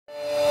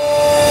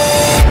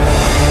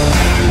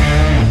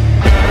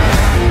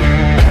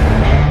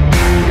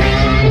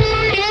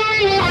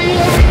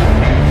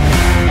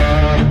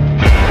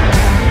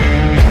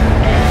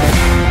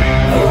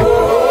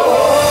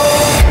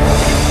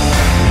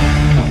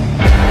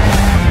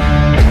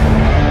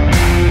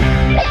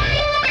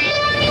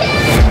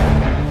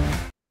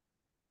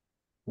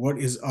What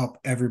is up,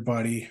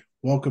 everybody?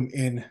 Welcome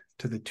in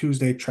to the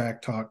Tuesday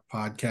Track Talk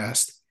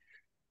podcast,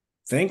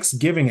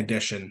 Thanksgiving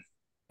edition,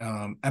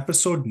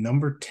 episode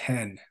number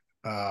 10,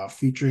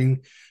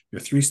 featuring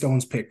your Three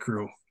Stones pit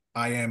crew.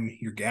 I am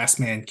your gas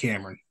man,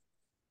 Kamren.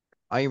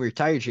 I am your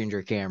tire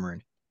changer,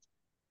 Kamren.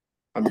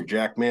 I'm your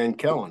Jackman,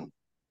 Kellen.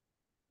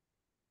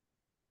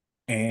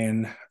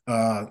 And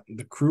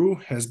the crew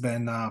has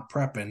been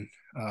prepping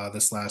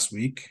this last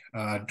week,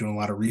 doing a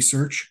lot of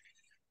research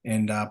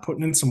and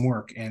putting in some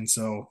work. And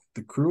so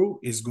the crew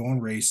is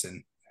going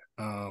racing.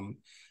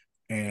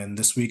 And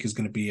this week is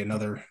going to be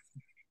another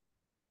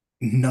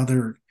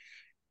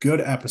good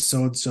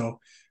episode.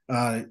 So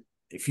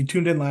if you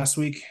tuned in last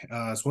week,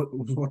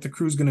 what the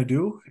crew's going to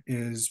do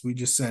is we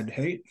just said,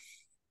 hey,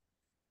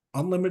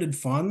 unlimited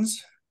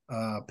funds,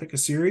 pick a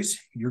series,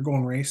 you're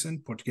going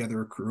racing, put together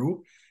a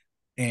crew,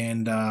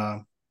 and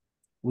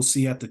we'll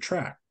see you at the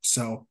track.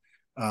 So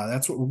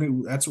that's what we're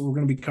going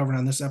to be covering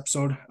on this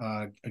episode.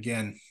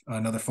 Again,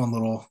 another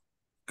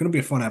going to be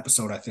a fun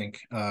episode, I think,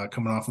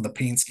 coming off of the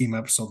paint scheme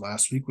episode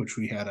last week, which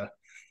we had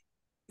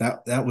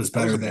that was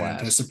better than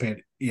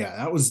anticipated. Yeah,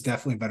 that was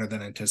definitely better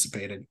than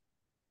anticipated.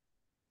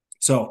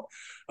 So,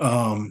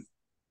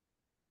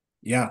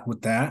 yeah,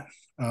 with that,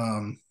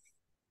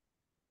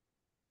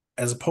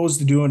 as opposed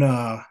to doing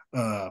a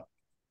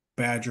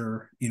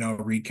Badger,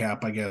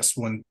 recap, I guess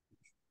one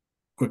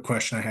quick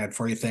question I had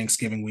for you: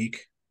 Thanksgiving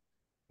week,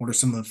 what are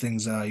some of the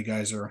things you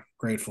guys are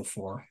grateful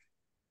for?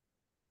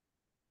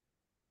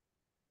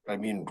 I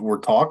mean, we're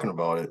talking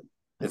about it.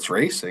 It's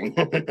racing.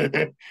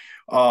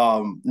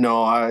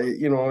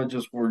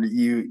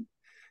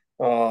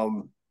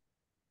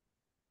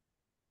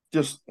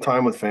 Just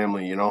time with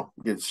family,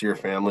 get to see your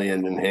family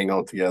and hang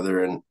out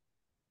together. And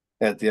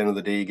at the end of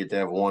the day, you get to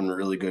have one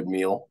really good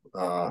meal.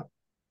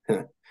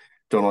 Don't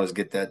always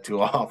get that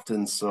too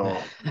often. So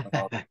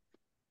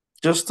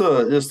just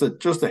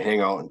to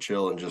hang out and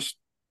chill and just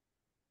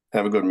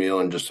have a good meal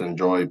and just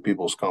enjoy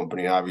people's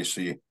company.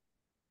 Obviously,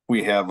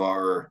 we have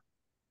our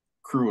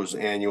crew's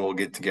annual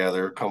get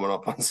together coming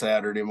up on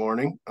Saturday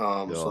morning.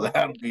 So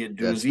that'll be a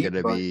doozy.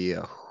 That's gonna be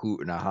a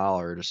hoot and a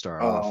holler to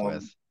start off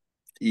with.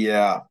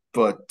 Yeah,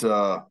 but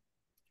no,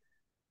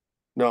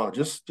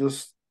 just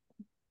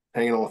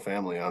hanging out with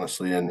family,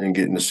 honestly, and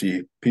getting to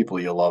see people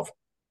you love.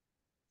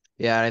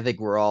 Yeah, and I think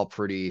we're all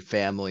pretty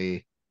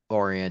family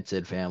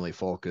oriented, family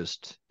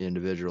focused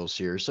individuals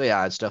here. So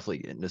yeah, it's definitely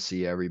getting to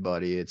see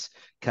everybody. It's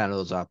kind of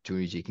those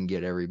opportunities you can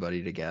get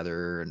everybody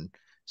together and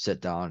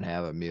sit down and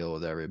have a meal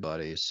with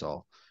everybody.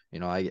 So,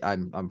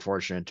 I'm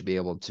fortunate to be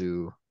able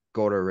to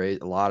go to a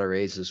lot of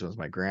races with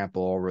my grandpa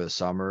over the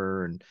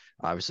summer, and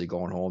obviously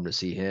going home to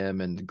see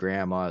him and the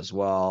grandma as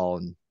well,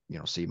 and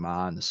see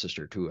Ma and the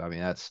sister too. I mean,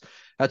 that's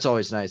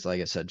always nice,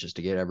 like I said, just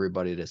to get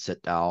everybody to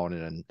sit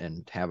down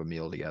and have a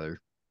meal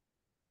together.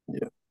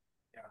 Yeah.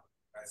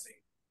 I think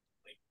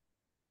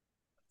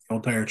the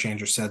old tire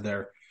changer said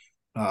there.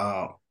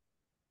 I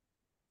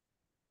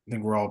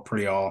think we're all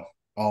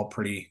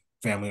pretty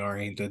family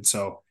oriented.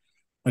 So,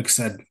 like I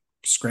said,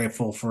 just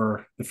grateful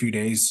for the few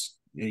days.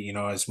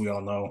 As we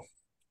all know,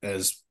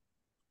 as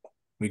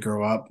we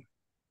grow up,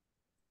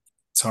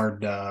 it's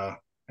hard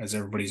as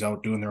everybody's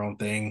out doing their own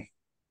thing,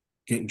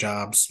 getting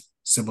jobs,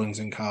 siblings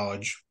in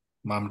college,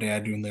 mom and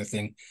dad doing their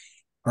thing.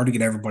 Hard to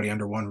get everybody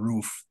under one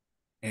roof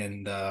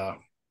and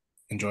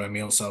enjoy a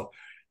meal. So,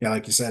 yeah,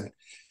 like you said,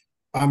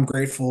 I'm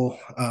grateful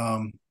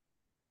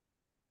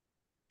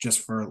just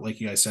for,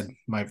 like you guys said,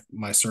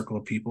 my circle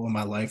of people in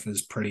my life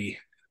is pretty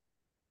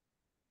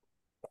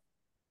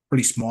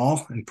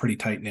small and pretty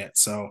tight knit.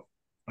 So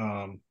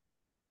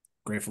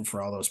grateful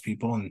for all those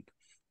people, and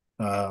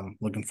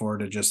looking forward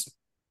to just a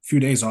few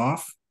days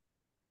off,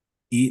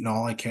 eating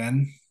all I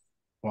can,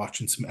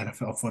 watching some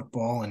NFL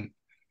football, and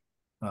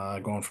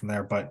going from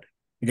there. But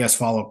I guess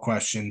follow-up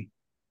question,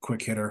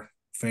 quick hitter,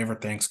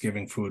 favorite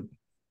Thanksgiving food?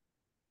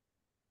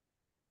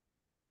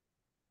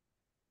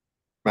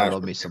 I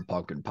love me some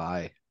pumpkin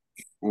pie.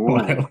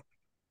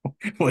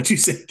 What'd you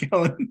say,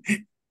 Kellen?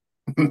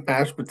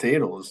 Mashed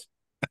potatoes.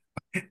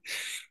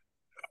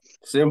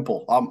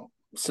 Simple. I'm a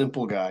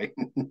simple guy.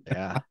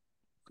 Yeah.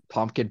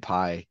 Pumpkin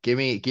pie. Give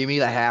me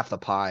the half the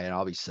pie and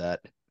I'll be set.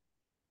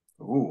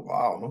 Oh,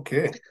 wow.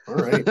 Okay. All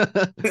right.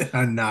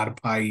 I'm not a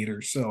pie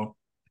eater, so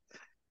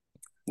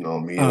no,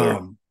 me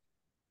either.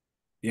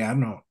 Yeah, I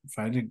don't know if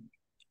I did.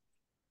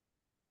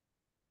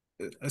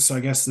 So I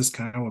guess this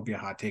kind of would be a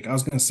hot take. I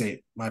was gonna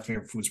say my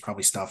favorite food is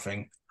probably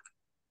stuffing,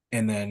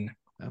 and then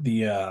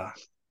the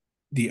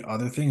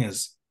other thing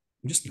is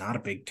I'm just not a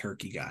big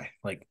turkey guy.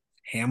 Like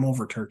ham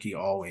over turkey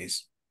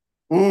always.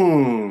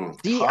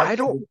 See,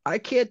 I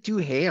can't do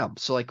ham.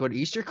 So like when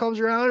Easter comes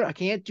around, I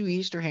can't do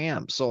Easter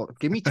ham. So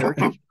give me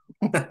turkey.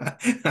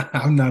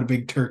 I'm not a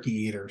big turkey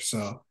eater,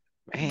 so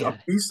man,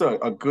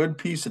 a good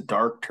piece of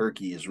dark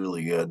turkey is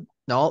really good.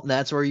 No,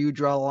 that's where you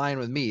draw the line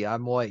with me.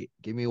 I'm white.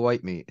 Give me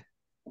white meat.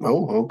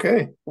 Oh,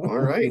 okay. All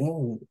right.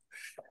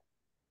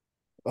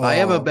 I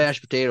am a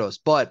mashed potatoes,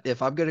 but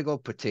if I'm gonna go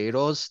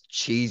potatoes,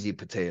 cheesy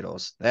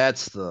potatoes.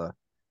 That's the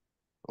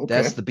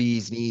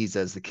bee's knees,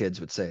 as the kids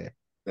would say.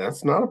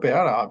 That's not a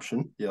bad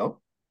option. Yep.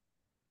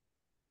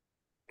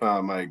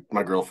 My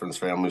girlfriend's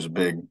family's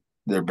big.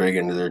 They're big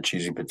into their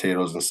cheesy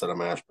potatoes instead of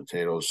mashed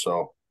potatoes.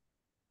 So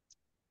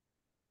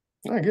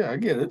I get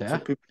it. Yeah.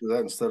 Some people do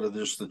that instead of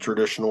just the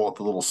traditional with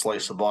a little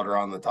slice of butter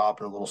on the top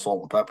and a little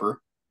salt and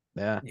pepper.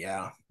 Yeah.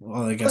 Yeah.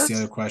 Well, I guess the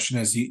That's other question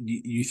is,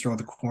 you throw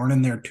the corn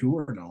in there too,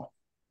 or no?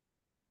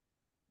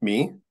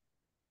 Me?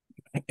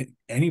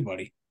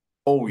 Anybody?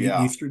 Oh You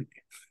yeah. threw.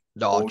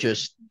 no, Oh yeah.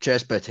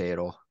 just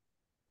potato.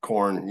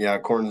 Corn. Yeah,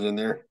 corn's in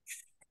there.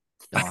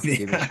 No,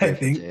 give me I straight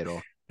think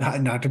potato.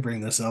 not to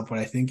bring this up, but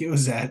I think it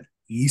was at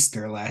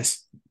Easter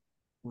last.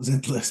 Was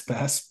it this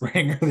past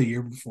spring or the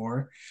year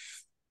before?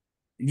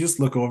 You just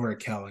look over at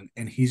Kellen,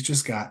 and he's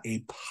just got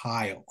a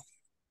pile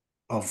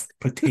of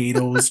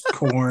potatoes,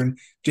 corn,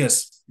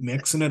 just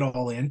mixing it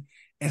all in.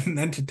 And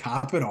then to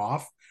top it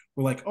off,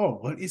 we're like, oh,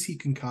 what is he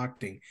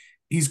concocting?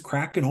 He's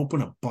cracking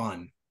open a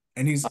bun.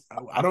 And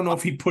I don't know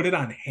if he put it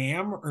on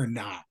ham or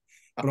not,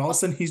 but all of a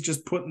sudden he's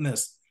just putting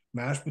this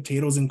mashed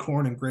potatoes and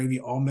corn and gravy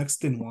all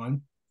mixed in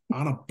one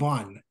on a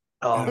bun. And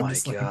Oh I'm my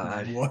just like,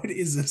 God. what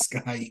is this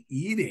guy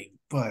eating?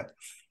 But,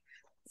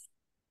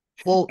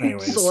 Well, so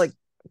anyways, like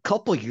a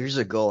couple of years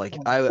ago, like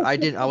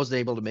I wasn't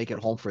able to make it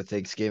home for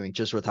Thanksgiving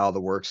just with how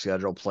the work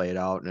schedule played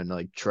out and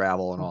like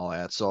travel and all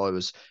that. So it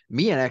was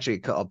me and actually a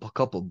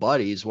couple of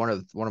buddies. One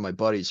of my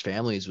buddies'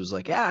 families was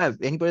like, "Yeah, if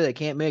anybody that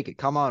can't make it,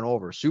 come on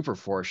over." Super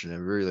fortunate,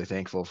 really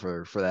thankful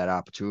for that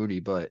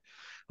opportunity. But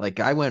like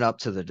I went up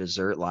to the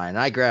dessert line and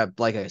I grabbed,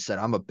 like I said,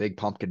 I'm a big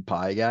pumpkin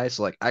pie guy.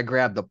 So like I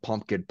grabbed the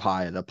pumpkin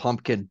pie, the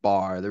pumpkin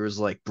bar. There was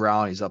like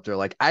brownies up there.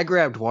 Like I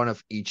grabbed one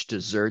of each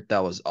dessert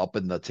that was up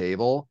in the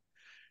table,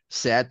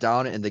 sat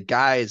down, and the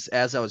guys,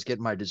 as I was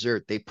getting my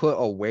dessert, they put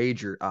a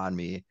wager on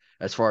me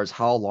as far as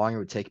how long it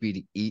would take me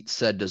to eat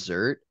said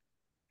dessert.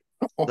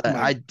 Oh That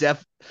my,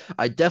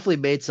 I definitely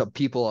made some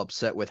people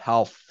upset with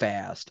how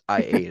fast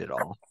I ate it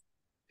all.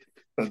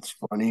 that's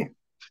funny.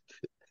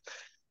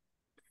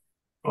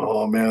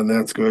 Oh man,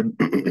 that's good.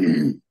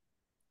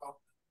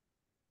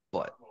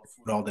 But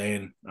food all day.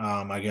 And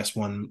I guess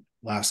one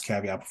last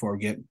caveat before we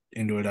get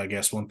into it, I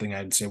guess one thing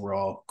I'd say we're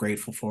all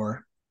grateful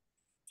for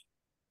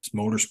is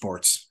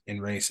motorsports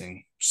in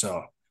racing.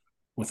 So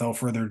without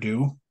further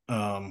ado,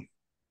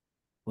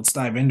 let's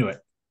dive into it.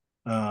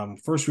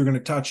 First, we're going to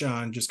touch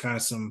on just kind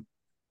of some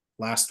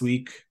last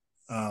week.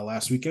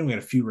 Last weekend, we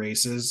had a few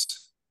races.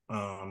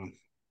 And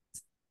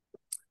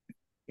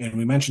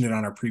we mentioned it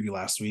on our preview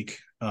last week.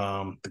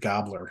 The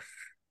Gobbler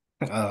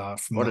from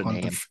what a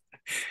name.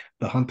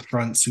 the Hunt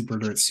Front Super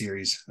Dirt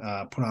Series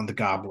put on the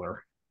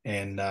Gobbler,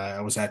 and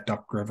I was at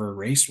Duck River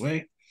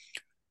Raceway.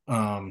 So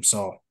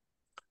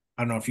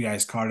I don't know if you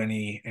guys caught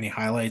any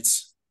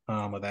highlights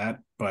of that,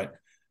 but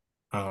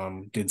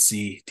did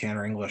see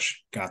Tanner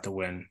English got the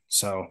win.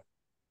 So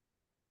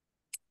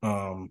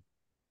um,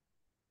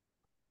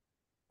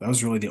 that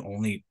was really the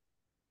only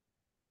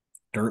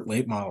dirt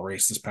late model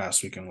race this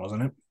past weekend,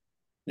 wasn't it?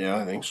 Yeah,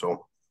 I think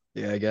so.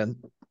 Yeah, again,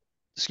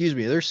 excuse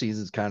me, their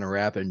season's kind of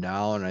wrapping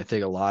down. I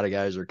think a lot of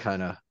guys are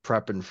kind of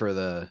prepping for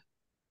the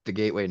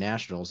Gateway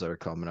Nationals that are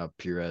coming up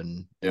here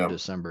in Yeah.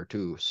 December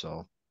too.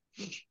 So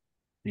Jeez,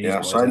 Yeah.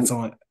 boys,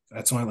 So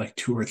that's only like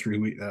 2 or 3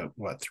 weeks.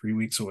 What, 3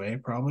 weeks away?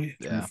 Probably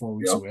three, yeah. 4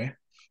 weeks yeah, away.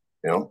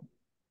 yeah.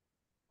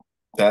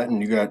 That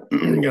and you got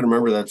you got to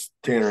remember that's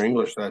Tanner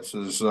English. That's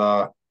his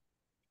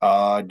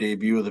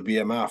debut of the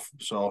BMF.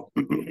 So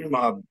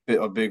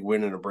a big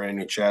win and a brand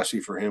new chassis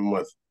for him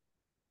with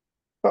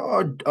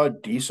a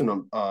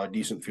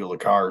decent field of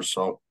cars.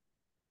 So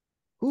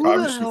Who the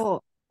obviously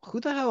hell? Who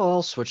the hell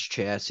else switched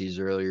chassis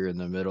earlier in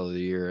the middle of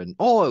the year? And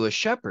oh, it was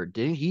Shepard.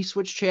 Didn't he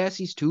switch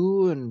chassis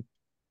too? And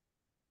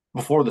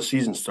before the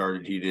season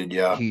started, he did.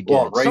 Yeah. he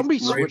Well, did. Somebody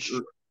switched.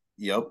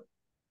 Yep.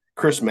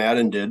 Chris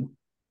Madden did.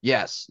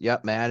 Yes,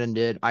 yep. Madden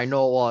did. I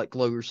know, like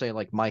we were saying,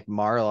 like Mike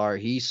Marlar,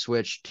 he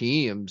switched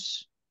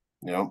teams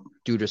Yep.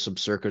 due to some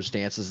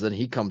circumstances. Then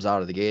he comes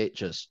out of the gate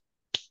just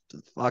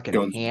fucking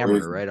Guns hammer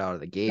blazing. right out of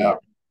the Yeah.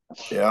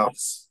 gate. Yeah.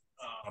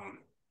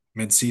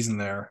 Mid-season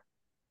there.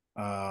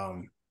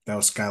 That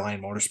was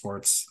Skyline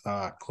Motorsports.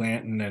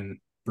 Clanton and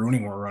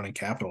Bruning were running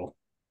Capital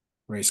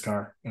race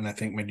car, and I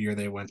think mid-year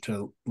they went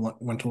to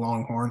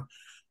Longhorn.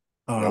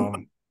 Yep.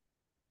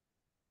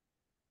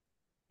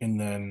 And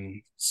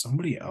then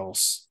somebody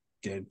else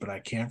did, but I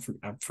can't.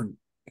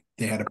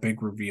 They had a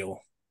big reveal,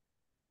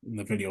 and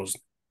the videos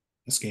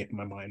escaping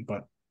my mind.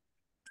 But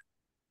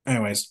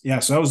anyways, yeah.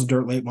 So that was a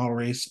dirt late model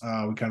race.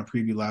 We kind of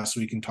previewed last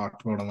week and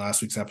talked about on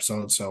last week's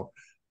episode. So,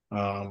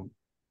 the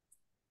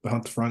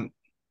Hunt the Front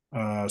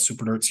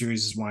Super Dirt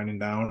Series is winding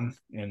down,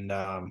 and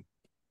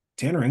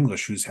Tanner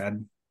English, who's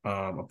had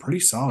a pretty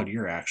solid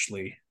year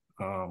actually,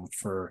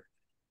 for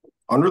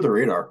Under the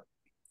radar.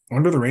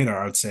 under the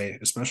radar, I would say,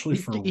 especially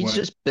for He's what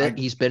just been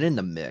he's been in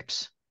the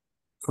mix.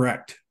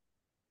 correct.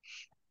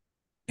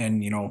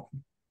 And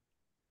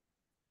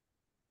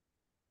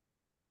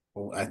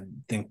I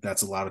think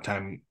that's a lot of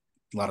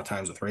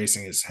times with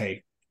racing is,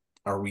 hey,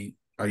 are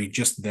you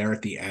just there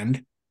at the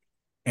end?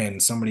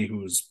 And somebody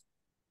who's,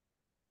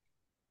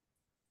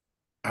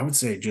 I would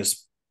say,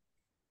 just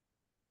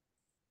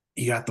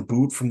he got the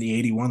boot from the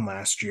 81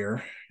 last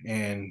year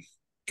and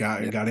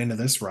got into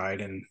this ride.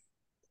 And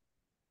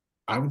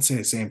I would say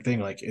the same thing.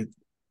 Like it's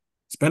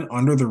been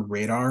under the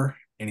radar,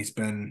 and he's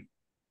been,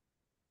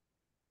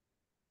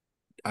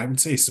 I would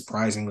say,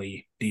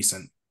 surprisingly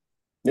decent.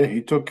 Yeah,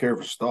 he took care of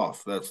his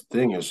stuff. That's the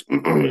thing is,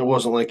 it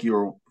wasn't like you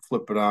were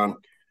flipping on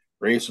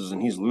races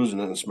and he's losing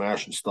it and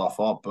smashing stuff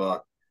up.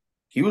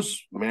 He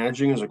was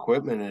managing his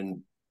equipment,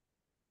 and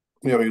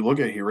you look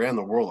at it, he ran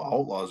the World of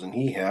Outlaws, and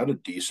he had a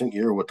decent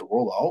year with the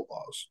World of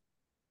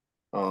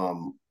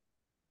Outlaws.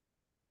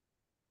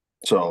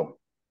 So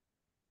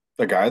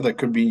the guy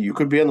that you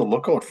could be on the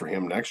lookout for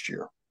him next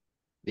year.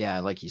 Yeah,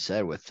 like you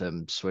said, with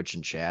him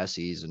switching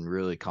chassis and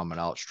really coming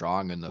out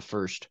strong in the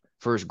first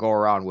go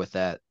around with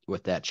that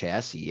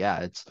chassis. Yeah,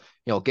 it's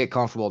get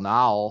comfortable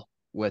now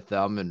with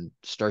them and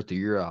start the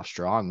year off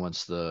strong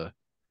once the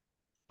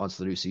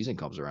new season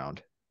comes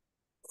around.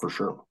 For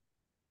sure.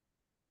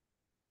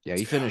 Yeah,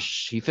 he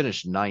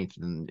finished ninth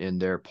in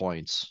their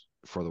points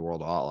for the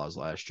World of Outlaws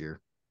last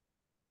year.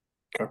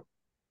 Okay.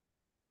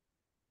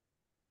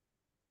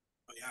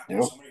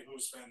 Yeah, somebody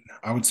who's been,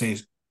 I would say,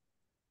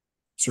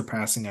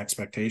 surpassing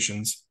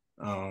expectations.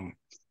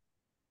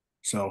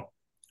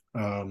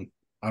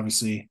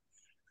 Obviously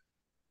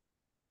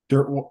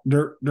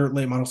dirt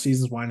late model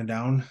season's winding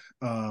down.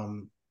 If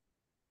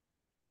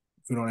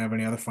we don't have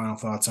any other final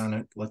thoughts on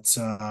it, let's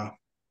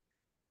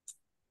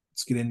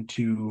get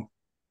into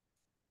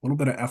a little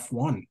bit of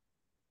F1.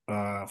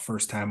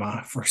 First time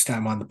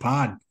on the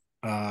pod.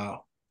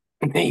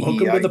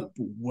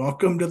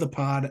 Welcome to the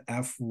pod,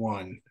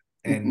 F1.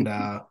 And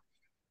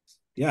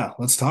yeah,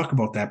 let's talk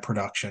about that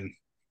production.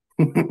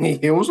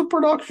 It was a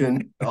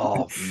production.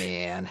 Oh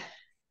man.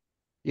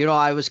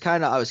 I was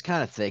kind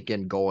of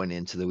thinking going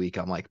into the week,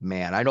 I'm like,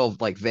 man, I know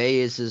like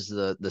Vegas is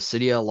the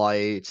city of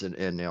lights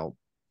and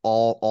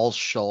all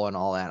show and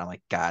all that. I'm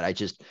like, God,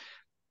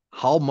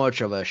 how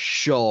much of a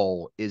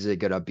show is it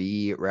gonna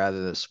be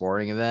rather than a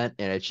sporting event?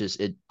 And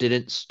it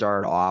didn't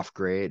start off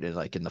great. And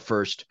like in the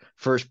first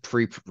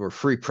free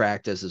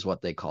practice is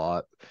what they call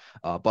it.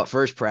 But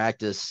first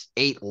practice,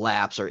 8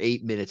 laps or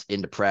 8 minutes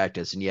into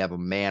practice, and you have a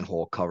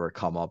manhole cover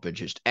come up and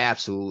just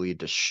absolutely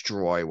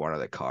destroy one of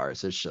the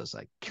cars. It's just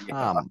like,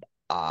 come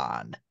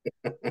on.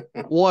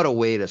 What a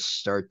way to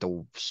start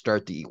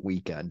the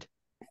weekend.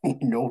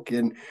 No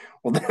kidding.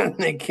 Well, then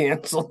they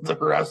canceled the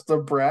rest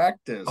of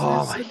practice.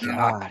 Oh my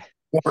God.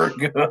 We're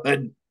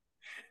good.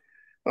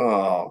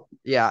 Oh.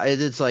 Yeah,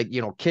 it's like,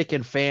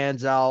 kicking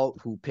fans out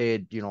who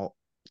paid,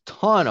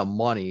 ton of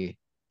money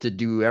to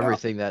do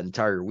everything that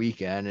entire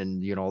weekend.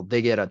 And,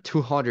 they get a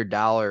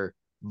 $200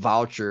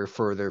 voucher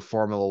for their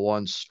Formula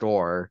One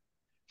store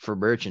for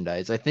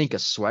merchandise. I think a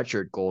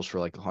sweatshirt goes for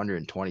like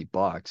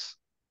 $120.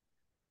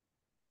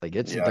 Like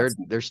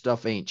their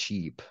stuff ain't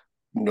cheap.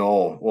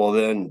 No. Well,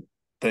 then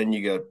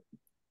you got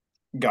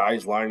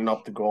guys lining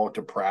up to go out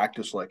to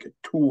practice like at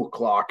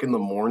 2:00 in the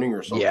morning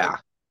or something. Yeah.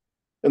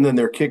 And then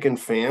they're kicking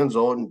fans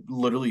out, and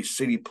literally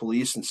city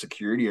police and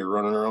security are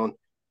running around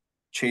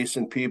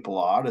chasing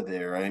people out of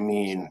there. I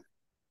mean,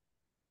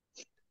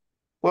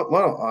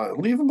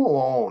 leave them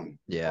alone.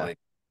 Yeah.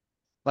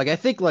 Like I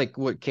think like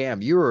what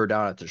Cam, you were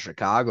down at the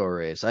Chicago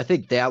race. I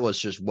think that was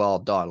just well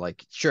done.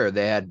 Like sure,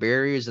 they had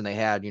barriers and they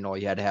had,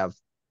 you had to have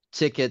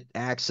ticket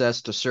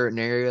access to certain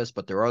areas,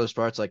 but there were other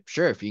spots like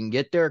sure, if you can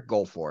get there,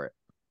 go for it.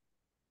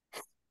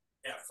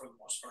 Yeah, for the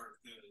most part,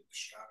 the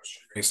Chicago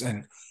Street race,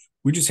 and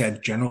we just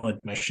had general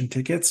admission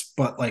tickets.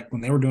 But like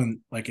when they were doing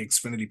like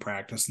Xfinity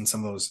practice and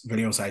some of those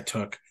videos I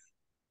took,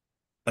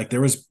 like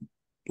there was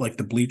like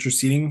the bleacher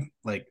seating,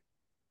 like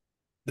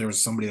there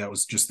was somebody that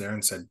was just there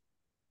and said,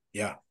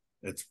 yeah,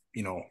 it's,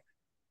 you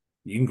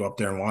can go up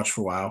there and watch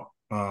for a while.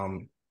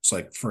 It's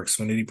like for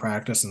Xfinity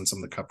practice and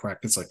some of the cup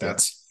practice, like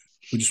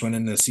we just went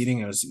into the seating.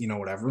 It was,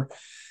 whatever.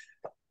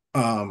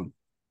 But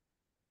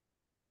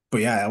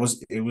yeah, it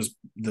was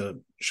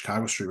the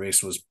Chicago Street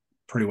race was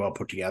pretty well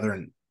put together.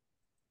 And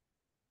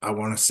I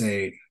want to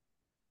say,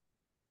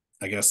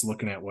 I guess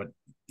looking at what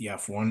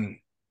F1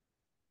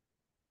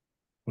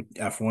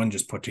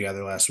 just put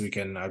together last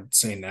weekend, I'd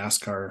say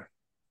NASCAR, I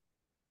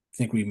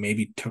think we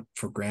maybe took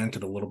for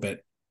granted a little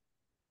bit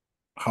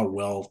how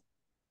well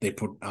they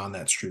put on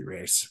that street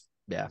race.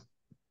 Yeah,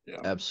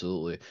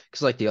 absolutely.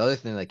 Because like the other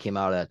thing that came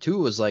out of that too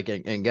was like,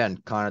 again,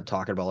 kind of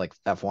talking about like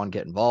F1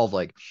 get involved,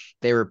 like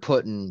they were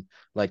putting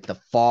like the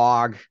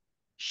fog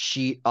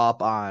sheet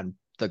up on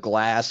the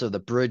glass of the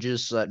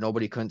bridges so that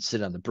nobody couldn't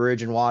sit on the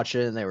bridge and watch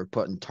it. And they were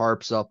putting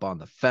tarps up on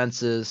the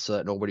fences so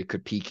that nobody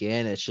could peek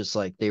in. It's just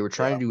like they were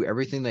trying to do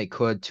everything they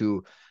could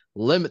to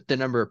limit the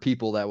number of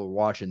people that were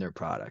watching their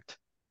product.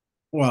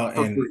 Well,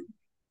 and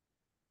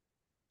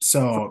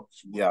so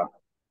yeah,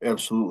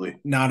 absolutely.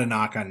 Not a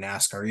knock on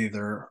NASCAR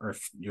either, or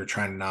if you're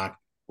trying to knock,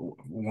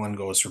 one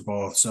goes for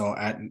both. So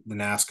at the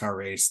NASCAR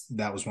race,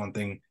 that was one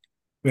thing.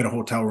 We had a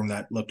hotel room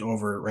that looked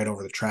right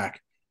over the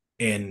track,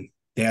 and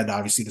they had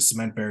obviously the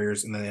cement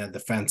barriers, and then they had the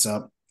fence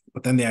up,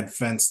 but then they had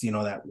fence,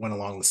 that went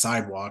along the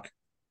sidewalk.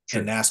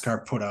 Sure. And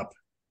NASCAR put up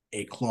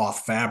a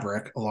cloth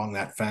fabric along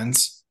that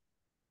fence.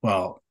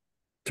 Well,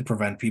 to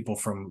prevent people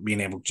from being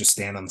able to just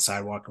stand on the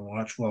sidewalk and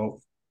watch.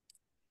 Well,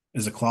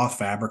 is a cloth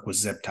fabric with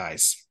zip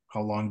ties.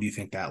 How long do you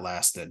think that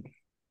lasted?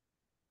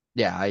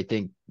 Yeah, I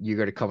think you're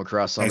going to come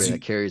across As somebody that you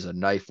carries a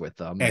knife with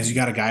them, as you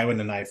and got a guy with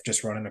a knife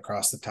just running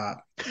across the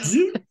top.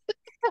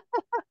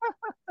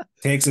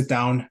 Takes it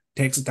down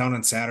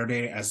on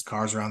Saturday as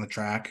cars are on the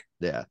track.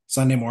 yeah,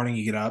 Sunday morning,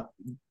 you get up,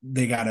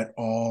 they got it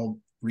all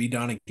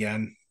redone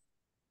again,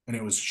 and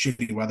it was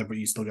shitty weather, but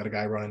you still got a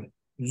guy running,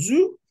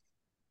 zoop,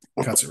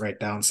 cuts it right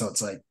down. So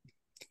it's like,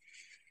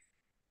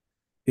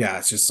 yeah,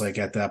 it's just like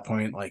at that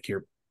point, like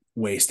you're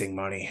wasting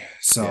money. yeah,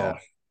 So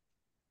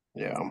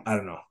Yeah. I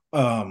don't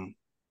know.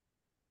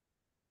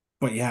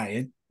 But yeah,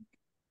 it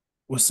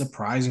was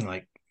surprising,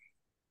 like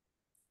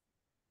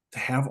to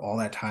have all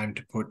that time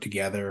to put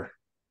together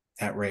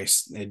that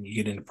race, and you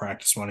get into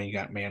practice one and you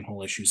got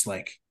manhole issues,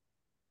 like,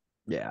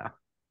 yeah.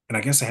 and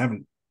I guess I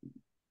haven't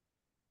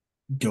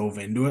dove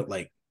into it.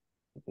 Like,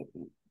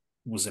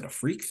 was it a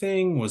freak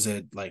thing? Was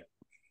it like,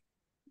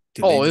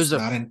 did they Oh, just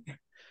not in?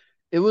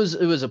 it was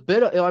a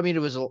bit of, I mean, it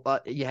was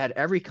you had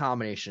every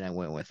combination that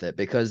went with it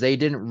because they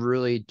didn't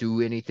really do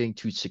anything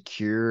to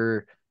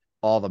secure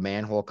all the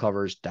manhole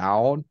covers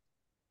down.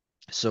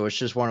 So it's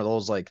just one of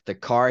those, like, the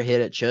car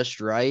hit it just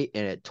right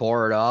and it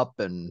tore it up.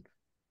 And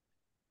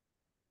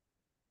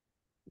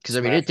because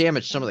I mean it Smash.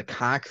 damaged some of the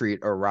concrete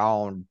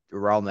around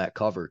that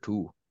cover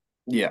too.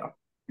 Yeah.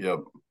 Yep.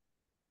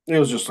 It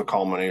was just a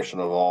culmination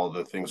of all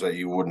the things that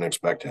you wouldn't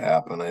expect to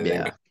happen, I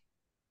think. Yeah,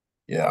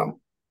 Yeah.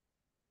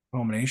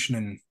 Culmination,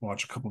 and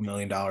watch $2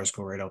 million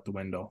go right out the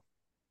window.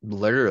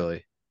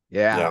 literally.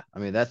 Yeah, Yeah. I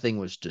mean that thing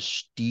was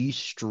just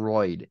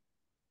destroyed.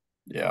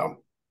 Yeah.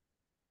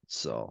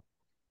 So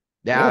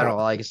yeah, I Yeah. don't know.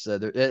 Like I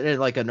said, and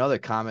like another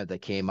comment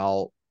that came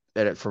out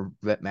at it from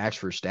Max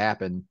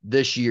Verstappen,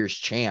 this year's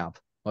champ,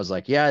 was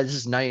like, yeah, this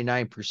is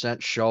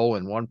 99% show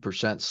and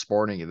 1%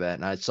 sporting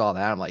event. And I saw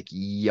that, I'm like,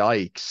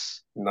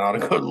 yikes. Not a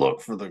good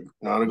look for the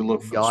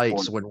Yikes.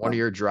 sport. When one of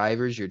your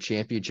drivers, your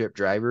championship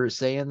driver, is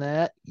saying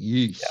that,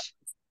 Yeah. yeesh.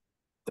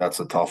 That's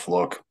a tough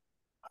look.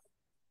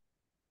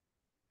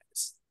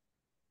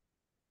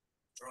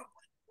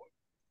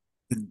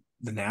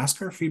 The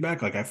NASCAR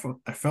feedback, like I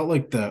felt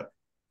like the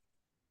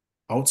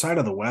outside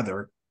of the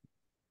weather,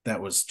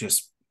 that was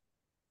just,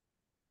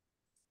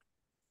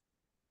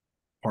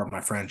 pardon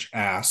my French,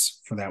 ass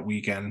for that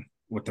weekend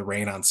with the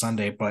rain on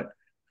Sunday. But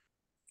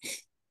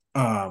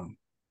um,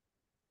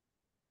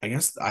 I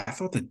guess I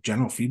thought the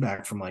general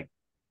feedback from like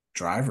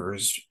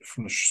drivers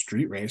from the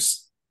street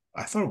race,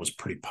 I thought it was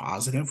pretty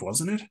positive,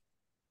 wasn't it?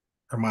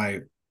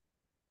 Or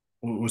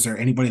was there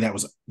anybody that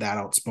was that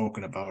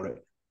outspoken about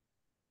it?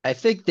 I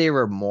think they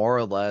were more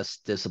or less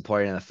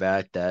disappointed in the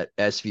fact that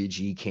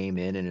SVG came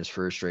in his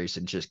first race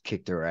and just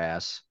kicked their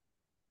ass.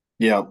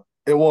 Yeah.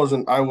 It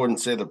wasn't, I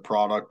wouldn't say the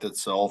product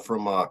itself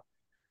from a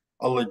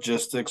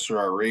logistics or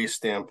a race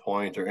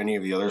standpoint or any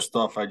of the other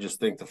stuff. I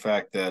just think the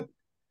fact that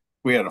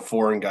we had a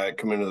foreign guy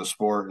come into the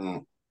sport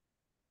and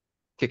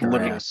Kick our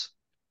literally ass.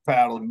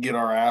 get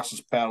our asses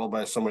paddled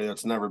by somebody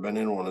that's never been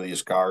in one of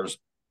these cars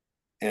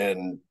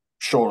and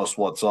showed us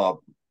what's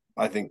up.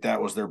 I think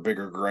that was their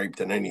bigger gripe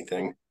than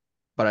anything.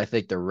 But I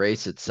think the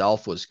race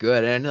itself was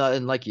good.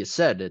 And like you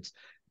said, it's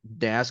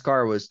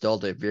NASCAR was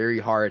dealt a very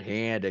hard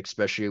hand,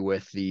 especially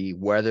with the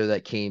weather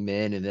that came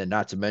in, and then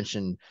not to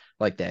mention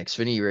like the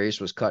Xfinity race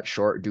was cut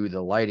short due to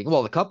the lighting.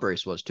 Well, the Cup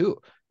race was too.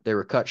 They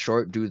were cut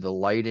short due to the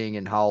lighting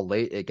and how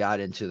late it got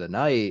into the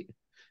night.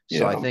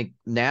 So I Yeah. think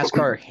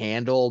NASCAR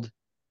handled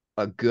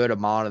a good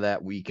amount of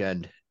that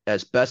weekend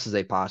as best as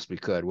they possibly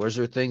could. Was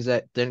there things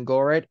that didn't go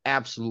right?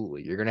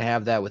 Absolutely. You're going to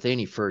have that with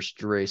any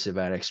first race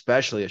event,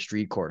 especially a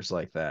street course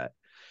like that.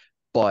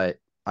 But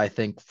I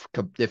think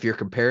if you're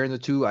comparing the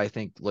two, I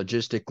think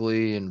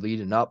logistically and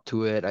leading up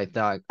to it, I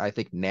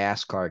think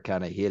NASCAR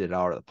kind of hit it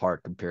out of the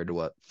park compared to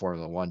what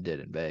Formula One did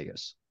in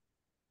Vegas.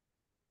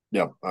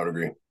 Yeah, I would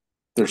agree.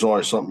 There's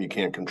always something you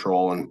can't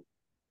control, and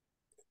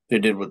they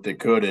did what they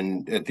could.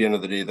 And at the end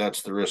of the day,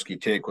 that's the risk you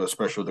take,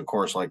 especially with a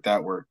course like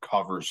that where it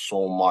covers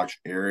so much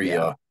Yeah,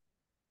 area.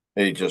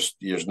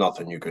 There's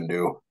nothing you can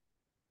do.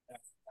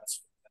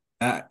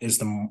 That is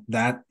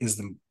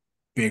the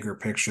bigger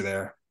picture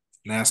there.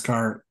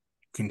 NASCAR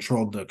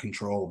controlled the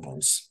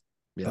controllables.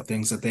 The yep.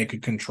 things that they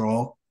could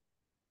control,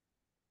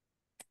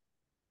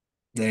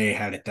 they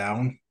had it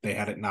down. They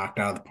had it knocked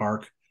out of the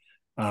park.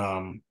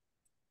 Um,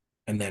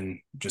 and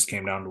then just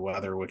came down to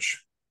weather,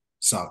 which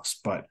sucks.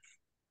 But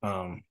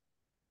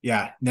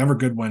yeah, never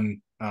good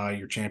when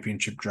your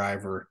championship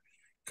driver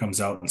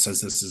comes out and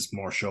says this is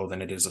more show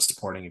than it is a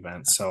sporting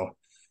event. So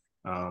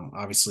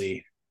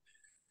obviously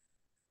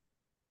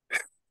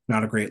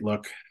not a great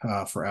look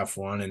for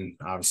F1, and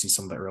obviously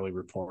some of the early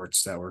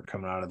reports that were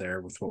coming out of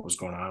there with what was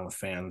going on with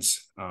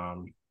fans. I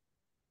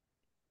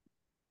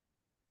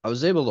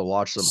was able to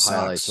watch some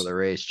highlights of Sucks. the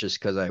race just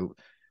because I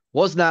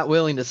was not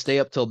willing to stay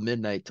up till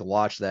midnight to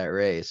watch that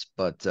race.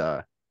 But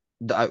I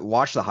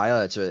watched the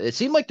highlights. It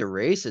seemed like the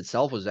race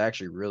itself was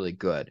actually really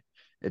good.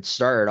 It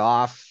started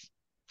off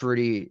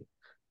pretty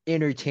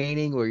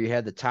entertaining where you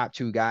had the top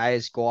two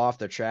guys go off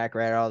the track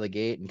right out of the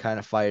gate and kind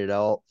of fight it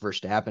out.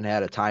 Verstappen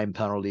had a time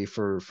penalty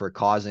for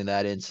causing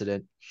that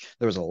incident.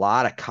 There was a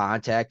lot of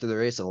contact of the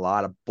race, a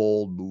lot of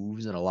bold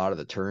moves, and a lot of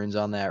the turns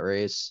on that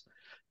race.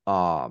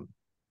 Verstappen,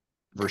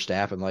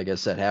 like I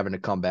said, having to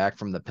come back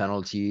from the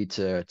penalty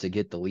to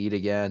get the lead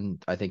again.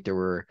 I think there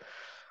were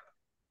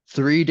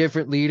 3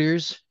 different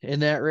leaders in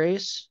that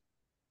race.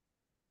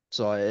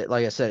 So,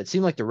 like I said, it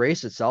seemed like the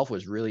race itself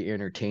was really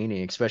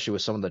entertaining, especially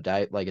with some of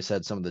the like I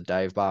said, some of the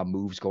dive bomb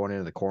moves going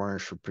into the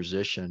corners for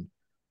position.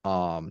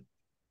 Um,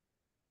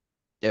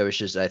 it was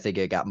just, I think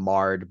it got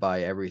marred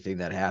by everything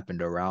that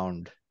happened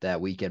around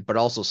that weekend, but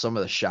also some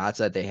of the shots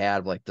that they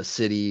had, like the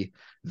city,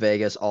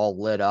 Vegas,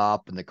 all lit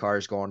up and the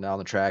cars going down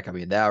the track. I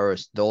mean,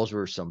 those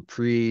were some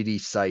pretty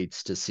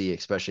sights to see,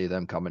 especially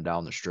them coming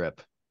down the strip.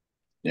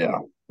 Yeah,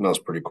 that was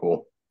pretty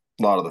cool.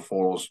 A lot of the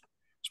photos,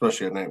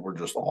 especially at night, were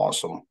just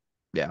awesome.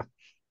 Yeah.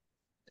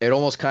 It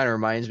almost kind of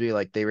reminds me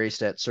like they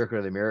raced at Circuit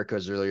of the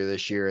Americas earlier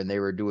this year and they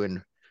were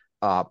doing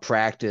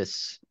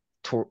practice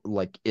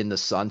like in the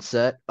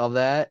sunset of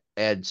that,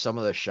 and some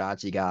of the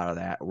shots he got out of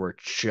that were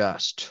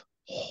just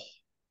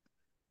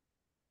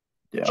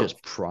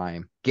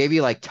prime. Gave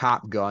you like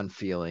Top Gun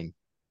feeling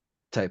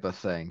type of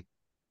thing.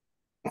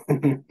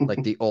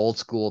 Like the old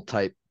school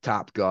type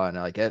Top Gun.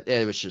 Like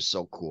it was just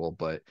so cool,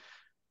 but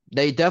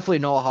they definitely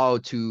know how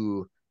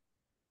to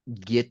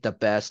get the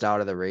best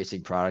out of the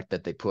racing product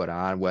that they put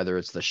on, whether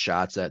it's the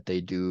shots that they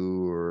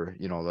do or,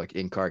 like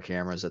in-car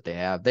cameras that they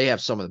have. They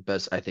have some of the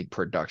best, I think,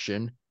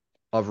 production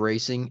of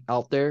racing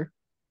out there.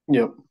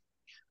 Yep.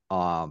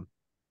 But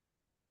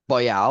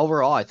yeah,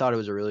 overall, I thought it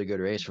was a really good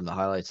race from the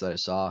highlights that I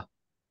saw.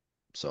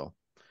 So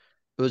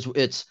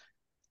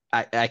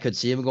I could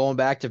see him going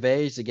back to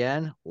Vegas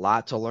again. A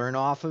lot to learn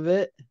off of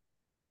it.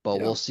 But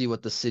we'll see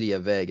what the city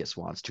of Vegas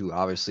wants to.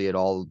 Obviously, it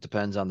all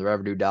depends on the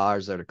revenue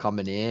dollars that are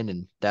coming in,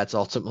 and that's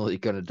ultimately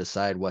going to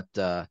decide what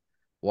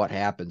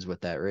happens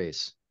with that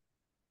race.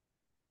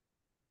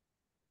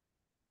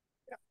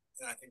 Yeah,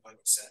 I think, like I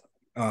said,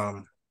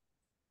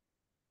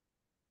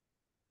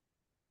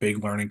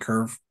 big learning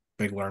curve,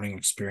 big learning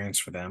experience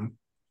for them,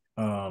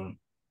 and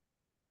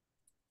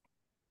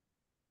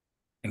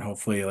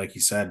hopefully, like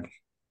you said,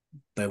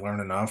 they learn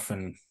enough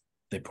and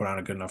they put on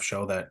a good enough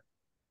show that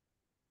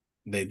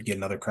they'd get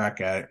another crack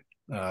at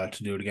it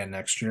to do it again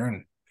next year.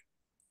 And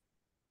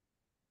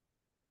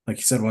like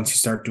you said, once you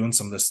start doing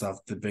some of this stuff,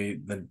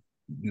 the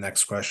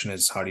next question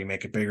is, how do you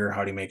make it bigger?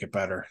 How do you make it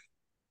better?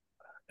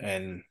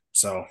 And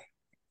so,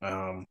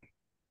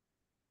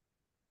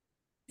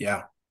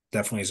 yeah,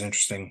 definitely is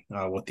interesting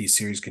what these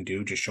series can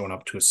do, just showing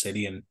up to a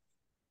city and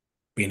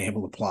being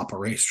able to plop a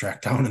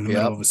racetrack down in the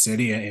middle of a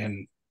city,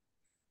 and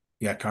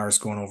cars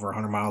going over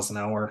 100 miles an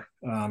hour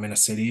in a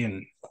city.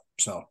 And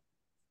so,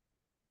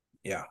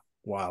 yeah,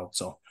 wild.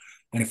 So,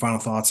 any final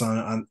thoughts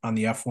on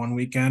the F1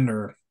 weekend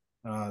or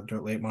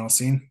dirt late model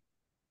scene?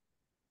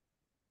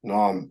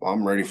 No,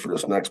 I'm ready for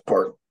this next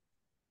part.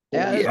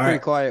 Yeah, it's a pretty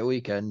quiet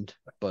weekend,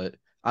 but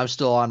I'm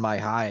still on my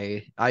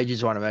high. I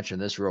just want to mention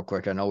this real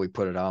quick. I know we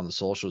put it on the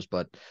socials,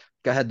 but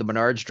I had the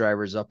Menards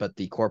drivers up at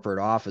the corporate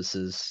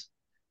offices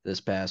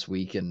this past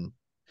week, and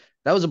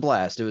that was a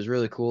blast. It was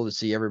really cool to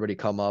see everybody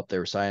come up. They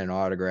were signing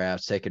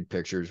autographs, taking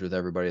pictures with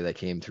everybody that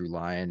came through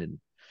line, and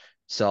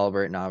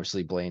celebrating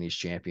obviously Blaney's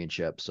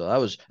championship. So that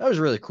was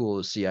really cool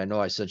to see. I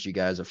know I sent you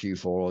guys a few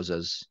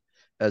photos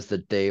as the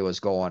day was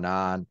going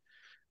on.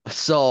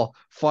 So,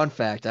 fun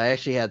fact, I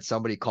actually had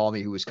somebody call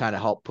me who was kind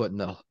of help put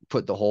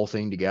the whole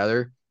thing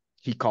together.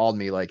 He called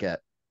me like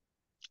at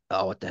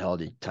what the hell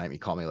did time he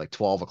called me, like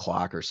 12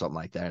 o'clock or something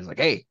like that. He's like,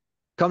 "Hey,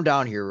 come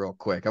down here real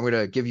quick. I'm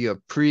gonna give you a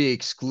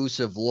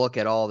pre-exclusive look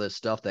at all this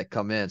stuff that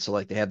come in." So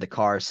like they had the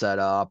car set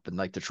up and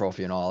like the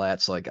trophy and all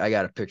that. So like I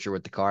got a picture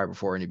with the car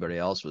before anybody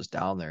else was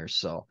down there.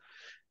 So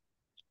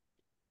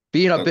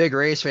being a big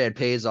race fan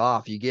pays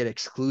off. You get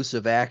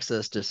exclusive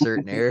access to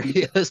certain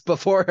areas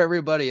before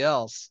everybody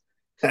else.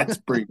 That's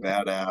pretty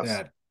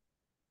badass.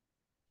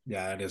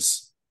 Yeah, it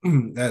is.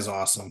 That is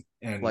awesome.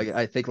 And like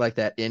I think like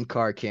that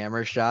in-car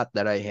camera shot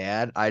that I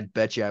had, I'd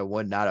bet you I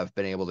would not have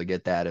been able to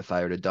get that if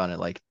I would have done it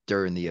like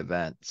during the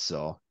event.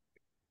 So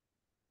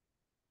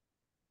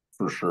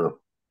for sure.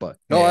 But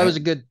no, that was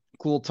a good,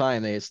 cool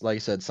time. They, like I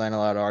said, signed a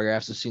lot of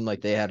autographs. It seemed like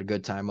they had a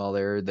good time while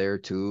they were there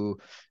too.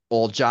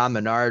 Old John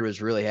Menard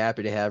was really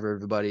happy to have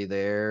everybody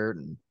there.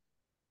 And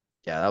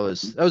yeah, that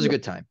was a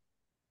good time.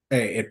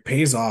 Hey, it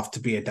pays off to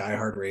be a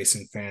diehard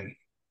racing fan.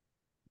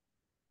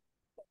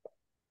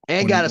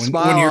 And got a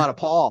smile out of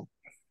Paul.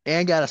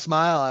 And got a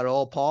smile out of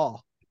old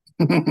Paul.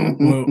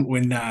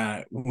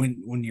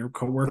 when your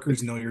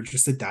coworkers know you're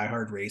just a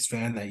diehard race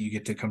fan, that you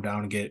get to come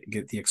down and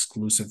get the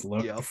exclusive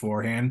look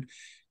beforehand.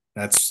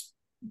 That's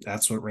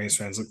what race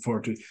fans look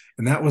forward to.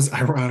 And that was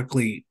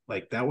ironically,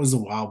 like, that was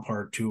the wild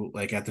part too,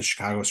 like at the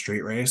Chicago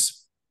street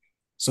race.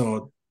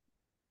 So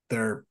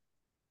their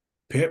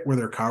pit where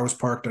their car was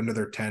parked under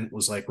their tent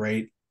was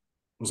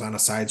was on a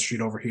side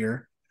street over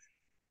here.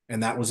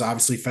 And that was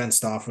obviously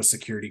fenced off with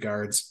security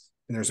guards.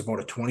 And there's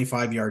about a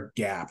 25-yard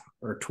gap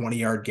or a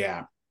 20-yard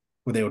gap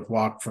where they would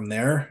walk from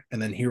there,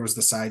 and then here was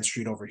the side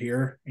street over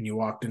here, and you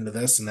walked into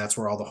this, and that's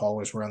where all the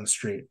haulers were on the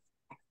street.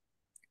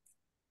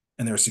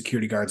 And there were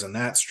security guards on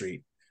that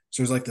street.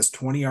 So there's like this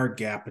 20-yard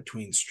gap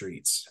between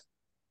streets.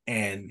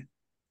 And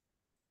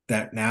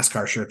that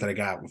NASCAR shirt that I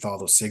got with all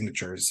those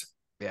signatures.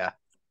 Yeah.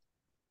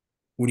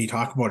 When you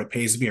talk about it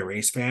pays to be a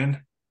race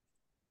fan,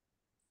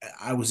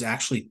 I was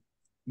actually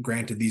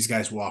granted these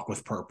guys walk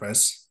with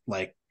purpose,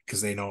 like,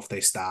 because they know if they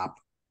stop,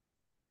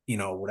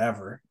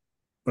 whatever.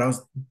 But I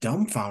was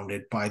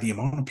dumbfounded by the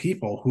amount of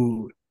people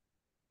who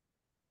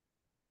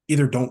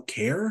either don't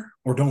care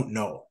or don't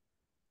know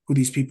who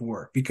these people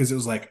were, because it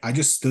was like I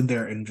just stood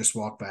there and just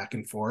walked back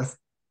and forth,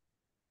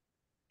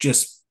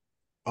 just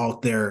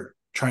out there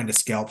trying to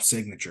scalp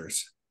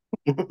signatures.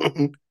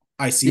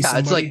 I see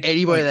somebody, it's like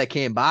anybody that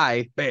came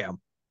by, bam.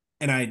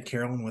 And I had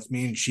Carolyn with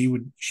me, and she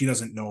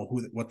doesn't know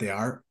what they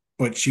are,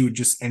 but she would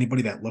just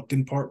anybody that looked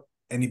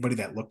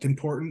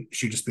important,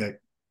 she'd just be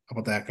like, how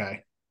about that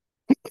guy?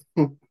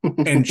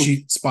 And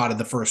she spotted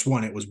the first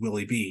one. It was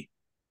Willie B.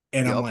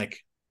 And I'm like,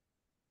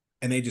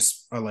 and they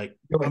just are like,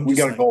 we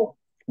gotta go.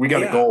 We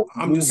gotta go.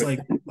 I'm just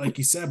like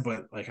you said,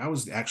 but like I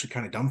was actually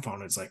kind of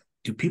dumbfounded. It's like,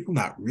 do people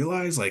not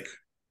realize, like,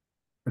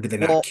 or did they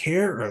not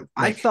care? Or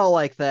I felt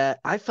like that.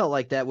 I felt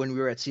like that when we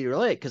were at Cedar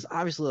Lake, because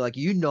obviously, like,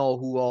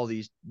 who all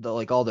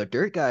all the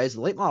dirt guys,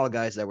 the late model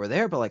guys that were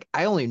there, but like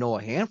I only know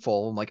a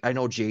handful of them. Like I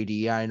know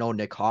JD, I know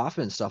Nick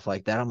Hoffman, stuff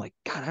like that. I'm like,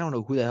 God, I don't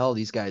know who the hell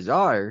these guys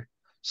are.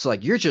 So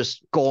like you're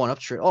just going up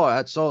straight. Oh,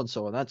 that's so and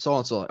so, and that's so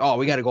and so. Like, oh,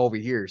 we got to go over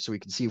here so we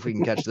can see if we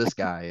can catch this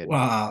guy. And,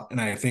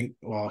 and I think,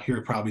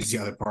 here probably is the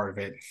other part of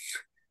it.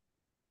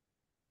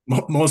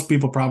 Most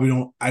people probably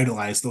don't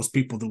idolize those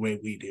people the way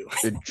we do.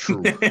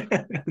 True.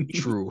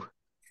 True.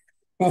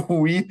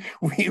 We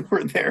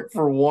were there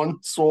for one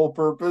sole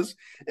purpose,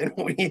 and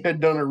we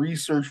had done a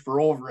research for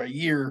over a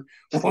year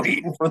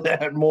waiting for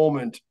that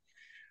moment.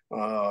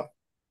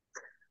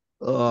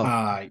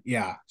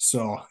 Yeah.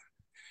 So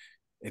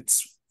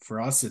it's for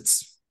us,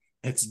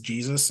 it's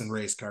Jesus and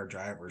race car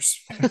drivers.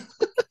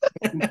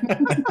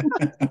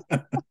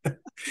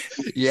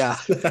 Yeah.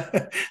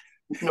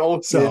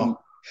 No. So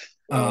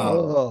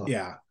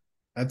yeah.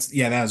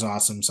 That was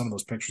awesome. Some of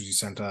those pictures you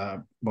sent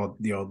about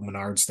the old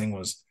Menards thing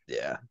was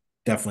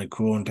definitely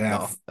cool, and to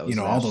have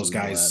all those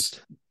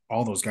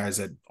guys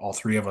that all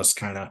three of us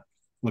kind of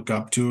look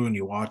up to and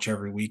you watch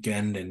every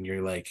weekend, and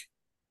you're like,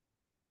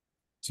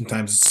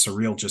 sometimes it's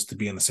surreal just to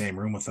be in the same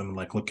room with them and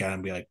like look at them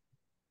and be like,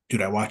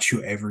 dude, I watch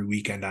you every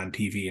weekend on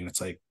TV, and it's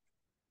like,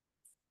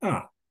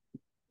 oh,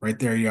 right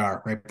there you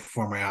are, right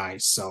before my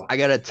eyes. So I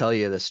gotta tell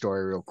you the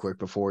story real quick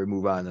before we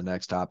move on to the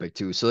next topic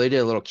too. So they did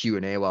a little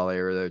Q&A while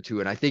they were there too,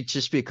 and I think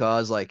just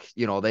because they've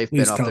been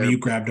up there. You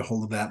grabbed a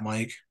hold of that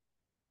mic.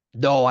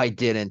 No, I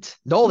didn't.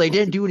 No, they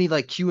didn't do any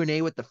like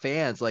Q&A with the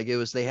fans. Like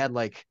they had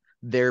like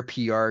their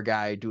PR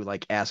guy do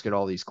like asking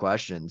all these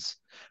questions.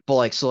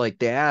 But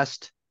they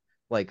asked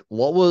like,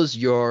 what was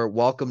your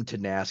welcome to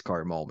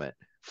NASCAR moment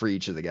for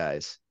each of the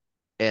guys?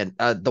 And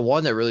the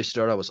one that really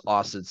stood out was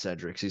Austin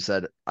Cedrics. He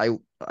said, I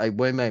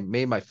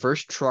made my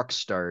first truck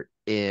start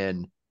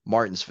in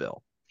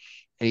Martinsville.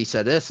 And he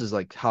said, this is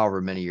like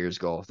however many years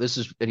ago.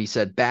 And he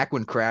said, back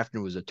when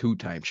Crafton was a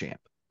 2-time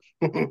champ.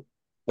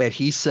 And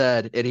he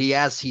said, and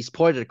he's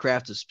pointed at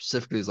Crafton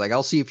specifically. He's like,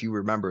 I'll see if you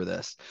remember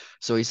this.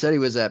 So he said he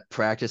was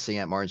practicing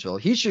at Martinsville.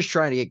 He's just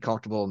trying to get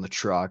comfortable in the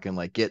truck and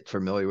like get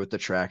familiar with the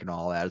track and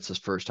all that. It's his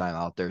first time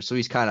out there. So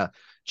he's kind of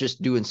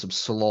just doing some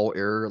slow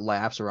air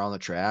laps around the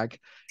track.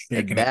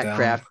 Shaking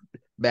And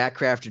Matt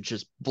Crafton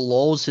just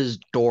blows his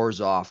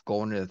doors off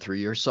going to the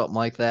 3 or something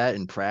like that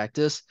in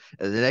practice.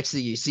 And the next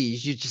thing you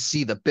just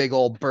see the big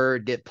old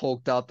bird get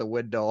poked out the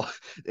window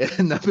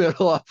in the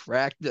middle of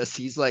practice.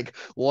 He's like,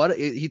 what?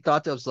 He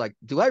thought that was like,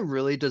 do I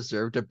really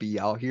deserve to be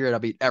out here? And I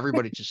mean,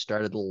 everybody just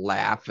started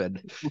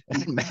laughing.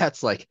 And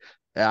Matt's like,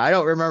 I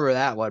don't remember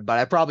that one, but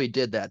I probably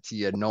did that to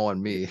you knowing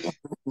me.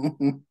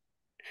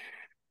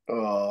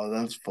 Oh,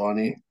 that's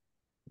funny.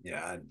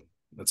 Yeah,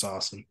 that's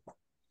awesome.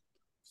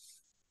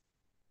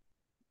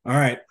 All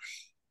right.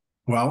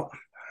 Well,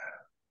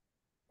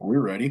 are we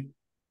ready?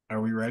 Are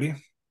we ready?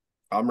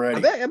 I'm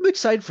ready. I'm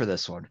excited for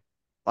this one.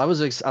 I was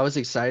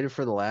excited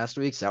for the last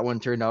week's. That one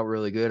turned out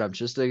really good. I'm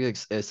just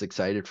as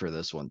excited for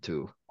this one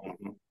too.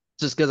 Mm-hmm.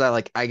 Just because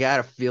I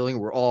got a feeling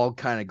we're all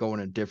kind of going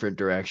in different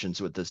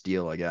directions with this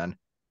deal again.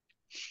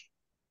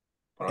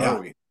 Are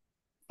we?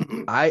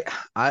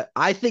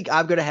 I think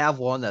I'm gonna have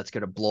one that's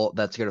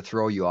gonna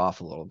throw you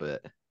off a little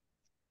bit.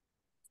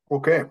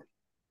 Okay.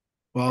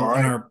 Well,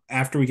 right.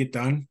 After we get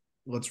done,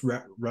 let's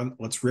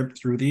rip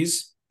through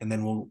these, and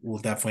then we'll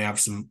definitely have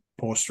some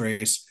post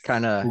race.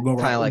 Kind of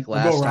like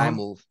last time.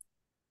 We'll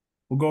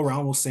go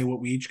around. We'll say what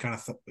we each kind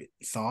of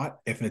thought.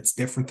 If it's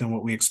different than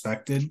what we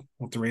expected,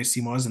 what the race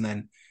team was, and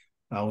then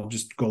we'll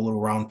just go a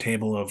little round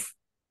table of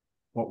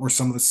what were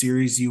some of the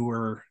series you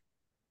were,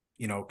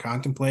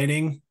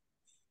 contemplating,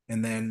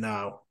 and then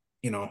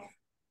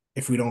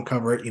if we don't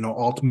cover it,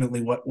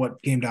 ultimately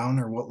what came down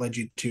or what led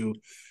you to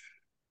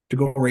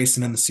go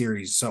racing in the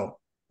series. So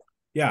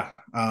yeah,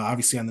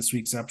 obviously on this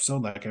week's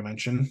episode, like I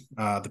mentioned,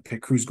 the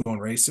pit crew's going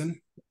racing,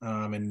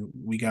 and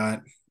we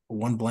got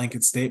one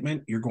blanket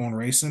statement: you're going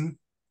racing,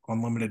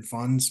 unlimited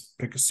funds,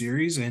 pick a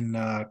series, and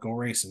go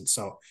racing.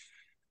 So,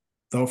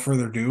 without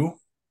further ado,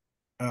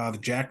 the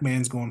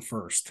Jackman's going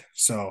first.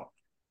 So,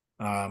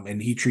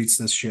 and he treats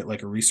this shit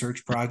like a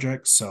research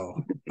project.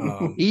 So,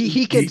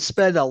 He can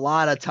spend a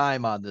lot of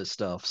time on this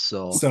stuff.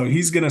 So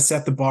he's gonna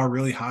set the bar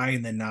really high,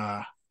 and then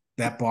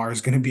that bar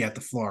is gonna be at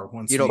the floor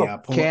once you we know,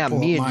 Cam, pull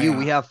up me and my you,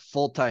 we have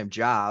full-time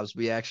jobs.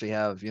 We actually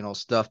have,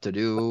 stuff to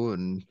do,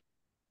 and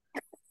I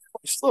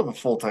still have a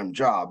full-time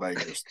job. I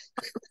just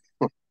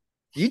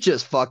you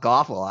just fuck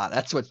off a lot.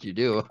 That's what you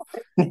do.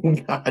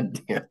 God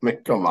damn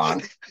it. Come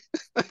on.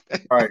 All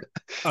right.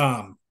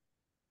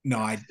 No,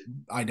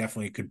 I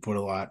definitely could put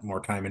a lot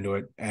more time into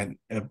it, and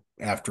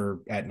after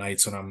at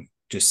nights when I'm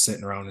just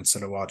sitting around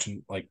instead of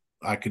watching, like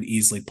I could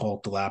easily pull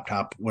up the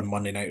laptop when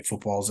Monday Night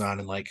Football's on,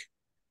 and like,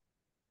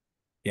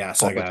 yeah,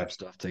 so I Put some got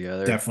stuff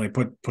together.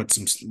 definitely put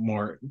some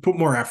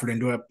more effort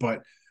into it.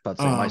 But About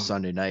to say my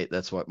Sunday night.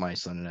 That's what my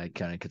Sunday night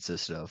kind of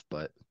consisted of.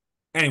 But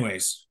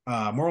anyways,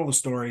 moral of the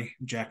story: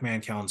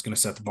 Jackman Kellen's going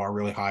to set the bar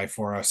really high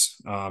for us,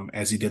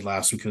 as he did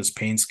last week with his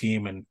paint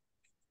scheme, and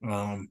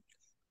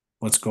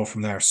let's go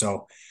from there.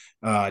 So,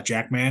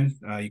 Jackman,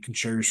 you can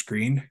share your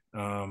screen.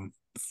 The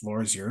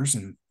floor is yours,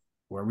 and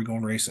where are we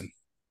going racing?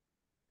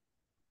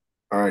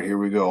 All right, here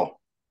we go.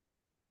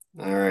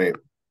 All right.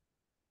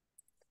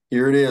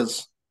 Here it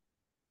is.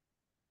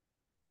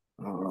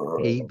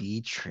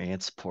 AB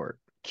transport.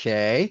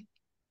 Okay.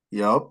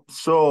 Yep.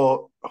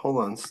 So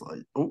hold on,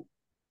 slide. Oh,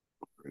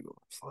 there we go.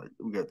 Slide.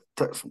 We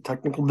got some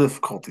technical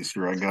difficulties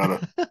here. I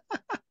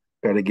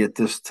gotta get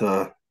this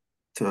to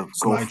go from the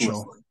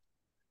Slideshow. slide.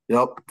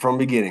 Yep, from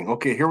beginning.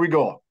 Okay, here we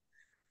go.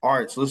 All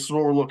right, so this is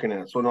what we're looking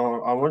at. So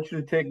now I want you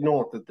to take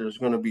note that there's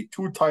going to be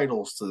two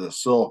titles to this.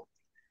 So,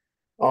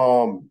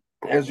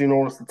 as you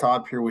notice, the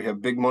top here we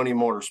have Big Money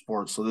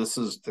Motorsports. So this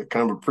is the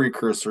kind of a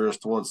precursor as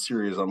to what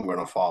series I'm going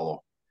to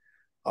follow.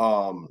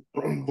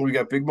 We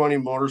got Big Money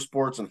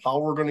Motorsports, and how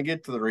we're going to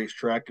get to the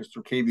racetrack is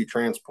through KB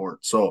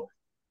Transport. So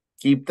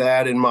keep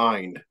that in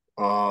mind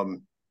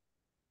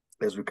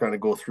as we kind of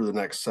go through the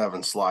next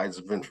 7 slides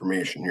of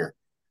information here.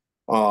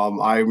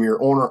 I'm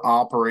your owner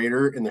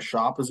operator, and the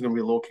shop is going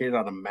to be located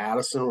out of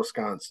Madison,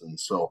 Wisconsin.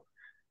 So,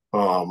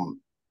 a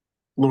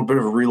little bit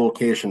of a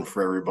relocation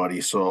for everybody.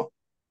 So,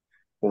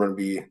 we're going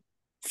to be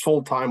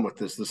full time with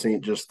this. This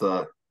ain't just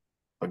a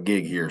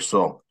gig here.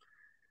 So,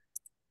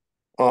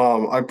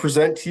 I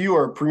present to you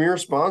our premier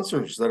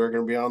sponsors that are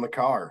going to be on the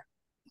car.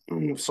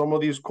 Some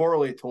of these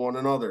correlate to one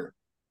another.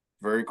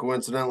 Very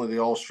coincidentally, they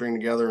all string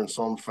together in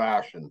some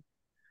fashion.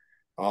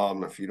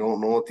 If you don't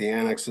know what the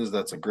annex is,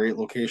 that's a great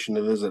location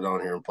to visit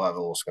down here in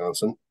Platteville,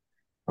 Wisconsin.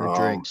 For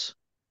drinks.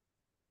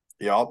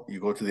 Yep, you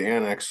go to the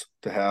annex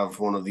to have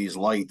one of these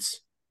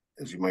lights,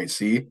 as you might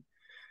see.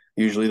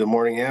 Usually the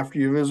morning after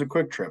you visit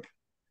Quick Trip.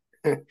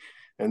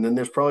 And then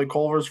there's probably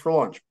Culver's for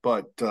lunch.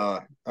 But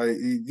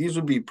these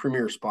would be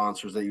premier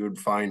sponsors that you would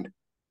find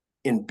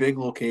in big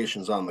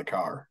locations on the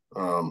car.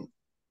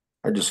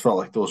 I just felt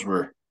like those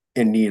were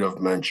in need of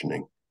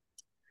mentioning.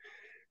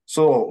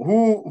 So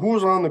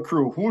who's on the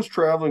crew? Who's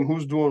traveling?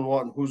 Who's doing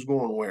what? And who's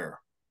going where?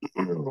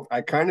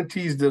 I kind of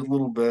teased it a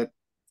little bit.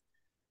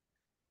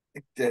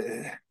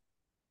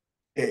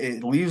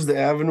 It leaves the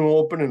avenue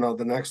open, and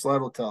the next slide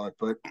will tell it.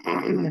 But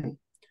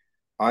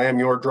I am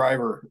your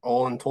driver,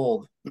 all in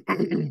told.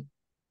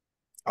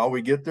 How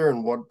we get there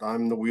and what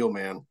I'm the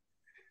wheelman.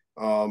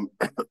 Cam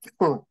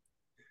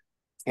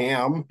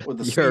with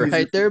the You're C.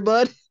 right there,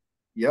 bud.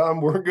 Yeah,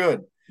 we're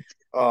good.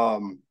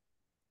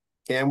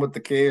 Cam with the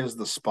K is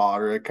the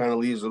spotter. It kind of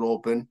leaves it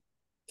open.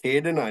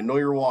 Caden, I know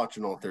you're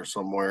watching out there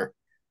somewhere.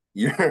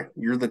 You're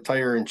the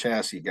tire and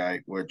chassis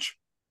guy, which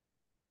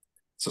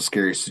it's a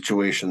scary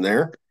situation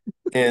there.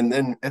 And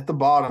then at the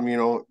bottom,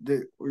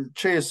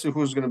 Chase,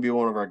 who's going to be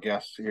one of our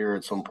guests here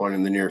at some point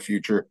in the near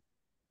future,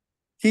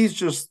 he's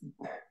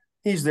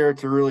there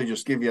to really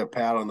just give you a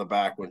pat on the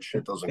back when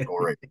shit doesn't go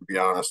right, to be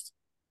honest.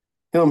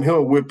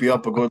 He'll whip you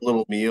up a good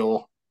little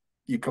meal.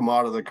 You come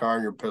out of the car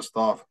and you're pissed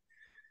off.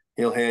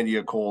 He'll hand you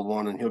a cold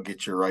one and he'll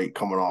get you right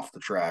coming off the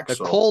track. The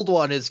cold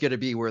one is going to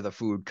be where the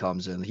food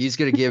comes in. He's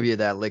going to give you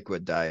that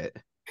liquid diet.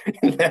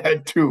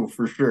 That too,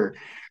 for sure.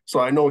 So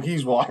I know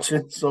he's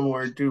watching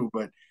somewhere too,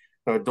 but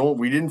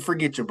we didn't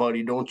forget you,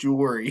 buddy. Don't you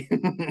worry.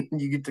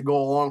 You get to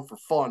go along for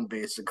fun,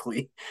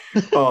 basically.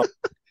 So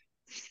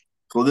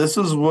this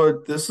is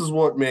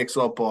what makes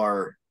up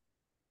our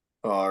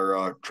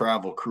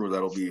travel crew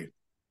that'll be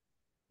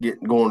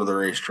going to the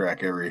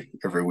racetrack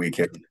every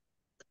weekend.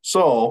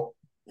 So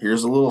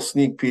here's a little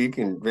sneak peek,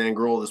 and Van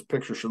Grohl, this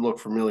picture should look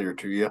familiar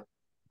to you.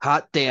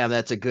 Hot damn,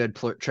 that's a good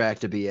track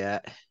to be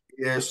at.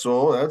 Yeah,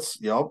 so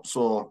yep.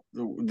 So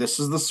this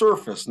is the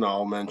surface now.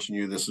 I'll mention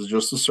you. This is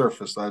just the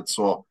surface.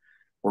 So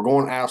we're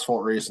going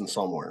asphalt racing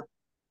somewhere.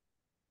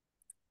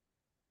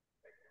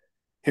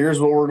 Here's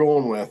what we're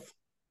going with.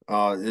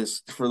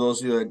 This for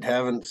those of you that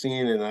haven't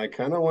seen, and I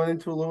kind of went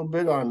into a little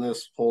bit on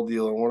this whole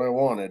deal and what I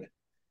wanted.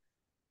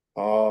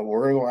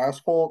 We're gonna go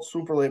asphalt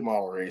super late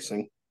model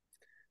racing.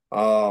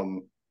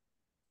 Um,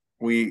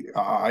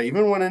 I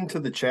even went into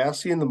the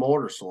chassis and the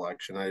motor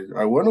selection.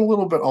 I went a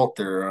little bit out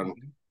there on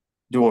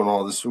doing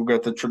all this. We've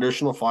got the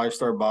traditional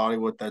 5-star body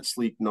with that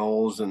sleek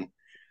nose, and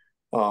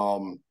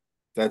um,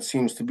 that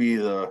seems to be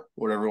the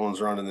what everyone's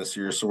running this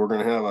year. So we're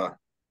gonna have a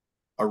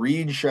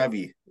Reed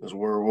Chevy is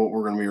what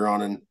we're gonna be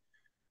running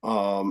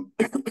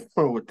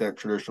with that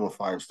traditional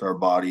 5-star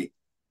body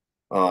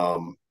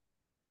um,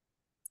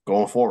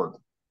 going forward.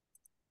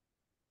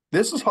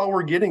 This is how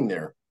we're getting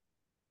there.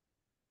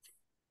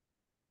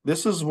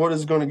 This is what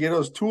is going to get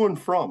us to and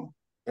from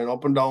and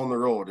up and down the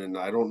road. And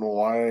I don't know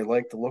why I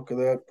like the look of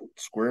that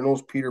square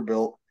nose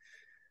Peterbilt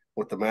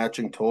with the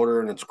matching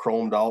toter and it's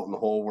chromed out and the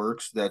whole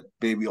works. That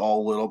baby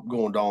all lit up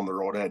going down the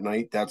road at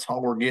night. That's how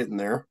we're getting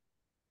there.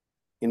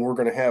 And we're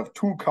going to have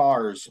 2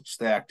 cars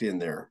stacked in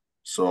there.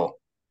 So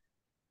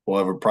we'll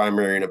have a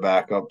primary and a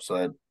backup. So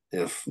that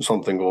if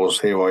something goes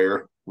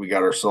haywire, we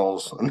got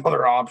ourselves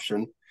another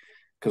option.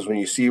 Because when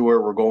you see where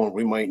we're going,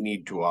 we might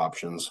need 2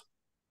 options.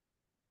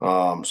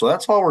 So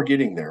that's how we're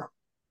getting there.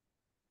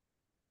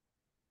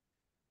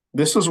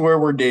 This is where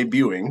we're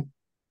debuting.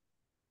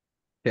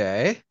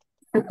 Okay.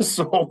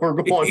 So we're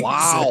going.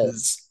 Wow.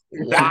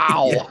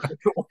 Wow.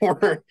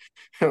 We're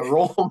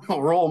roll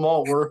them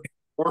out.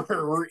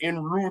 We're en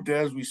route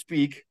as we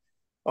speak.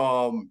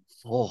 Oh.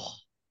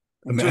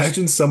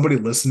 Imagine somebody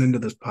listening to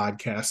this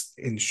podcast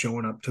and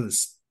showing up to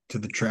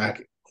the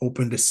track,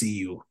 hoping to see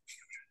you.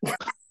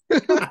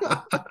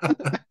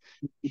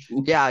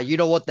 Yeah, you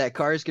know what that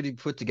car is getting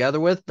put together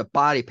with? The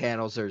body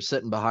panels that are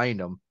sitting behind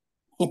them.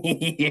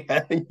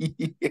 Yeah.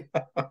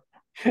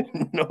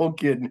 No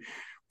kidding.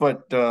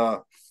 But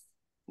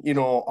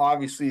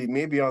obviously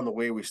maybe on the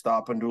way we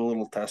stop and do a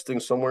little testing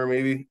somewhere,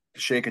 maybe to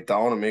shake it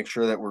down and make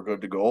sure that we're good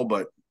to go.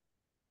 But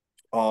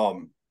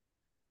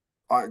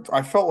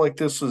I felt like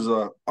this is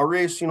a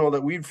race,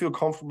 that we'd feel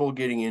comfortable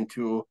getting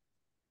into,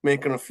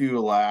 making a few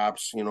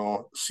laps,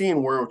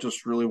 seeing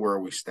where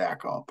we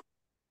stack up.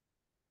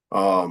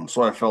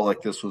 So I felt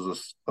like this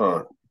was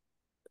a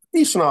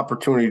decent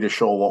opportunity to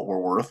show what we're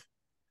worth.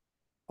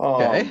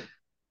 Okay.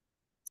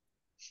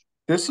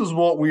 This is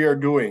what we are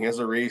doing as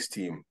a race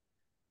team.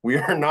 We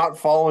are not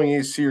following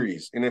a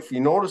series. And if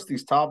you notice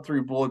these top 3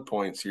 bullet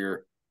points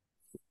here,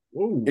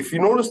 if you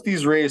notice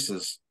these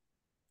races,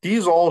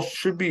 these all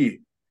should be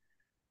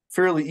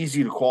fairly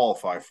easy to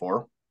qualify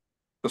for.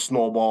 The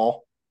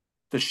snowball,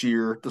 the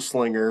sheer, the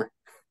slinger.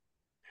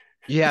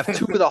 You have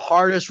 2 of the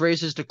hardest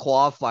races to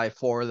qualify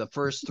for the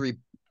first three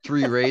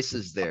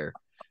races there.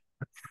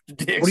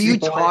 What are you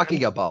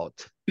talking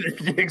about?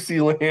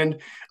 Dixieland,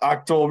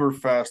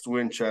 Oktoberfest,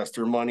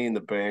 Winchester, Money in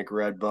the Bank,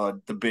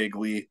 Redbud, the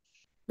Bigley,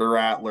 the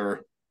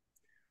Rattler.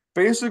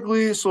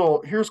 Basically,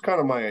 so here's kind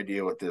of my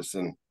idea with this.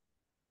 And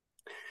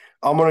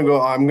I'm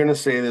going to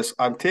say this.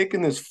 I'm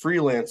taking this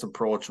freelance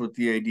approach with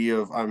the idea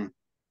of I'm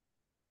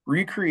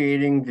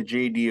recreating the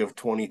JD of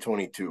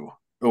 2022.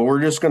 But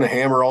we're just going to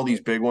hammer all these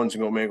big ones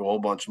and go make a whole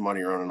bunch of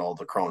money running all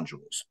the crown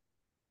jewels.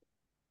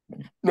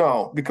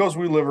 Now, because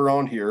we live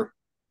around here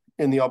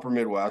in the upper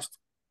Midwest,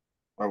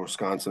 or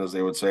Wisconsin, as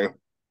they would say,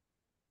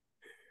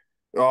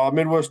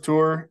 Midwest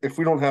Tour, if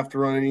we don't have to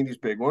run any of these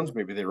big ones,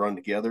 maybe they run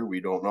together,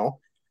 we don't know.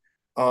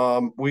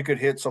 We could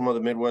hit some of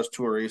the Midwest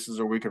Tour races,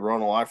 or we could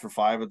run a lot for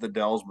 5 at the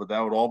Dells, but that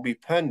would all be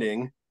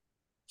pending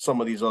some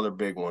of these other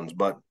big ones.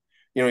 But,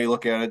 you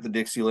look at it, the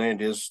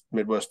Dixieland is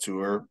Midwest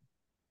Tour.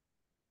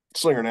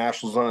 Slinger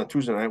Nationals on a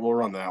Tuesday night, we'll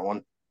run that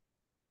one.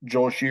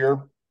 Joe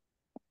Shear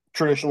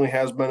traditionally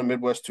has been a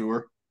Midwest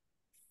Tour.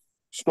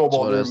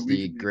 Snowball So Derby. that's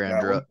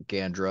the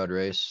Gandrud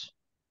race.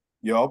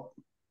 Yep.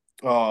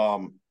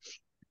 All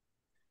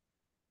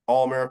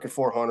American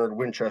 400,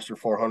 Winchester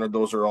 400,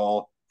 those are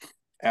all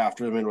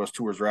after the Midwest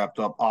Tour is wrapped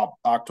up.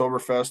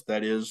 Oktoberfest,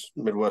 that is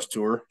Midwest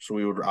Tour, so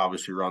we would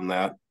obviously run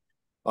that.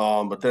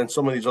 But then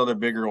some of these other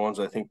bigger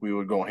ones, I think we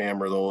would go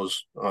hammer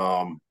those.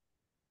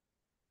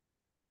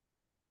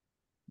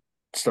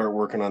 Start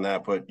working on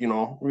that. But,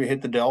 we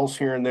hit the Dells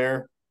here and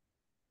there,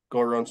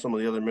 go run some of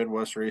the other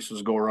Midwest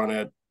races, go run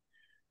at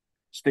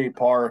State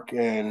Park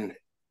and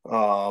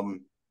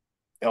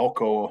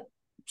Elko,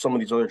 some of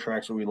these other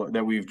tracks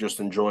that we've just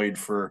enjoyed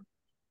for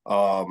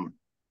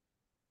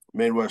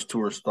Midwest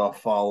Tour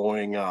stuff,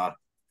 following kind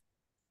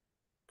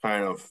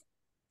of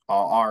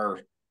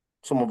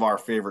some of our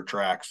favorite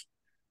tracks.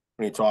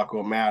 When you talk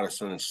about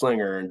Madison and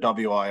Slinger and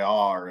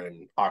WIR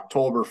and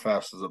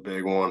Oktoberfest is a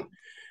big one.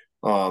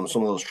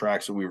 Some of those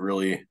tracks that we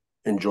really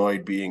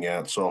enjoyed being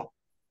at. So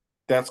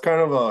that's kind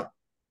of a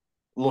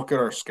look at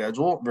our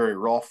schedule. Very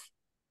rough.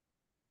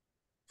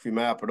 If you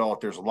map it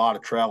out, there's a lot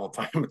of travel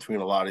time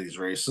between a lot of these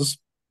races.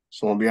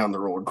 So we'll be on the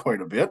road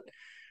quite a bit.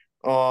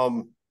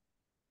 And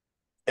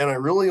I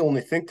really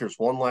only think there's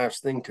one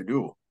last thing to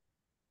do.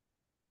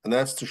 And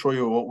that's to show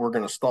you what we're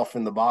going to stuff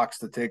in the box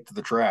to take to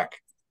the track.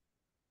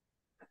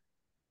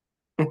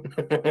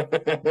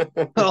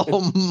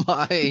 Oh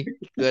my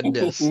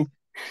goodness.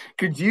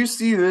 Could you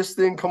see this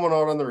thing coming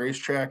out on the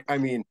racetrack? I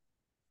mean,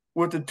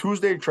 with the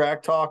Tuesday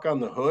track talk on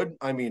the hood,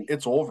 I mean,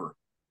 it's over.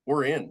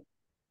 We're in.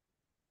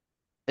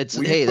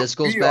 This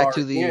goes we back are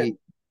to in.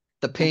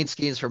 the paint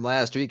schemes from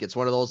last week. It's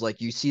one of those,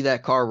 like, you see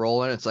that car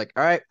rolling, it's like,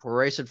 all right, we're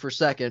racing for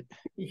second.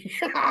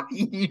 Yeah,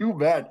 you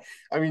bet.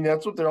 I mean,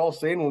 that's what they're all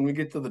saying when we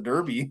get to the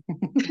Derby.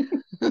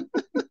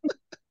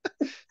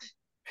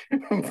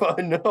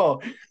 But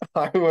no,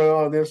 I went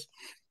on this.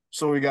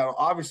 So we got,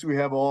 obviously we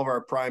have all of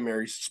our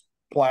primaries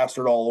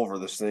plastered all over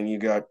this thing. You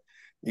got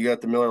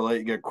the Miller Lite,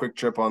 you got Quick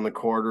Trip on the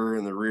quarter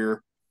and the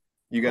rear.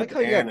 You I got like how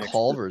the you got annex.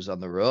 Culvers on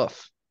the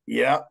roof.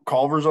 Yeah,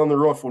 Culver's on the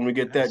roof. When we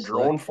get that That's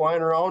drone slick.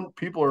 flying around,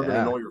 people are going to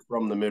Yeah. know you're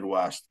from the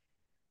Midwest.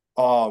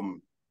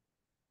 Um,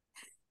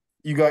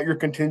 you got your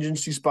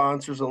contingency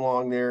sponsors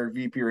along there: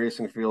 VP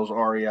Racing Fields,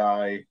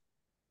 REI,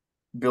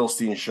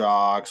 Bilstein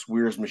Shocks,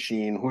 Weir's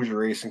Machine, Hoosier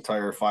Racing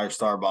Tire, 5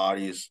 Star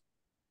Bodies,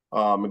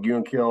 McGee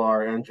and Kill,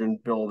 our engine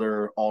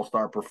builder, All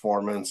Star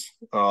Performance.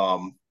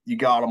 You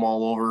got them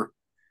all over.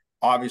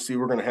 Obviously,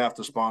 we're going to have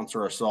to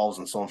sponsor ourselves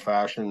in some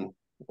fashion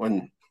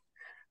when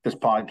this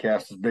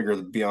podcast is bigger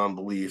than beyond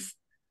belief.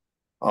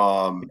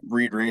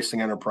 Reed Racing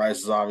Enterprise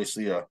is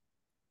obviously a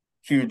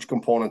huge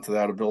component to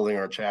that, of building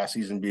our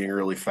chassis and being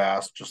really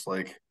fast, just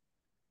like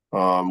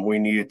we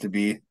need it to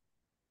be.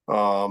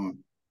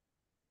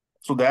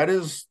 So that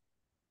is,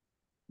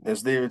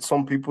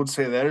 some people would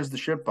say, that is the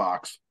shit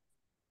box.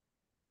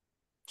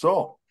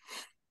 So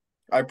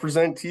I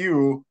present to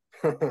you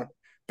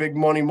Big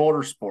Money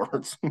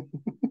Motorsports.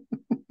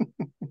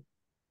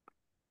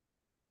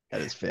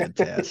 That is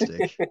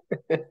fantastic.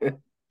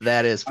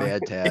 That is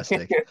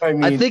fantastic. I I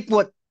mean, think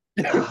what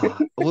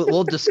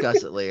we'll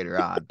discuss it later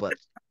on, but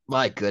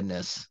my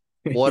goodness,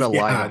 what a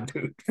Yeah, lineup.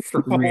 dude,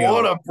 for what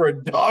real. a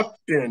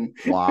production.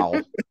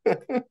 Wow.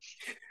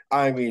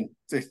 I mean,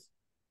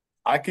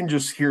 I can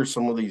just hear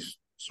some of these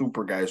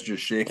super guys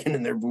just shaking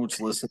in their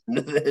boots listening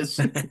to this.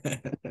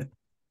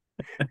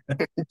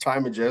 Ty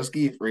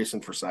Majeski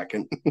racing for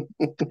second.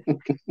 That's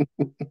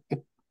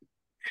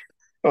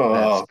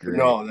Oh great.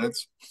 no,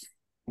 that's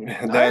All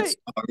that's right.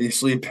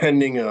 obviously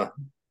pending a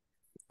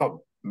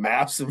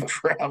massive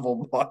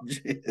travel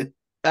budget.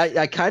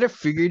 I kind of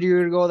figured you were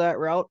gonna go that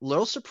route. A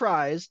little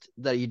surprised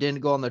that you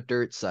didn't go on the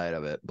dirt side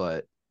of it,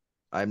 but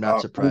I'm not Uh,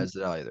 we'll, surprised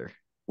at either.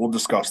 we'll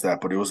discuss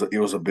that, but it was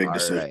a big All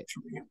decision right.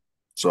 for me.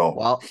 So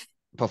Well,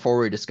 before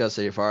we discuss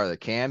any farther,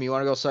 Cam, you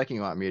want to go second?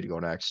 You want me to go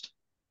next?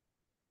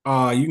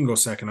 You can go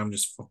second. I'm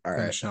just All right.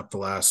 finishing up the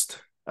last.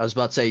 I was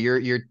about to say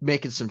you're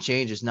making some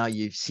changes now.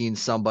 You've seen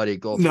somebody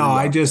go No, through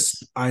on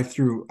this. I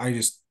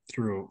just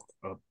threw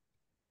a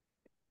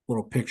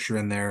little picture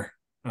in there,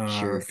 or a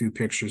Sure. few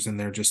pictures in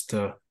there just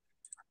to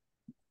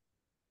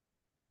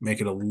make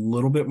it a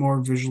little bit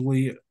more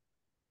visually.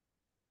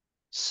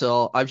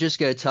 So I'm just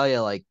gonna tell you,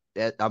 like,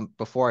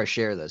 before I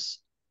share this,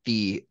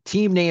 the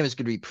team name is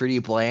gonna be pretty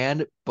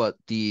bland, but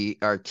the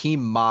our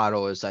team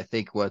motto is, I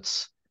think,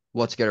 what's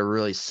gonna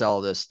really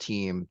sell this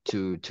team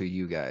to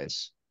you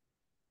guys.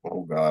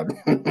 oh God,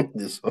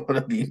 this ought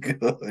to be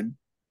good.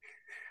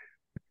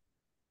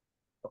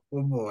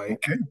 Oh boy.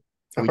 Okay.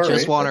 All We just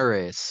right. want to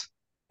race.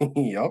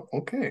 Yep.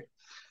 Okay.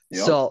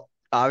 Yep. So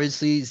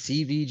obviously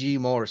CVG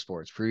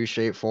Motorsports, pretty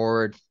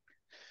straightforward.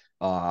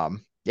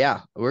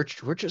 Yeah, we're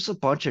just a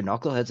bunch of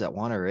knuckleheads that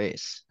want to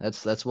race.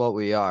 That's what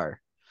we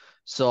are.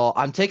 So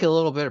I'm taking a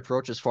little bit of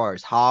approach as far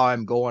as how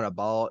I'm going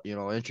about,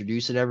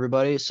 introducing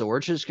everybody. So we're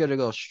just gonna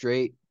go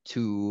straight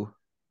to,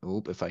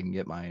 if I can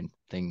get my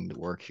thing to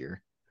work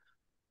here.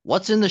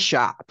 What's in the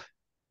shop?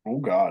 Oh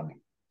God.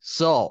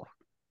 So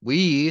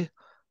we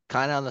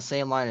kind of on the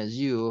same line as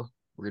you.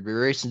 We're gonna be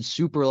racing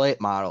super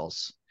late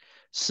models.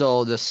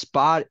 So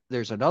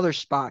there's another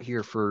spot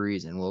here for a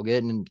reason. We'll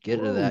get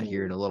into that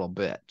here in Whoa. a little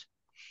bit.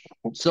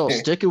 So Okay.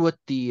 sticking with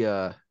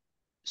the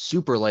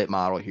super late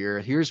model here,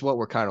 here's what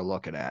we're kind of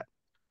looking at.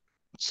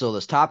 So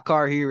this top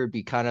car here would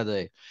be kind of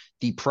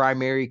the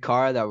primary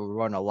car that would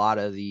run a lot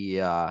of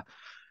the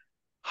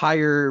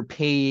higher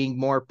paying,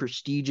 more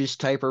prestigious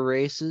type of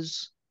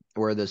races,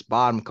 where this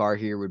bottom car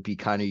here would be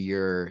kind of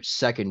your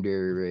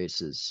secondary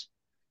races,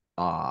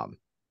 um,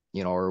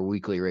 or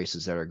weekly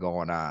races that are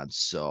going on.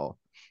 So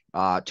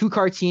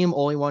 2-car team,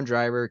 only one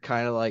driver,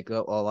 kind of like a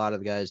lot of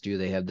the guys do.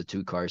 They have the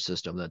 2-car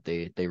system that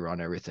they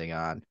run everything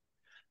on.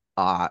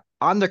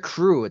 On the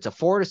crew, it's a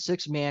 4 to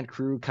 6 man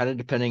crew, kind of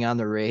depending on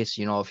the race.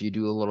 If you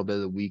do a little bit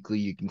of the weekly,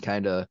 you can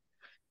kind of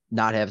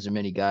not have as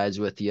many guys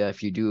with you.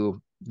 If you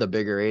do the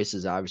bigger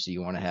races, obviously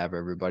you want to have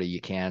everybody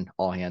you can,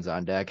 all hands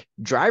on deck.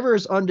 Driver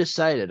is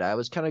undecided. I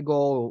was kind of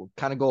go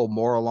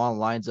more along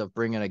the lines of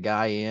bringing a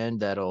guy in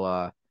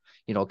that'll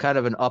kind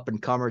of an up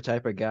and comer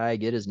type of guy,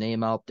 get his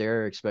name out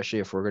there, especially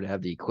if we're going to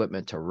have the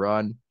equipment to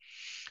run.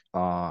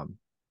 Um,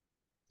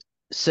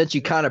 since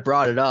you kind of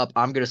brought it up,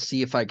 I'm going to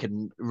see if I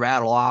can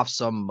rattle off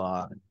some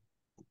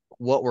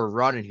what we're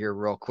running here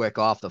real quick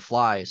off the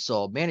fly.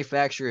 So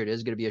manufacturer, it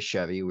is going to be a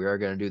Chevy. We are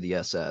going to do the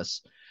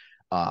SS.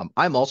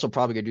 I'm also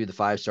probably going to do the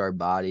 5-star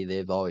body.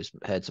 They've always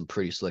had some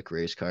pretty slick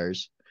race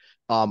cars.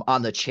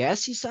 On the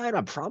chassis side,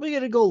 I'm probably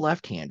going to go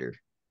left-hander.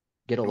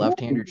 Get a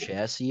left-hander Ooh.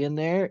 chassis in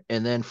there.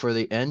 And then for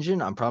the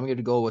engine, I'm probably going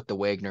to go with the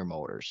Wagner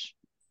motors.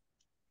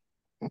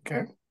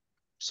 Okay.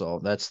 So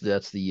that's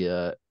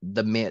the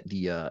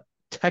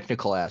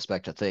technical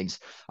aspect of things.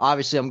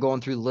 Obviously, I'm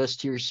going through the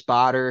list here.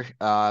 Spotter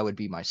would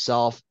be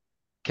myself.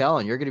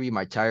 Kellen, you're going to be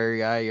my tire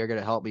guy. You're going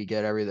to help me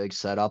get everything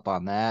set up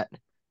on that.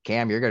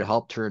 Cam, you're going to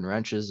help turn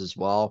wrenches as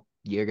well.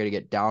 You're going to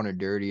get down and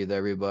dirty with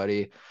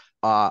everybody.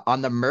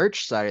 On the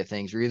merch side of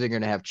things, we're either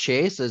going to have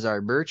Chase as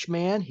our merch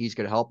man. He's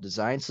going to help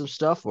design some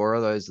stuff, or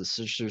otherwwise the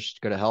sister's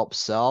going to help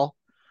sell.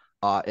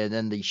 And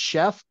then the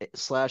chef /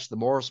 the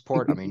moral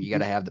support. I mean, you got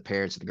to have the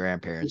parents and the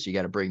grandparents. You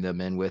got to bring them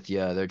in with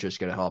you. They're just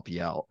going to help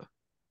you out.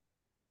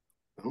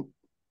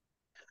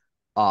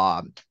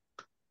 Um,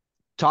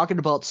 Talking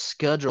about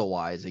schedule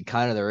wise and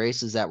kind of the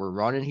races that we're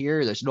running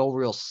here, there's no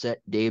real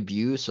set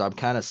debut. So I'm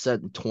kind of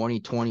setting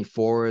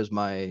 2024 as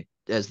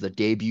the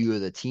debut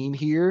of the team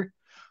here.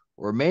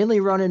 We're mainly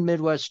running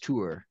Midwest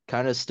Tour,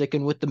 kind of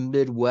sticking with the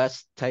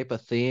Midwest type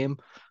of theme.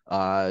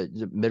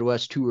 The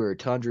Midwest Tour,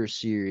 Tundra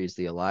Series,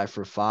 the Alive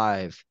for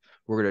 5.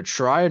 We're going to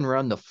try and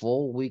run the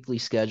full weekly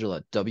schedule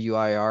at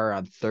WIR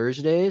on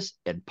Thursdays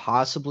and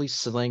possibly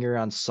Slinger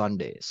on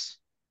Sundays.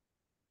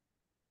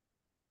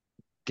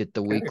 Get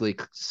the weekly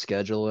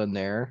schedule in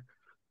there.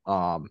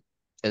 And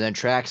then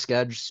track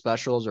schedule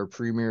specials or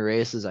premier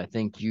races. I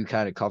think you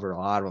kind of covered a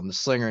lot of them. The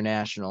Slinger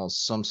Nationals,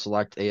 some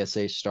select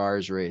ASA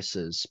Stars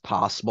races,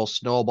 possible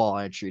snowball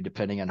entry,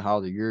 depending on how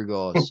the year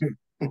goes.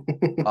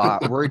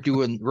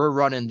 We're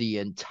running the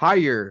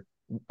entire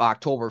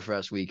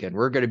Oktoberfest weekend.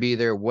 We're going to be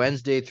there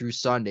Wednesday through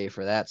Sunday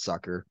for that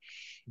sucker.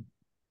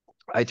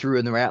 I threw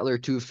in the Rattler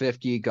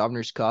 250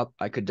 Governor's Cup.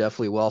 I could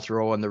definitely well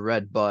throw in the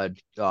Red Bud,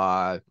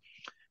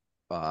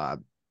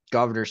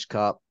 Governor's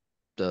Cup.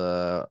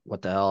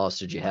 What the hell else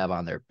did you have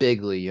on there?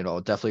 Bigley,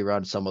 definitely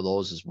run some of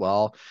those as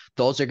well.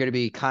 Those are going to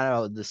be kind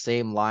of the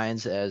same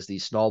lines as the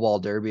Snowball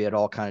Derby. It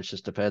all kind of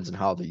just depends on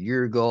how the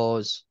year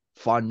goes,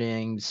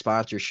 funding,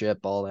 sponsorship,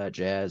 all that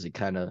jazz. And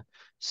kind of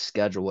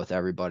schedule with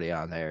everybody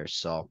on there.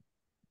 So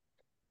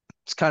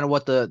it's kind of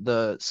what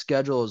the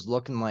schedule is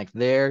looking like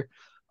there.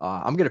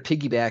 I'm going to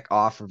piggyback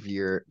off of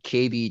your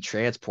KB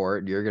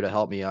transport. You're going to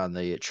help me on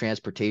the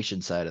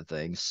transportation side of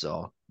things.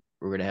 So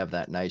we're going to have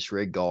that nice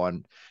rig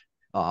going.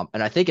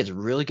 And I think it's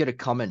really going to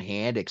come in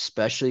hand,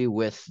 especially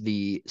with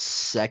the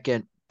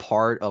second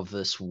part of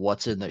this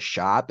what's in the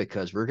shop,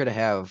 because we're going to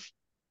have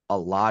a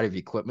lot of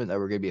equipment that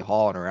we're going to be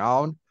hauling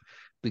around.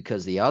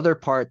 Because the other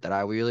part that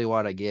I really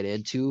want to get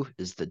into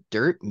is the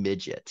dirt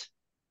midget.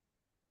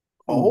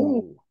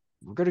 Oh,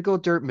 we're going to go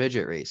dirt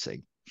midget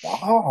racing.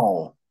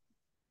 Wow.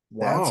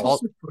 Wow.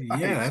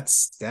 Yeah,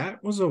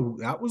 that was a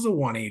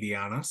 180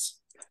 on us.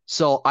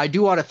 So I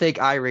do want to thank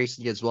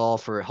iRacing as well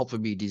for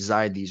helping me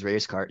design these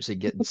race cars and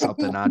getting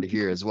something onto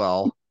here as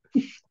well.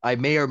 I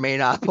may or may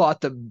not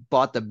bought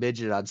the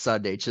midget on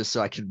Sunday just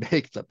so I can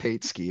make the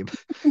paint scheme.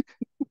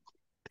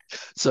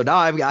 So now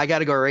I got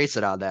to go race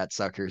it on that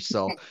sucker.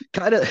 So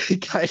kind of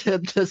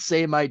the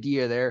same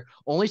idea there.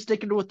 Only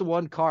sticking with the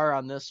one car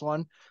on this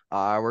one.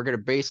 We're gonna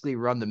basically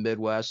run the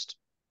Midwest.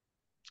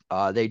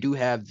 They do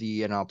have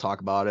and I'll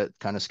talk about it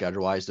kind of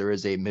schedule wise. There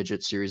is a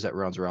midget series that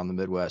runs around the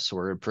Midwest, so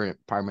we're going to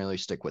primarily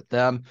stick with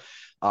them.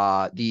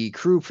 The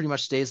crew pretty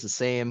much stays the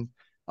same.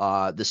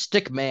 The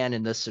stick man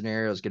in this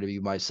scenario is going to be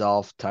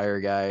myself,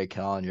 tire guy,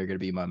 Kellen. You're going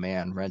to be my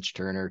man, wrench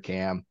turner,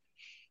 Cam,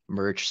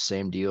 merch,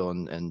 same deal,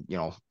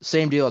 and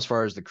same deal as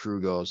far as the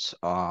crew goes.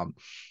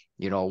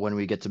 When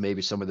we get to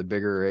maybe some of the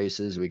bigger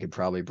races, we could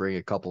probably bring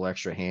a couple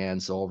extra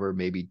hands over.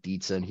 Maybe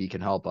Dietzen, he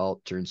can help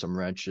out, turn some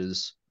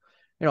wrenches.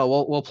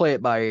 We'll play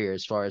it by ear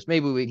as far as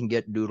maybe we can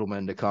get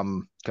Doodleman to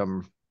come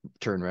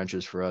turn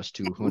wrenches for us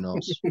too. Who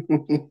knows?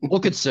 We'll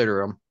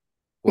consider them.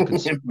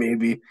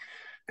 Maybe.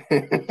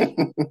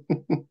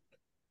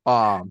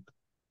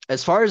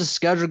 As far as the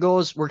schedule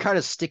goes, we're kind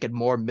of sticking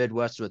more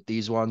Midwest with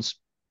these ones.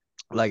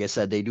 Like I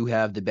said, they do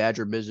have the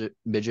Badger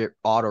Midget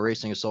Auto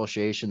Racing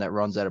Association that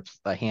runs at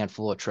a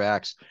handful of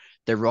tracks.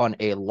 They run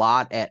a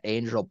lot at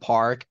Angel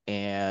Park,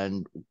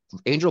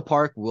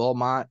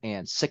 Wilmot,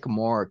 and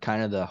Sycamore are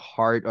kind of the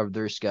heart of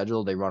their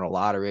schedule. They run a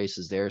lot of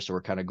races there, so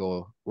we're going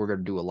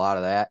to do a lot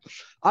of that.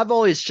 I've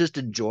always just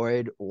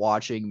enjoyed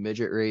watching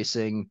midget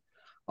racing.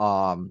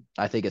 I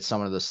think it's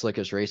some of the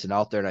slickest racing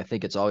out there, and I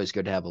think it's always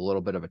good to have a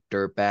little bit of a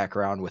dirt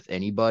background with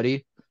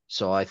anybody.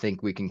 So I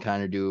think we can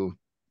kind of do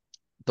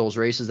those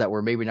races that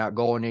we're maybe not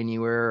going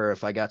anywhere, or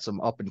if I got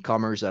some up and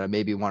comers that I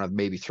maybe want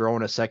to throw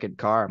in a second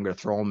car, I'm going to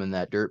throw them in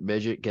that dirt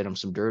midget, get them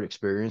some dirt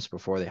experience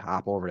before they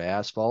hop over to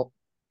asphalt.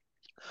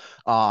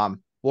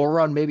 We'll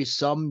run maybe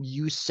some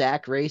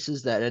USAC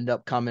races that end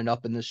up coming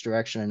up in this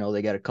direction. I know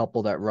they got a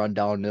couple that run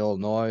down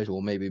Illinois.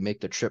 We'll maybe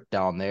make the trip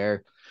down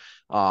there.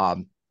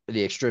 The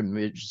Extreme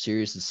Midget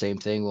Series, the same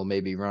thing. We'll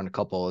maybe run a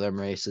couple of them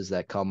races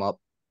that come up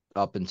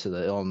into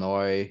the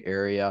Illinois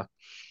area.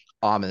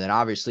 And then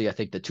obviously I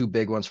think the two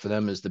big ones for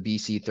them is the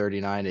BC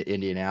 39 at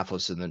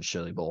Indianapolis and then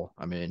Chili Bowl.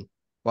 I mean,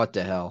 what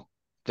the hell?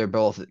 They're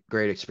both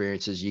great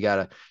experiences. You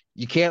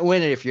can't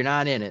win it if you're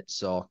not in it.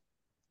 So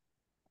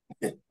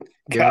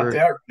give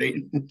her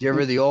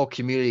the old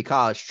community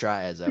college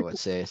try, as I would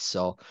say.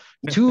 So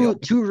two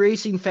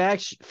racing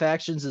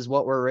factions is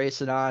what we're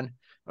racing on.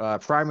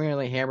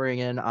 Primarily hammering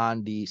in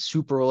on the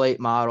super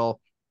late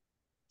model.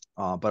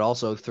 but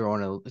also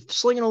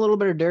slinging a little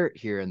bit of dirt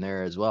here and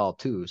there as well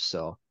too.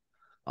 So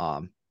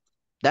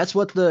that's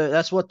what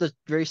the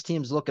race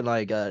team's looking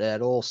like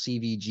at old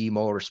CVG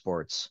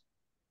Motorsports.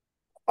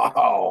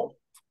 Wow.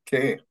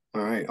 Okay.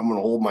 All right. I'm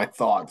gonna hold my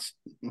thoughts.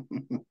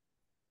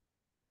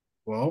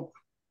 Well,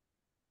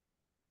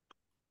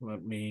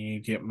 let me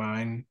get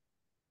mine.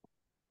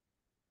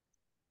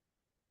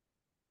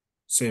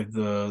 Save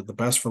the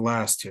best for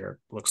last here,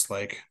 looks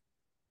like.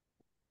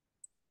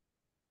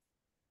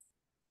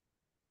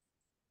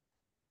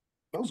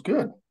 That was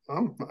good.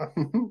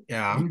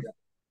 Yeah.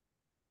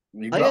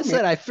 You Like I got me.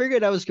 said, I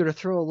figured I was going to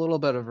throw a little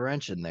bit of a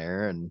wrench in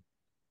there, and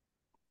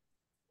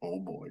Oh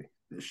boy,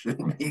 this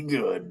should be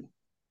good.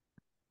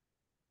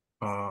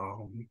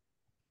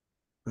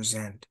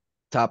 Present.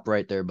 top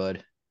right there,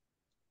 bud.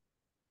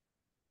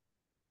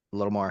 A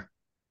little more,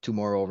 2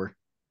 more over,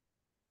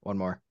 1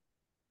 more.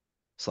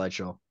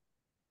 Slideshow.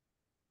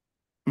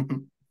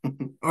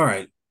 All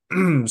right.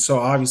 So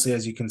obviously,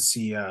 as you can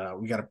see,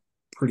 we got a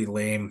pretty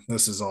lame.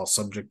 This is all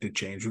subject to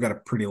change. We got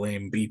a pretty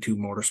lame B2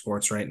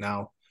 Motorsports right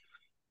now.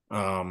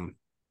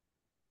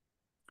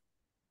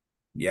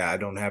 Yeah, I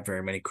don't have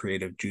very many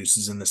creative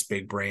juices in this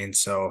big brain,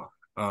 so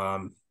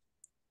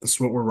this is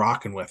what we're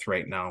rocking with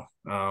right now.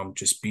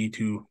 Just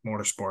B2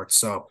 Motorsports.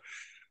 So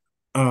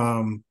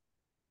let's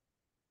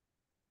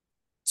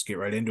get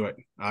right into it.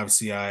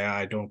 Obviously,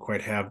 I don't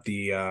quite have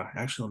the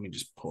actually let me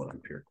just pull it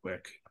up here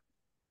quick.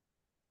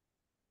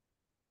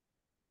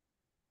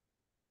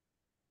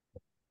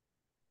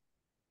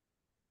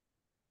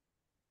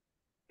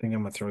 I think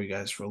I'm gonna throw you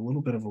guys for a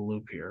little bit of a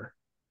loop here.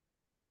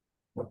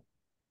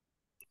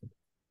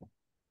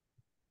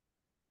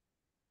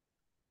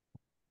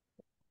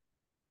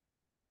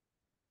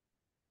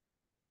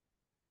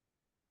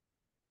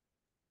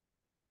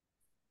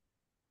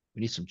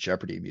 We need some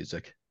Jeopardy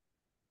music.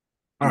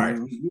 All right.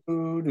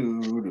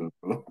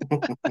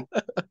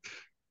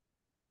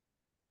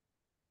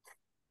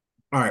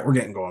 All right, we're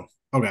getting going.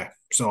 Okay.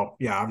 So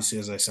yeah, obviously,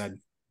 as I said,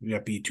 we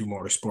got B2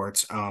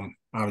 Motorsports.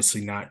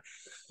 Obviously not.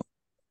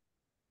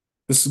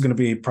 This is gonna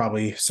be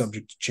probably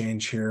subject to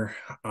change here.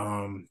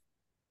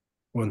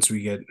 Once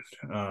we get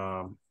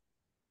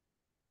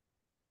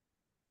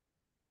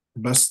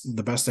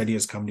the best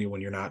ideas come to you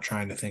when you're not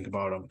trying to think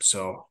about them.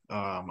 So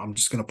I'm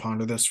just gonna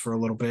ponder this for a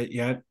little bit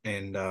yet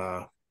and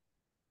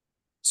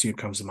see what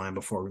comes to mind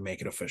before we make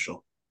it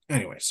official.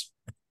 Anyways.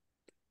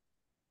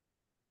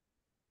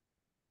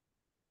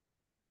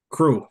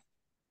 Crew.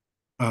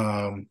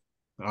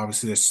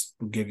 Obviously this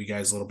will give you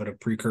guys a little bit of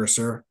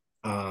precursor.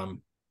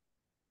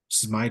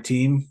 This is my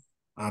team.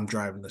 I'm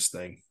driving this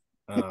thing.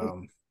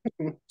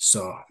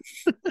 So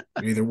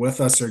you're either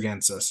with us or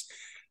against us.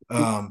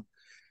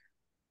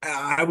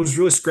 I was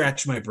really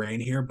scratching my brain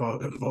here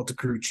about the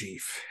crew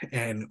chief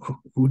and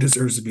who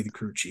deserves to be the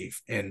crew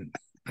chief. And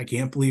I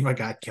can't believe I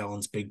got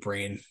Kellen's big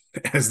brain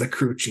as the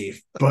crew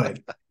chief. But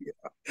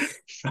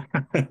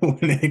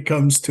when it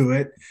comes to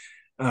it,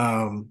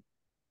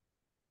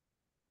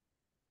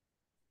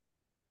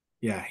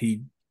 yeah,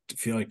 he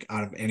feel like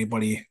out of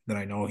anybody that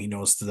I know, he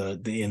knows the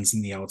ins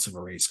and the outs of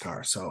a race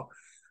car. So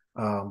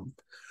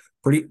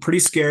pretty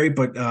scary,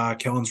 but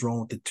Kellen's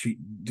rolling with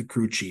the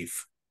crew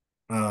chief.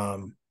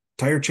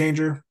 Tire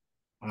changer,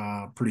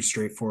 pretty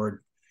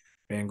straightforward.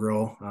 Van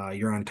Grill,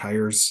 you're on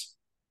tires.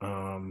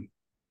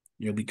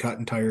 You'll be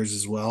cutting tires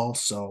as well.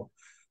 So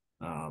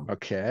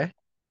Okay.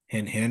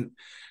 hint hint.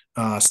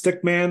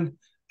 Stickman,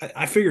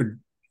 I figured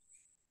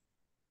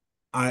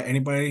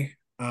anybody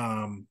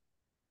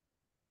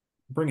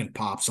bringing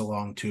Pops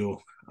along too.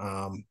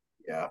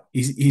 Yeah,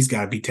 he's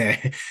got to be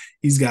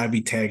he's got to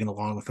be tagging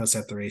along with us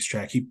at the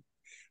racetrack. He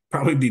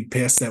probably be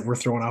pissed that we're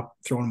throwing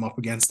him up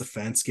against the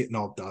fence, getting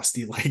all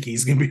dusty, like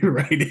he's gonna be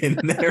right in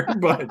there.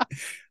 But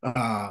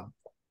no,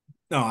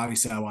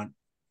 obviously I want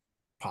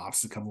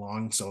Pops to come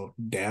along, so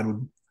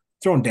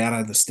throwing Dad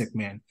out of the stick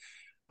man.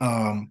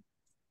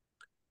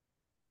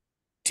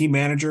 Team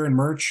manager and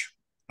merch.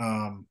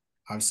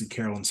 Obviously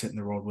Carolyn's hitting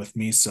the road with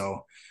me,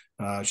 so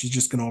she's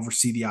just gonna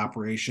oversee the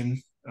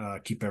operation,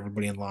 keep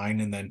everybody in line,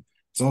 and then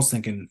I was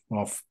thinking,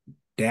 well, if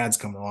Dad's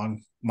coming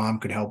along, Mom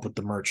could help with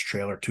the merch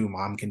trailer too.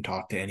 Mom can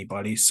talk to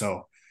anybody. So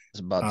I was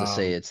about to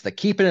say it's the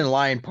keeping in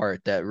line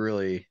part that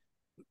really,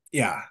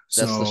 yeah.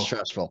 that's the So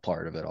stressful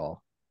part of it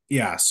all.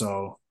 yeah.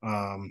 So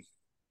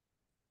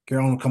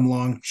Carolyn will come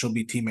along. She'll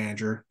be team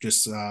manager,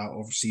 just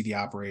oversee the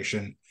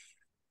operation,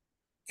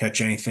 catch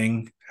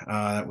anything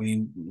that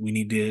we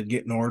need to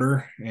get in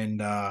order.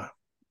 And I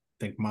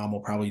think Mom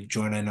will probably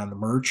join in on the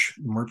merch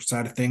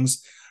side of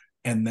things.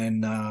 And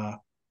then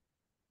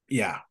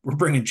yeah, we're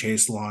bringing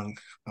Chase along.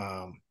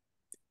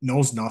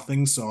 Knows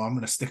nothing, so I'm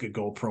gonna stick a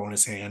GoPro in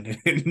his hand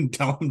and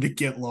tell him to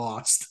get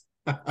lost.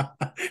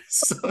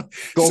 so,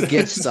 Go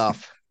get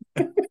stuff.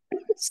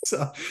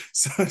 So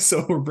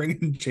we're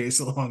bringing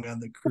Chase along on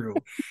the crew.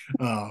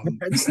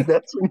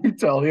 that's when you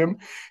tell him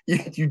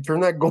you turn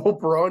that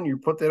GoPro on, you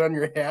put that on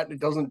your hat, and it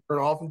doesn't turn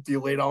off until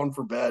you lay down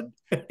for bed.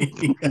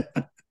 Yeah.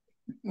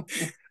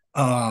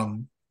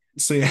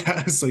 So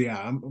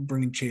yeah, I'm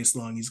bringing Chase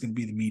along. He's gonna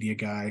be the media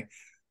guy.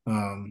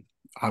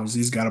 obviously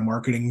he's got a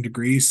marketing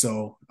degree,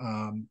 so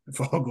if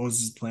all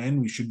goes as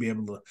planned, we should be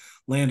able to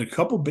land a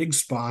couple big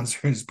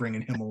sponsors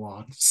bringing him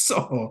along.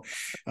 So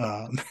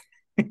um,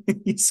 I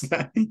he's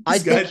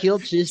think got he'll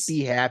just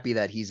be happy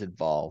that he's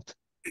involved.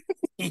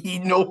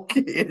 No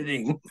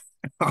kidding.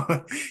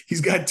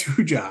 he's got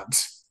two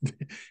jobs: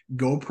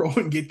 GoPro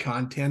and get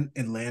content,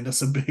 and land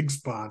us a big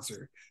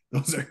sponsor.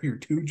 Those are your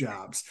two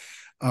jobs.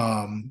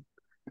 Um,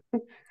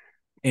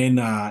 and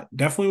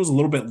definitely was a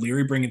little bit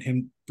leery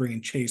bringing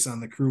Chase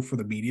on the crew for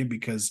the media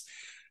because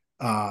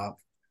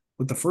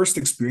with the first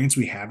experience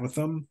we had with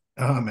him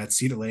at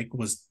Cedar Lake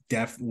was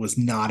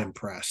not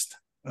impressed.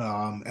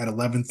 At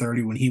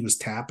 11:30 when he was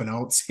tapping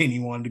out saying he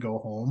wanted to go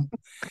home.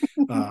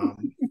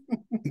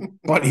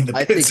 Buddy, the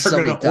I think pits are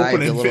going somebody to open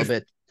dived a in little 50.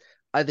 bit.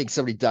 I think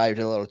somebody dived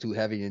a little too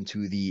heavy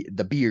into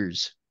the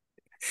beers.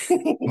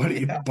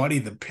 Buddy,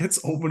 the pits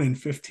open in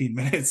 15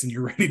 minutes and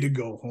you're ready to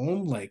go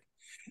home. Like,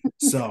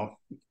 so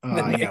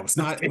yeah, I was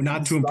not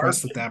too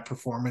impressed with that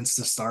performance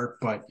to start,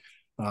 but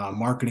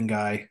marketing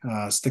guy,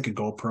 stick a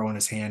GoPro in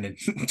his hand and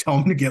tell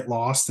him to get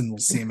lost, and we'll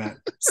see him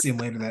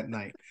later that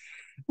night.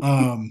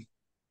 Oh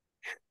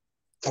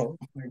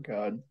my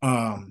God.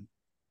 Some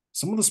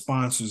of the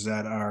sponsors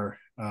that are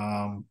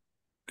going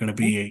to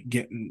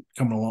be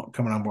coming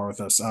on board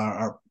with us.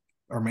 Our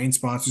main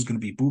sponsor is going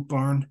to be Boot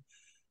Barn.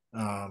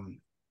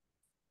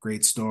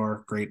 Great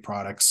store, great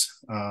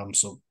products.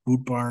 So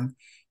Boot Barn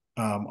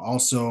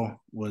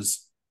also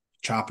was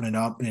chopping it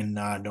up and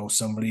know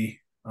somebody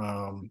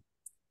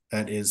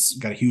that is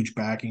got a huge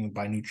backing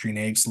by Nutrient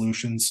Ag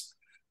Solutions,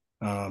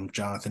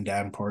 Jonathan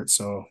Davenport.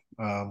 So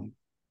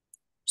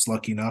was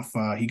lucky enough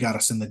he got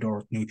us in the door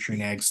with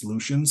Nutrient Ag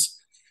Solutions.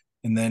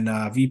 And then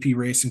VP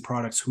Racing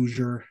Products,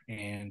 Hoosier,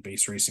 and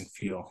Base Racing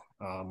Fuel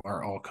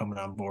are all coming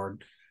on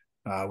board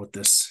with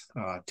this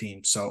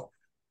team. So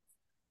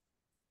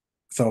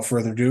without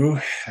further ado,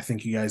 I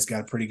think you guys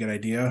got a pretty good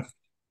idea.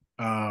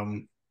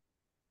 We're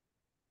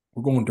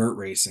going dirt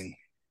racing,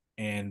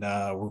 and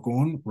we're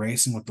going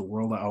racing with the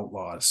World of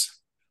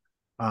Outlaws.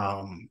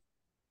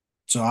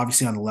 So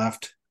obviously on the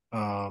left,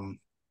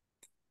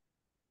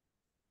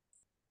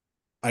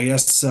 I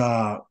guess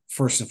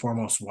first and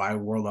foremost, why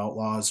World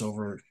Outlaws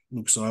over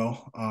Lucas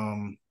Oil?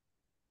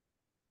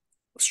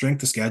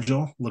 Strength of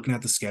schedule. Looking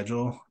at the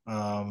schedule,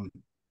 I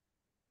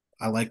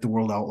like the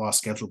World Outlaw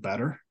schedule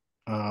better.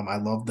 I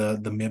love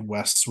the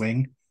Midwest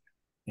swing,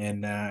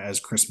 and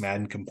as Chris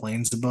Madden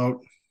complains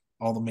about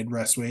all the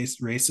Midwest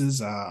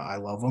races, I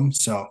love them.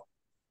 So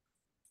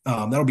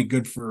that'll be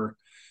good for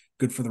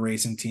the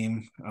racing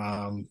team,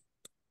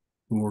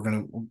 who are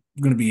gonna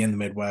be in the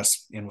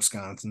Midwest in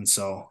Wisconsin.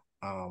 So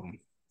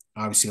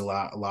obviously a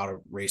lot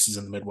of races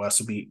in the Midwest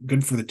will be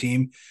good for the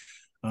team.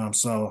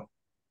 So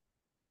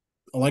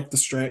I like the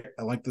strength.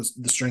 I like the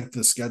strength of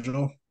the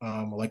schedule.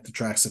 I like the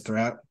tracks that they're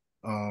at.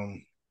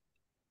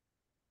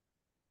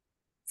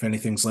 If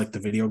anything's like the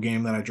video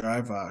game that I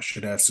drive,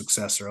 should have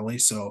success early.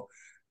 So,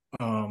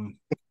 and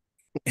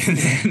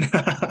then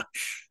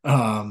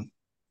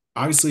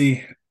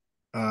obviously,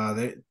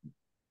 they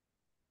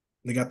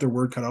got their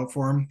word cut out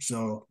for them.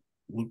 So,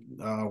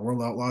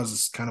 World Outlaws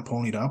is kind of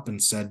ponied up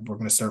and said we're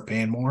going to start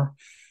paying more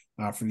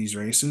for these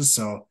races.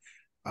 So,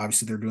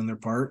 obviously, they're doing their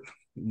part.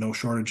 No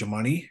shortage of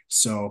money.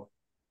 So,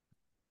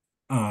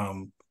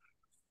 we're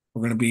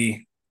going to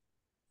be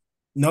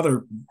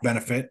another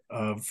benefit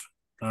of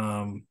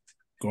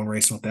going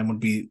racing with them would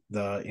be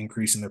the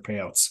increase in their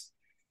payouts.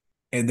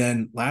 And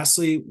then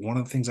lastly, one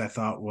of the things I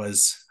thought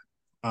was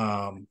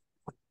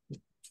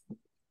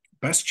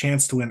best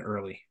chance to win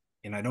early.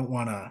 And I don't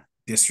want to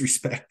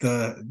disrespect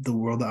the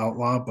World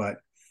Outlaw, but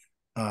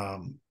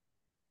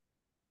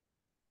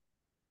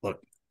look,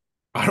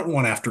 I don't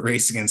want to have to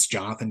race against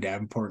Jonathan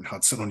Davenport and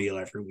Hudson O'Neill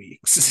every week.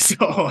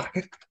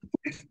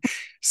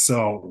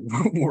 So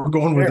we're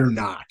going where they're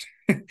not.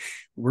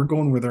 We're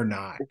going where they're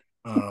not.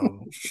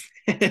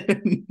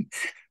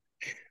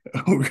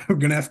 We're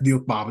gonna have to deal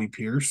with Bobby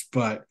Pierce,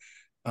 but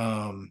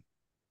that's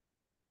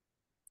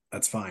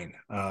fine.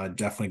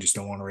 Definitely just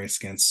don't want to race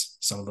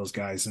against some of those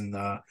guys in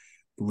the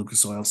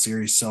Lucas Oil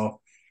series.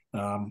 So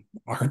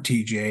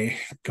RTJ,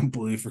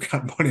 completely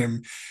forgot about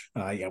him.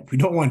 Yeah, we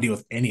don't want to deal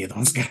with any of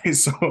those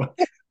guys. So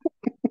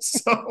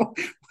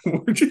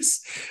we're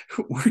just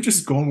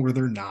going where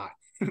they're not.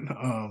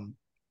 And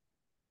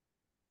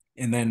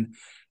then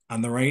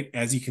on the right,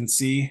 as you can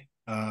see,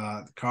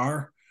 the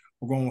car,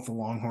 we're going with a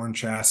Longhorn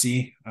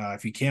chassis.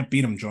 If you can't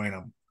beat them, join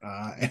them.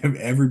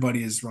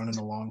 Everybody is running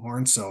a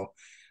Longhorn. So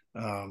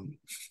I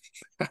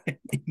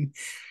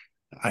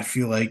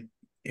feel like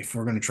if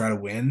we're going to try to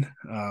win,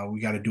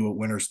 we got to do what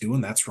winners do,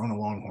 and that's run a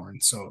Longhorn.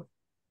 So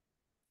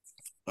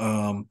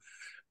under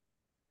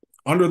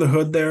the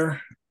hood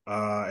there,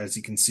 as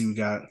you can see, we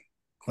got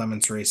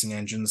Clements Racing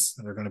engines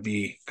that are going to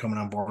be coming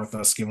on board with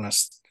us, giving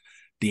us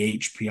the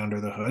HP under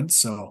the hood.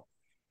 So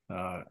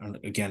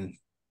again,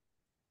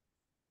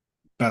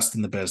 best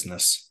in the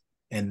business.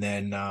 And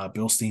then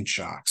Bilstein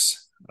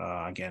Shocks,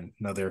 again,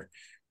 another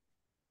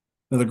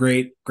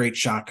great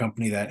shock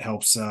company that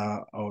helps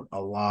out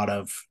a lot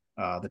of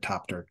the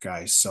top dirt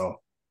guys.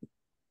 So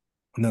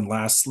And then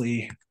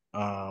lastly,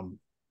 wow,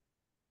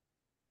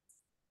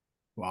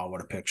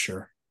 what a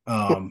picture.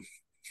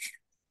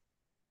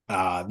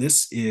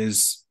 This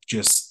is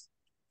just,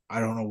 I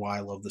don't know why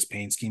I love this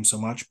paint scheme so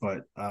much,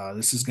 but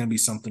this is going to be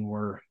something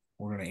we're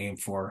going to aim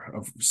for,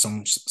 of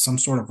some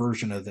sort of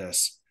version of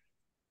this.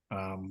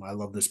 I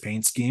love this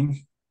paint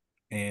scheme,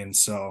 and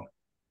so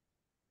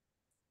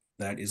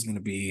that is going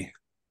to be,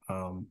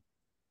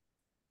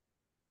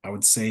 I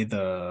would say,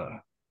 the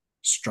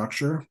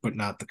structure, but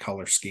not the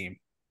color scheme,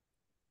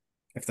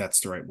 if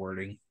that's the right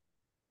wording.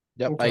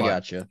 Yep, I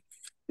got you.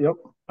 Yep.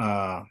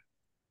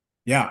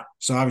 Yeah.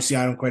 So obviously,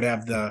 I don't quite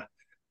have the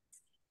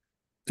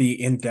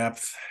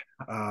in-depth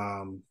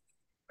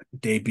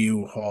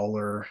debut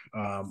hauler,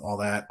 all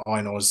that. All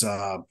I know is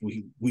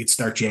we'd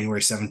start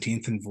January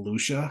 17th in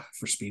Volusia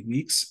for Speed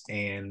Weeks,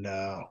 and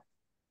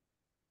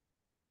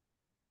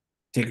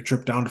take a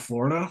trip down to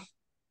Florida,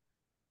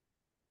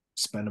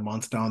 spend a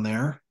month down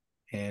there,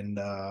 and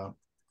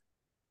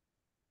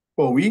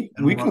well, we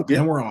can get.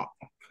 then we're off.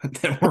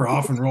 Then we're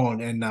off and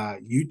rolling. And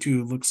you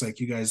two, looks like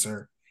you guys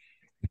are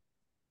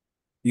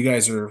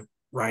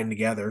riding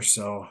together.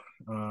 So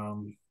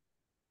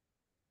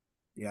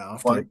yeah, I'll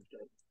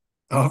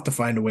have to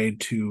find a way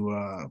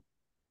to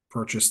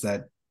purchase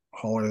that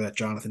hauler that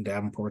Jonathan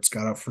Davenport's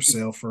got up for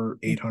sale for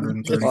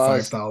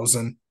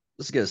 $835,000. I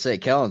was gonna say,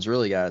 Kellen's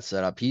really got it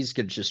set up. He's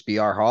gonna just be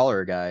our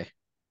hauler guy.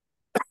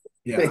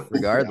 Yeah,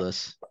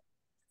 regardless.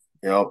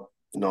 Yep.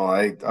 No,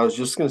 I was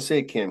just gonna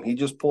say, Cam, he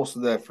just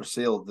posted that for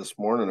sale this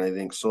morning, I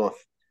think. So if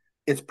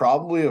it's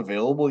probably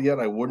available yet,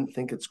 I wouldn't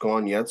think it's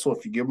gone yet. So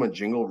if you give him a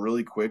jingle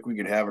really quick, we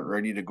could have it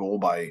ready to go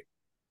by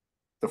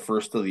the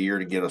first of the year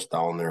to get us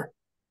down there.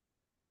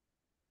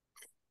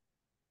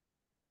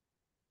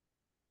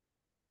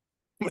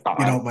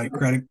 my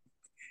credit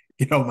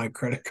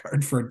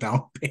card for a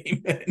down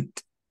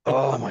payment.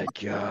 Oh my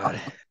God.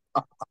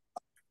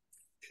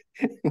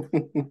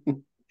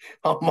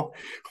 how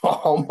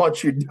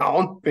much you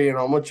down paying,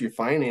 how much you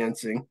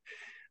financing.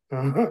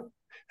 What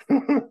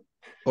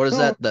is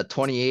that? The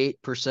 28%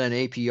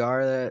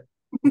 APR that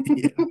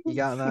you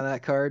got on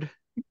that card?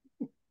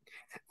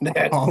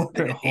 That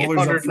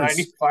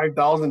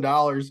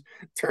 $895,000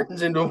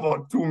 turns into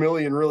about $2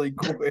 million really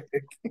quick.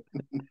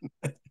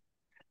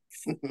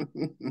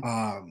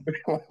 Oh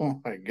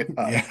my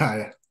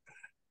God.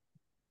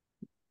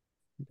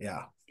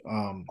 Yeah.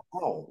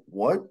 Oh,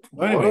 what?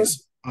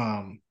 Anyways,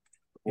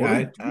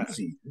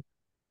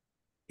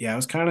 yeah, I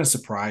was kind of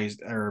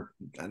surprised, or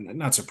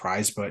not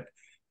surprised, but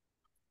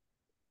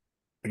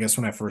I guess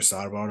when I first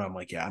thought about it, I'm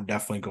like, yeah, I'm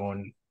definitely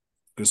going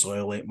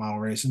Gasoil late model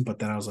racing. But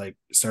then I was like,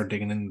 start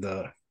digging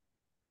into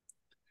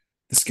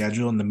the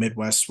schedule in the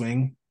Midwest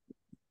swing,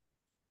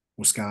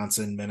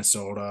 Wisconsin,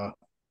 Minnesota,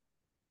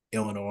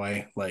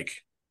 Illinois. Like,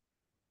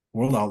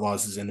 World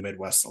Outlaws is in the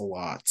Midwest a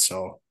lot.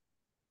 So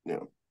yeah,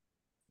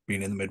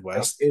 being in the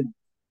Midwest.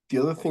 The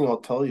other thing I'll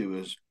tell you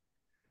is,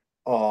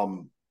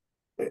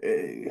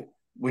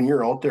 when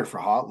you're out there for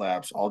hot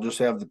laps, I'll just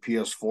have the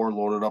PS4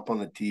 loaded up on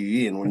the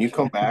TV, and when you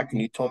come back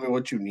and you tell me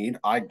what you need,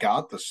 I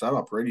got the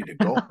setup ready to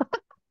go.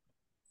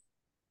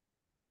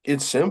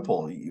 It's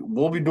simple.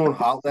 We'll be doing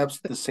hot laps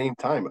at the same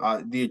time.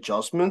 The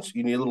adjustments,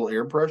 you need a little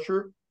air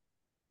pressure,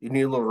 you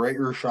need a little right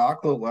rear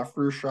shock, a little left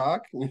rear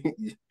shock.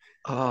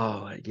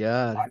 Oh my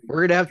God.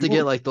 We're gonna have to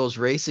get like those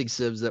racing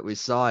sims that we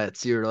saw at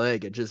Cedar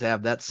Lake and just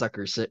have that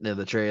sucker sitting in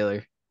the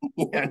trailer.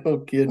 Yeah, no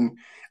kidding.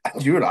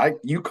 Dude,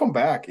 you come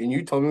back and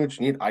you tell me what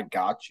you need, I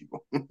got you.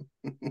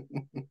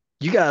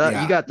 You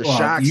got the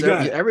shocks.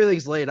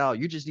 Everything's laid out.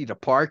 You just need to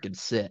park and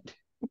sit.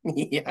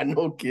 Yeah,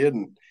 no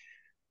kidding.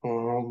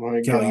 Oh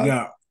my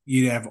God.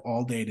 You'd have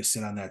all day to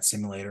sit on that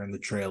simulator in the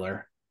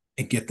trailer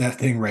and get that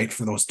thing right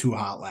for those 2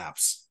 hot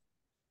laps.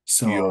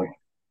 So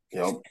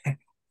yep.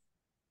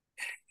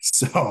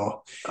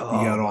 So you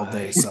got all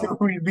day. So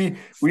we'd be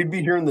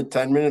hearing the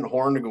 10-minute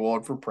horn to go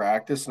out for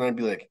practice, and I'd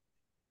be like,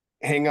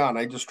 hang on,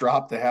 I just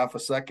dropped a half a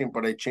second,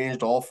 but I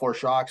changed all 4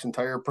 shocks and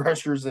tire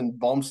pressures and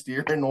bump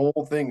steer and the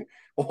whole thing.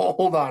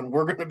 Hold on,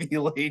 we're gonna be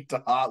late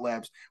to hot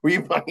laps. We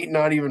might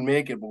not even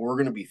make it, but we're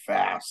gonna be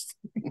fast.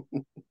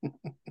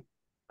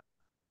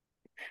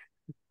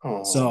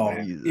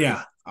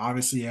 Yeah,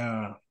 obviously,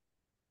 I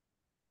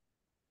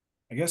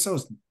guess I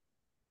was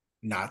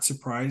not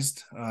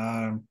surprised.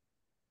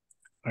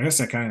 I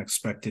guess I kind of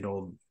expected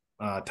old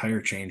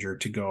tire changer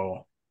to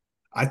go.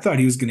 I thought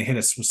he was going to hit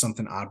us with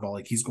something oddball,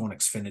 like he's going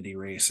Xfinity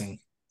racing.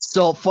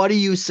 So funny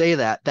you say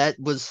that. That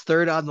was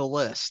third on the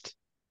list.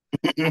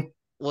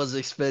 Was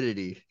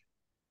Xfinity.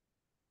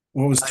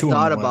 What was 2 I on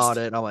thought the about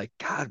list? it. I'm like,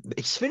 God,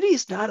 Xfinity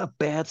is not a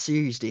bad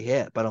series to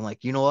hit. But I'm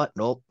like, you know what?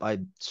 Nope. I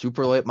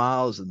super late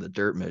miles and the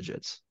dirt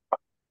midgets.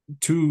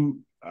 2.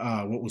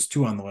 What was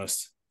 2 on the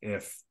list?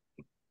 If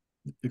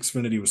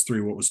Xfinity was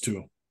 3, what was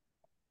 2?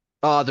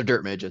 The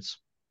dirt midgets.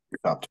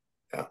 Yeah.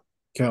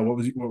 Cal,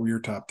 what were your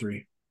top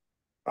 3?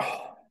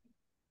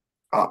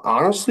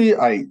 Honestly,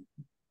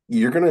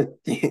 you're gonna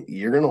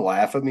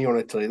laugh at me when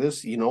I tell you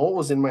this. You know what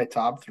was in my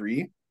top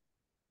 3?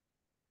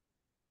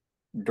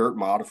 Dirt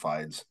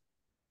modifieds.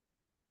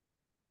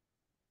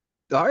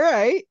 All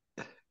right.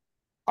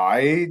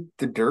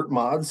 The dirt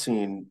mod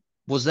scene,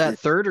 Was that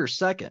third or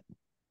second?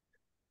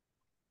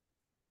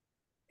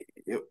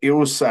 it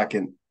was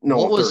second. What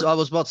No, was third. I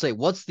was about to say?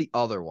 What's the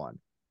other one?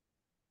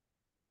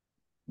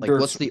 Like, Dirt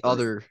what's the supers.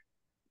 other?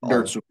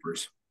 Dirt Oh,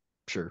 supers.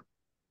 sure.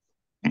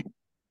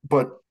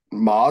 But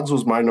mods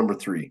was my number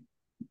 3.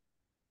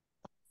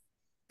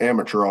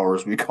 Amateur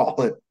hours, we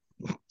call it.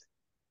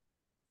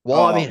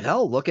 Well, I mean,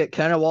 hell, look at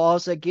Kenna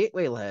Wallace at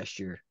Gateway last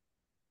year.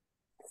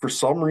 For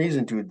some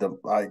reason, dude, the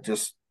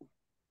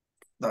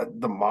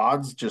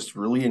mods just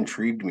really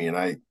intrigued me, and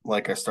I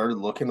started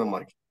looking. I'm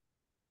like,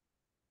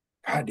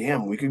 God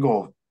damn, we could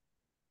go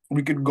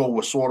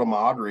with sort of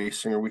mod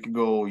racing, or we could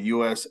go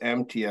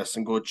USMTS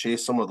and go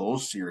chase some of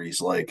those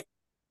series. Like,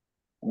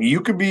 we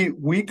could be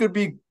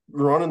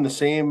running the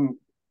same.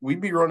 We'd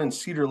be running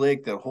Cedar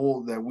Lake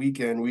that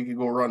weekend. We could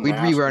go run We'd be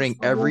Masters running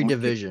for every them.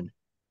 division.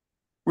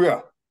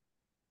 Yeah,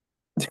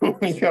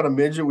 we got a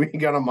midget, we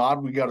got a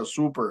mod, we got a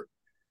super.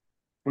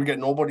 We got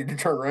nobody to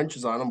turn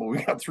wrenches on them, but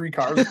we got 3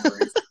 cars at the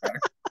racetrack.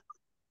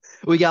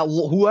 We got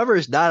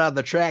whoever's not on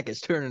the track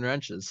is turning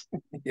wrenches.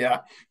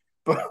 Yeah,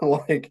 but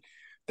like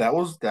that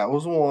was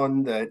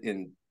one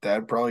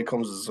that probably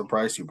comes as a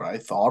surprise to you. But I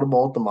thought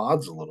about the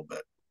mods a little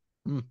bit.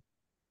 Hmm.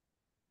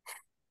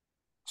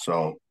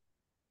 So,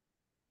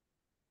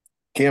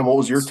 Cam, what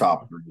was your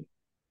top 3?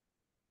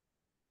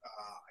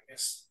 I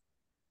guess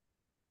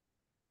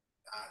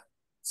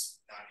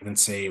not even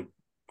say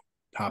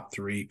top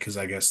 3 because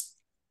I guess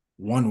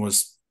one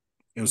was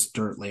it was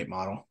dirt late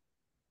model,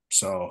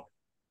 so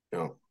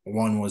Yeah.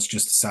 one was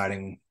just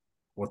deciding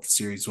what the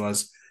series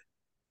was.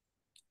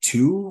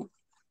 2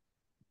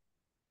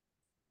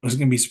 was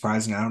going to be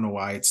surprising. I don't know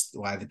why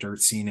the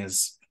dirt scene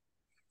is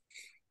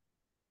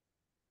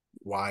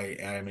why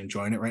I'm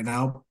enjoying it right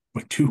now,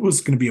 but 2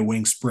 was going to be a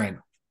wing sprint.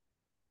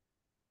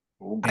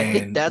 I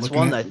think And that's looking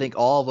one at that I think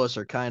all of us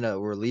are kind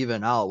of we're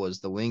leaving out was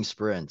the wing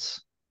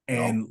sprints.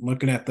 and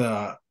looking at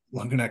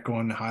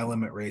going to high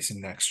limit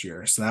racing next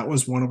year. So that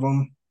was one of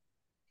them.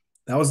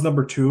 That was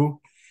number 2.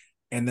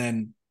 And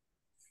then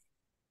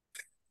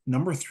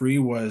number 3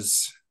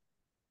 was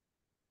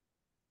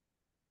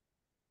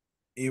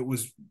it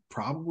was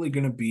probably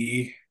going to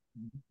be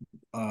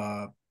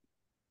uh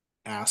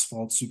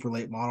asphalt super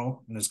late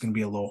model, and it's going to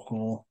be a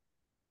local,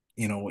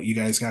 what you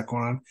guys got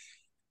going on.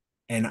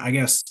 And I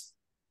guess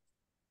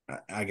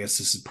this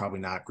is probably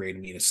not great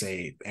of me to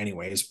say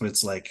anyways, but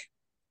it's like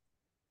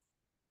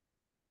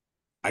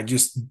I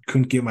just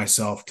couldn't get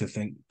myself to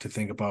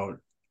think about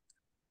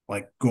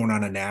like going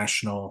on a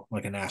national,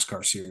 like a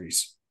NASCAR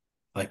series.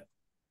 Like,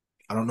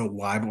 I don't know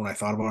why, but when I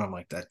thought about it, I'm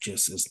like, that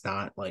just is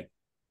not like,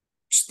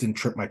 just didn't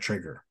trip my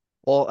trigger.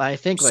 Well, I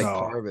think like So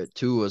part of it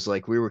too was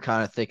like we were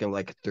kind of thinking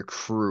like the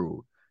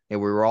crew, and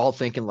we were all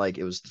thinking like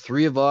it was the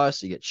 3 of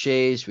us. You get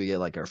Chase, we get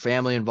like our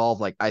family involved.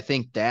 Like I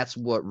think that's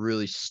what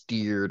really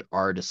steered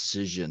our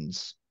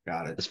decisions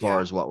got it. as far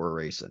Yeah, as what we're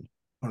racing.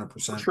 For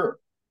 100%. sure.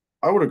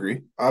 I would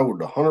agree. I would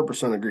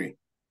 100% agree.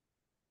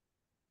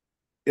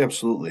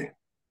 Absolutely.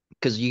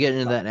 Because you get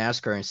into that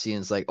NASCAR and seeing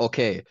it's like,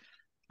 okay,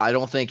 I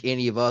don't think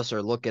any of us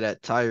are looking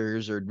at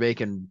tires or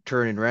making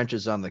turning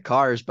wrenches on the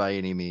cars by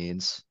any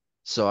means.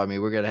 So I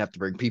mean, we're gonna have to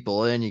bring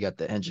people in. You got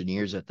the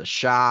engineers at the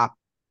shop.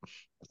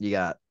 You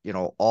got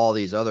all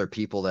these other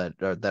people that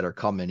are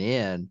coming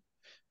in.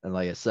 And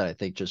like I said, I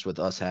think just with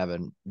us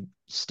having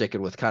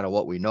sticking with kind of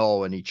what we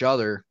know and each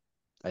other,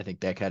 I think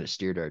that kind of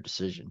steered our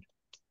decision.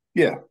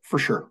 Yeah, for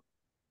sure.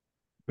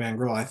 Man,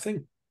 girl, I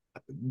think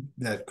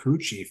that crew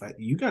chief,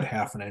 you got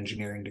half an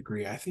engineering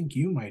degree. I think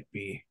you might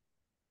be.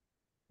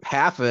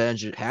 Half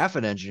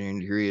an engineering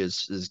degree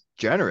is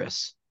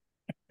generous.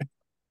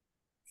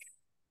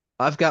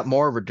 I've got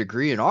more of a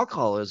degree in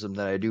alcoholism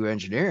than I do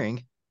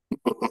engineering,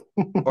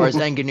 or as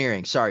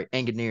engineering. Sorry,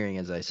 engineering,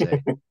 as I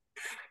say.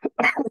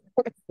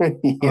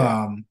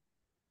 Yeah.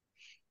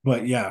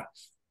 But yeah,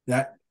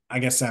 that I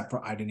guess that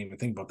I didn't even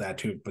think about that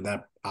too. But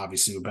that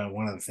obviously would have been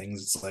one of the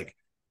things. It's like,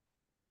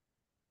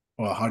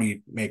 well, how do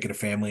you make it a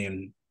family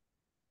and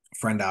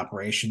friend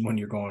operation when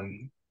you're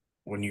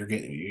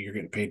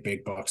getting paid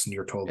big bucks and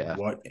you're told Yeah.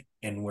 what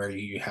and where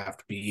you have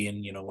to be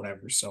and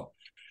whatever. So,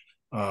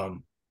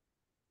 um,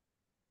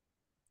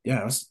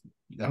 yeah,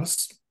 that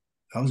was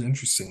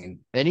interesting.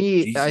 And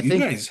geez, I you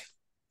think guys,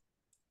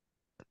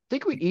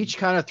 we each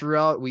kind of threw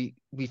out we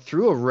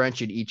threw a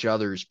wrench in each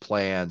other's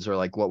plans or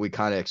like what we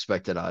kind of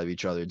expected out of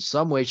each other in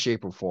some way,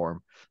 shape, or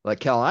form. Like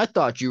Kellen, I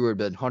thought you would have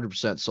been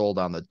 100% sold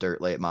on the dirt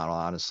late model,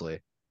 honestly.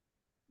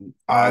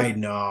 I I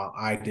know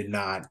I did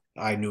not.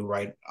 I knew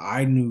right.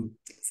 I knew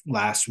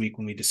last week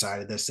when we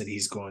decided this that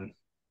he's going.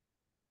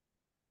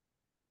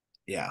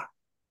 Yeah,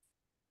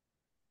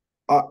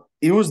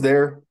 it was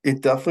there.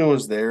 It definitely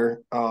was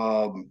there.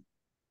 I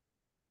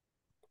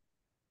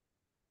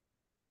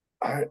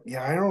don't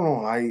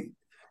know.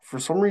 For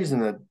some reason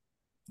that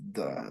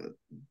the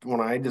when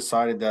I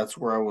decided that's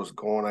where I was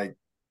going,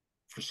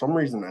 for some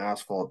reason the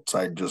asphalt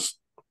side just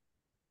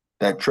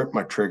that tripped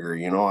my trigger.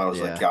 I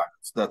was like, Yeah.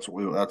 yeah, that's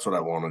what I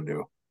want to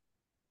do.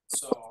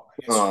 so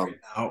I guess Um, right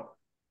now,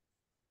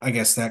 I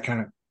guess that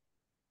kind of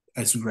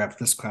as we wrap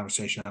this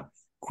conversation up,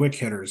 quick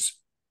hitters.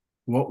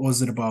 What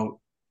was it about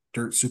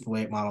dirt super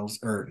late models,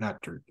 or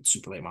not dirt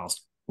super late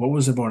models? What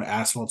was it about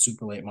asphalt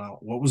super late model?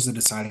 What was the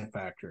deciding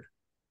factor?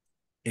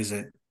 Is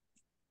it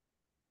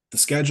the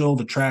schedule,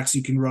 the tracks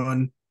you can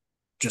run,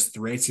 just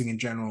the racing in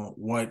general?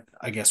 What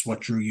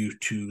drew you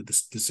to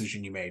this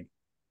decision you made?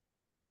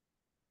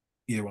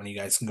 Either one of you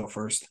guys can go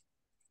first.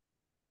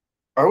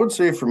 I would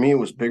say for me, it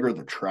was bigger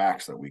the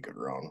tracks that we could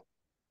run.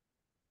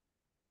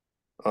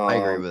 I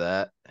agree with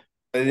that.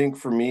 I think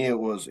for me, it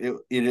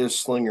is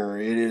Slinger,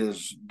 it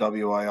is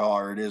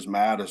WIR, it is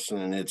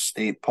Madison, it's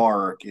State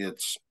Park,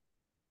 it's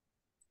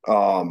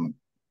the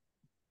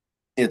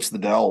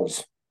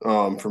Dells.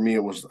 For me,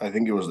 I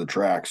think it was the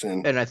tracks,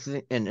 and I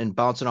think, and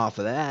bouncing off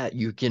of that,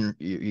 you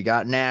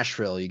got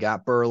Nashville, you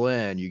got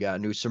Berlin, you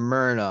got New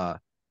Smyrna,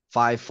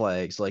 Five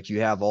Flags. Like,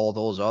 you have all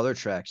those other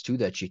tracks too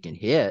that you can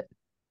hit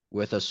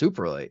with a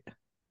super late.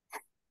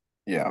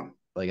 Yeah.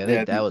 Like, I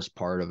think that was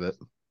part of it.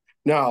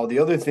 Now, the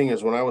other thing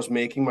is, when I was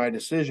making my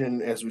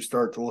decision, as we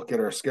start to look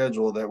at our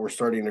schedule that we're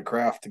starting to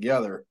craft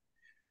together.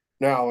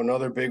 Now,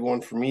 another big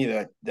one for me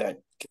that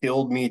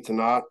killed me to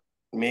not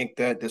make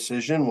that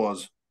decision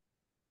was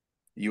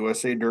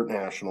USA Dirt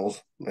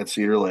Nationals at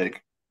Cedar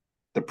Lake,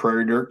 the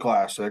Prairie Dirt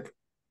Classic,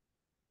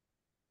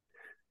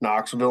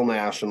 Knoxville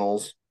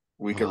Nationals.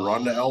 We could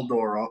run to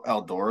Eldora.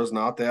 Eldora's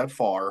not that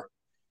far.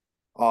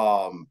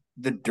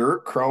 The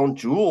Dirt Crown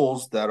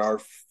Jewels that are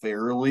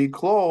fairly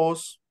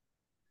close.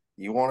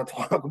 You want to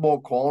talk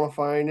about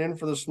qualifying in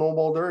for the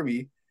Snowball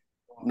Derby?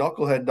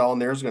 Knucklehead down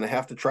there is going to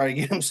have to try to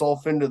get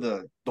himself into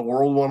the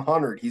World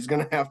 100. He's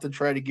going to have to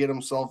try to get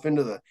himself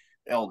into the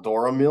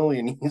Eldora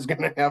Million. He's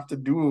going to have to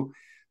do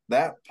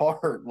that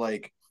part.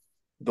 Like,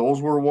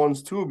 those were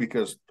ones too,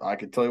 because I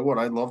could tell you what,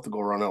 I'd love to go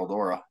run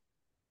Eldora.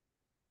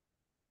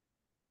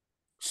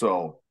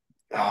 So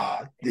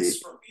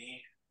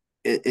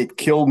it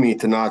killed me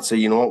to not say,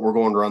 you know what, we're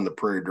going to run the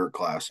Prairie Dirt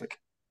Classic.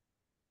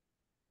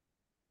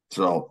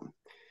 So,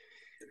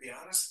 to be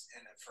honest,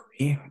 and for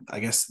me, I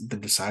guess the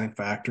deciding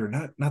factor,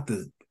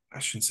 I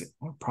shouldn't say,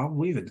 well,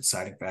 probably the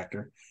deciding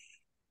factor.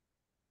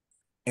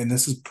 And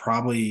this is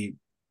probably,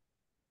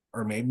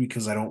 or maybe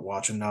because I don't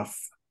watch enough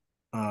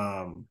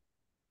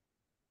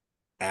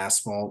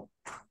asphalt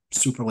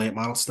super late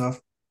model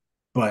stuff,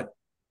 but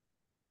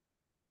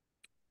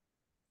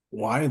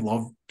why I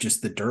love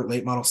just the dirt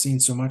late model scene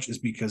so much is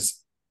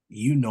because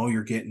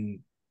you're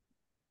getting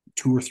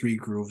 2 or 3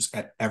 grooves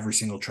at every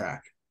single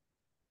track,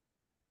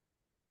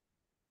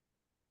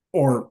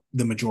 or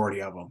the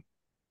majority of them.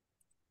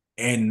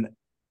 And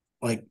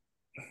like,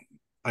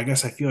 I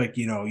guess I feel like,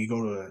 you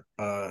go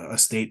to a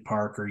state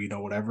park, or,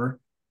 whatever,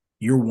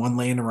 you're one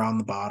lane around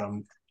the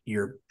bottom,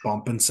 you're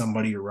bumping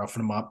somebody, you're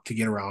roughing them up to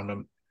get around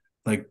them.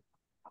 Like,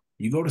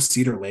 you go to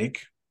Cedar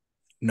Lake,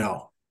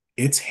 no,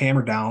 it's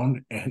hammer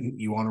down, and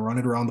you want to run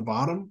it around the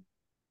bottom,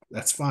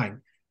 that's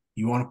fine.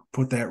 You want to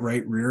put that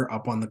right rear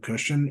up on the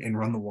cushion and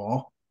run the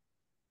wall,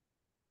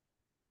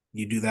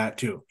 you do that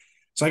too.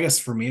 So I guess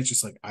for me, it's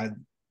just like,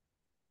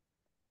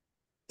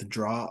 the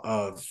draw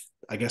of,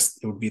 I guess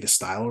it would be the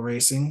style of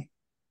racing.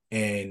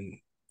 And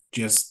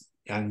just,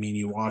 I mean,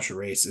 you watch a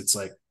race, it's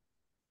like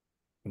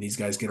when these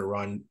guys get a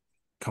run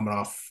coming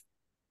off,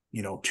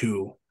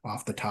 2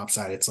 off the top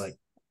side, it's like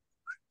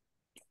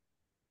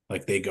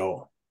they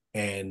go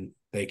and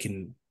they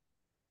can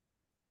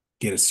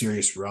get a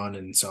serious run.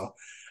 And so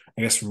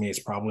I guess for me, it's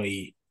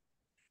probably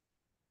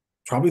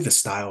the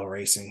style of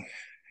racing,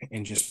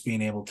 and just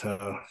being able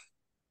to,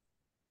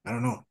 I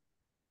don't know.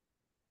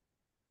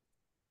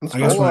 I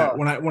guess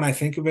when I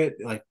think of it,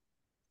 like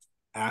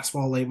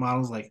asphalt late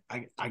models, like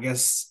I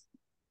guess,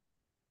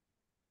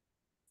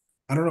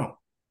 I don't know.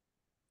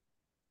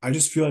 I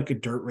just feel like a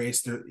dirt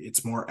race,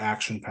 it's more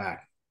action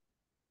packed.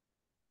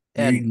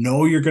 And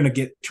you're going to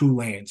get 2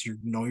 lanes. You're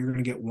going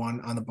to get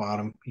one on the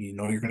bottom.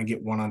 You're going to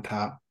get one on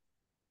top,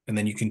 and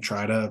then you can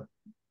try to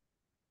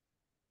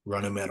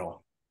run a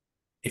middle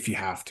if you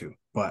have to.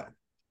 But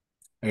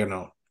I don't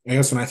know. I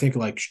guess when I think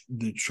like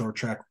the short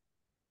track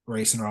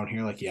racing around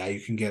here, like, yeah, you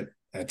can get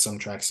at some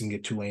tracks, you can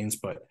get 2 lanes,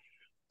 but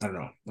I don't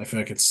know. I feel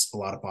like it's a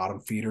lot of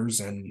bottom feeders,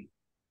 and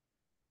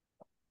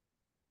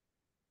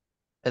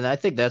I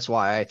think that's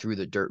why I threw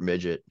the dirt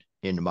midget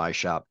into my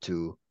shop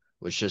too,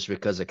 was just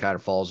because it kind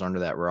of falls under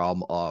that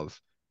realm of,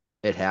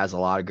 it has a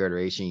lot of good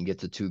racing. You get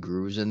the 2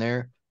 grooves in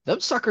there.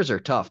 Those suckers are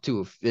tough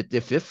too.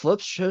 If it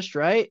flips just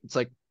right, it's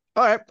like,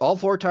 all right, all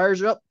 4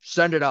 tires are up,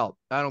 send it out.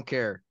 I don't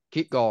care.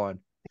 Keep going.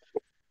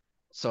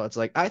 So it's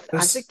like, I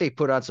think they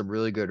put on some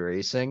really good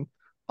racing.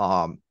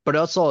 But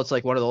also it's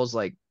like one of those,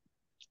 like,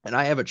 and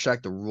I haven't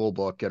checked the rule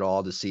book at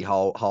all to see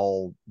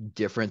how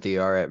different they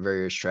are at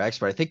various tracks,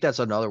 but I think that's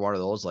another one of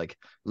those, like,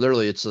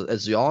 literally, it's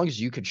as long as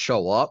you could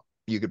show up,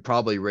 you could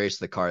probably race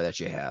the car that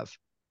you have.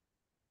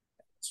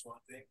 That's one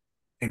thing.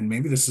 And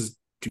maybe this is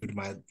due to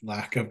my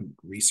lack of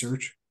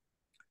research,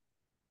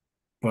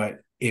 but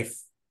if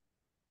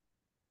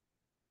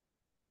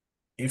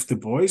the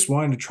boys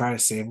wanted to try to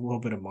save a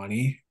little bit of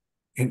money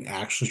and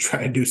actually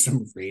try to do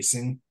some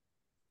racing,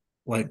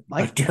 like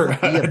Might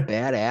not be a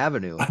bad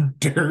avenue. a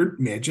dirt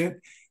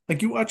midget,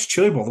 Like you watch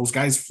Chili Bowl, those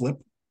guys flip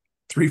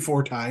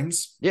 3-4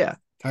 times. Yeah.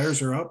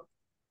 Tires are up.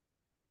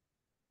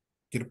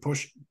 Get a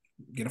push,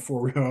 get a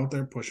four-wheel out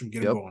there, push them,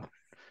 get them Yep. going.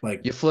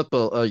 Like you flip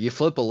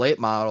a late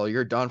model,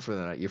 you're done for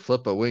the night. You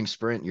flip a wing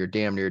sprint, you're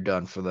damn near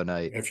done for the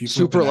night. if you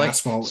flip Super an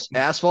late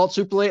asphalt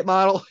super late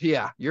model,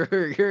 yeah, you're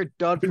done you're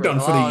for done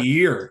for the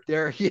year.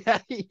 there. Yeah,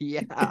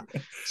 yeah.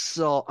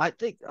 So I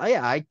think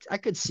yeah, I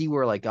could see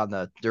where like on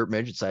the dirt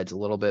midget side it's a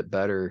little bit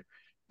better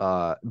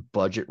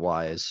budget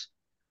wise.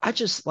 I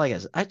just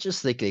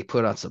think they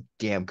put on some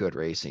damn good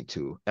racing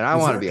too. And I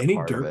Is want to there be a any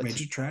part of dirt it.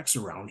 midget tracks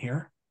around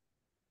here?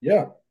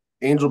 Yeah.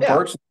 Angel Yeah.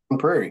 Park's on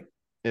Prairie.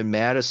 In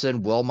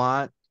Madison,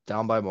 Wilmot,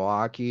 down by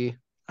Milwaukee.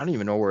 I don't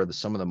even know where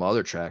some of them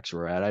other tracks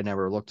were at. I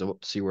never looked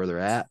up to see where they're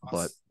at,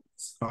 but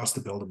It's cost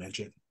to build a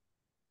midget.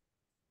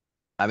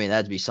 I mean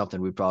that'd be something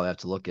we'd probably have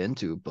to look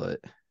into. But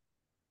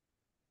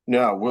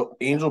Yeah, well,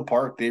 Angel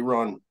Park, they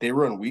run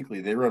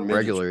weekly. They run midgets.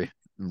 regularly,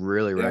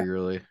 really Yeah.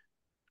 regularly.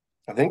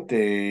 I think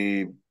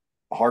I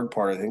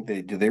think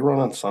they run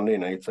on Sunday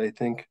nights, I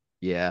think.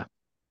 Yeah,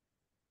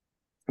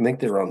 I think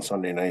they run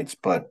Sunday nights,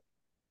 but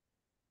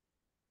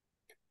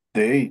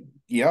they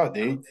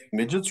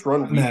midgets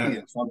run On weekly that,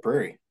 in Sun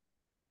Prairie.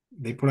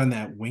 they put on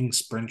that wing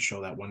sprint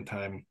show that one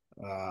time.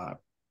 Where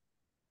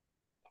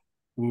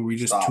we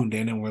just Stop. tuned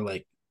in and we're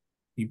like,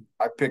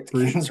 I picked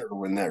Kinzer to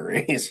win that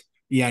race.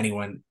 yeah, and he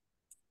went,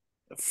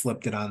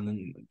 flipped it on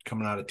and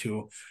coming out of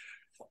two.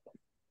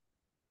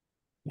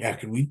 Yeah,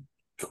 could we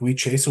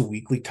chase a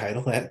weekly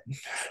title at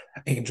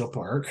Angel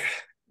Park?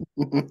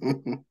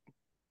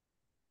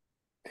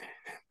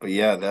 But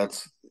yeah,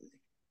 that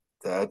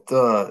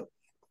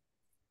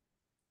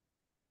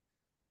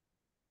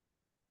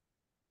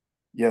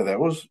yeah, that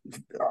was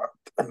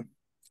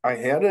I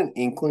had an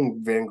inkling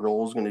Van Grohl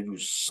was going to do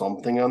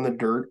something on the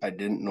dirt. I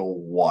didn't know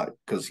what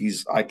because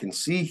I can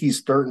see he's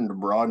starting to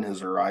broaden his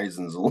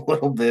horizons a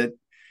little bit.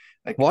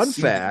 I can fun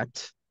see that.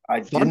 fact.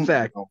 I Fun didn't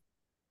fact. know.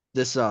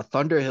 This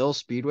Thunder Hill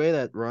Speedway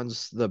that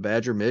runs the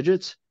Badger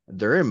Midgets,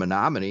 they're in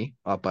Menominee,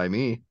 up by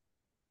me.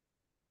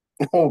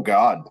 Oh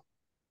God.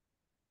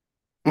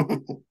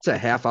 It's a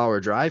half-hour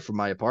drive from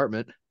my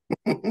apartment.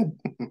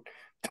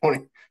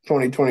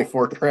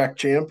 2024 track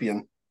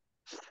champion.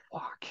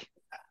 Fuck.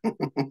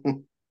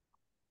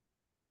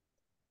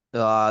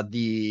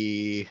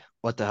 The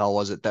what the hell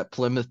was it? That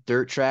Plymouth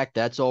dirt track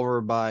that's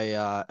over by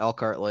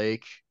Elkhart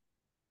Lake.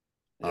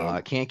 Yeah.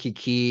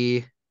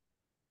 Kankakee,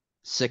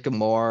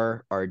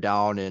 Sycamore are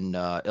down in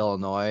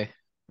Illinois,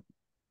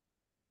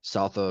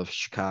 south of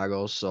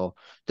Chicago. So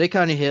they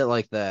kind of hit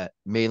like that,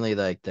 mainly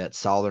like that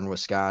southern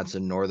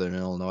Wisconsin, northern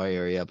Illinois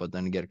area, but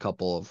then get a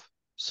couple of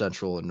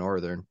central and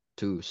northern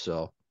too.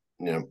 So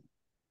Yeah.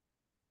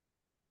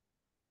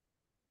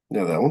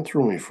 Yeah, that one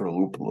threw me for a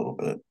loop a little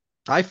bit.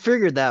 I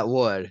figured that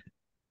would.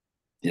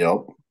 Yep.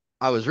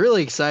 I was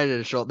really excited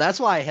to show. That's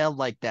why I held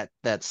like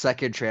that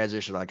second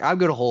transition. Like I'm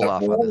gonna hold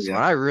off on this Yeah.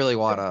 one. I really Yeah.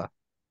 wanna.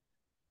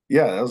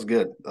 Yeah, that was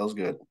good. That was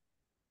good.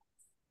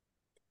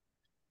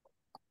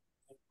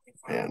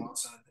 Man.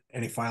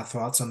 Any final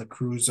thoughts on the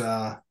cruise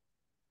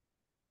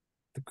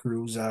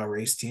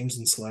race teams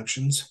and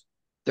selections?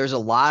 There's a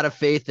lot of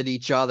faith in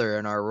each other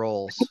in our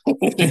roles.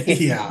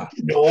 Yeah.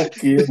 No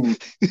kidding.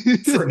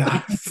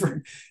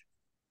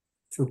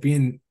 For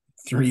being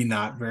three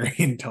not very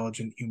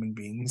intelligent human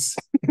beings.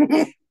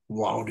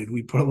 Wow, did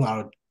we put a lot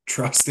of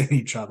trust in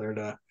each other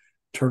to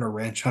turn a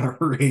wrench on a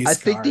race I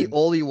think car? the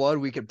only one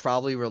we could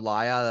probably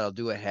rely on that'll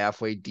do a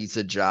halfway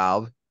decent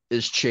job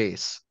is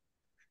Chase.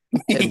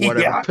 In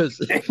whatever Yeah.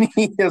 position.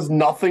 He has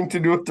nothing to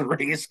do with the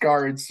race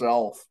car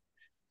itself.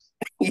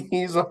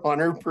 He's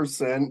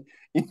 100%.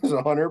 He's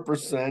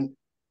 100%.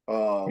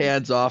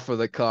 Hands off of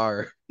the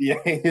car.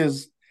 Yeah,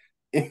 his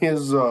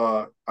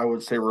I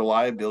would say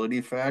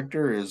reliability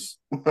factor is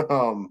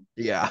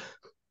Yeah.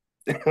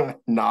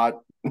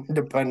 not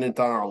dependent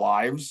on our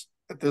lives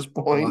at this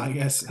point. Well, I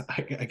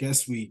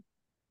guess we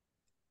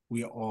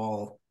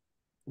all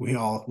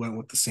went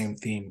with the same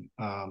theme.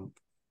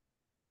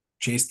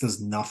 Chase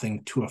does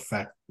nothing to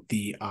affect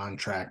the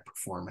on-track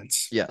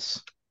performance.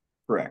 Yes.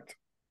 Correct.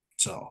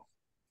 So,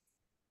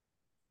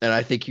 and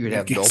I think you would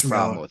have no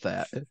problem with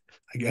that.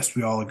 I guess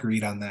we all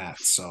agreed on that.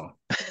 So,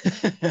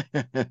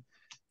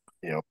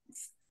 yep.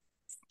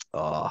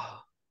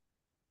 Oh,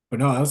 but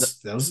no, that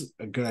was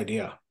a good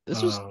idea.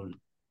 This was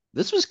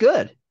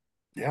good.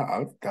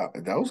 Yeah,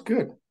 that was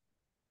good.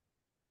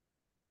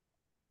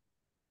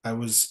 I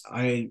was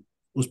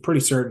pretty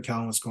certain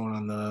Kellen was going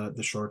on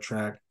the short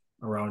track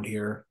around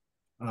here.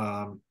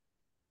 And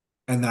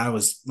I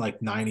was like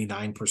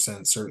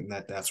 99% certain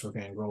that that's where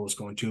Van Grohl was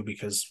going to,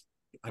 because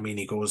I mean,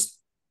 he goes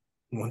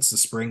once the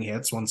spring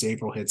hits, once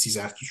April hits, he's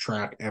after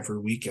track every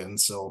weekend.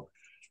 So,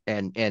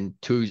 and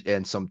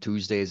some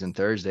Tuesdays and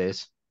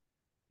Thursdays.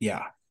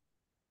 Yeah.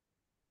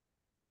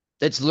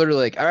 It's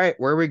literally like, all right,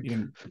 where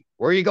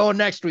are you going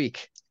next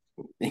week?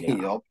 Yeah.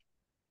 Yep.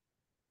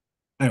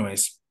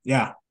 Anyways,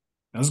 yeah,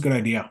 that was a good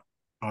idea.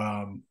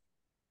 I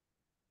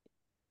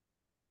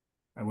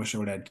wish I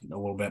would have had a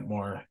little bit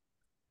more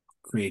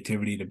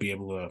creativity to be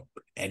able to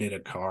edit a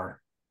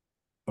car,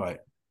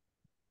 but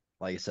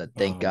Like I said,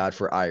 thank God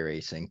for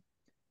iRacing.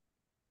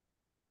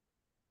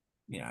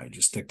 Yeah, I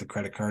just stick the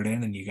credit card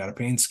in and you got a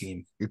paint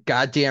scheme. You're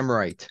goddamn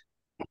right.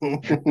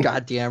 You're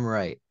goddamn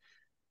right.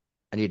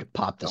 I need to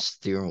pop the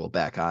steering wheel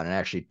back on and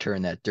actually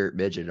turn that dirt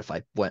midget if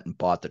I went and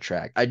bought the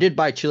track. I did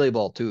buy Chili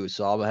Bowl too,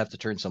 so I'll have to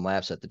turn some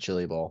laps at the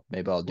Chili Bowl.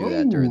 Maybe I'll do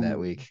that during that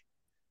week.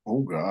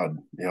 Oh God.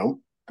 Yep.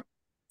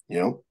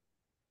 Yep.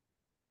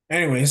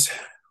 Anyways,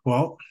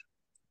 well,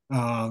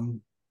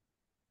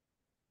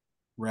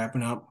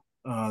 wrapping up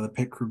the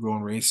pit crew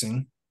going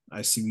racing.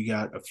 I see we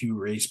got a few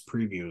race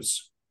previews.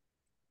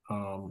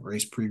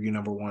 Race preview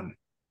number 1.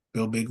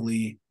 Bill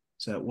Bigley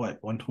is at what,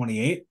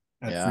 128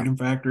 at Freedom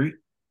Factory?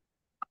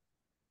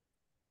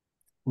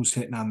 Who's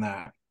hitting on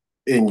that?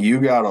 And you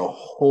got a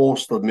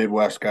host of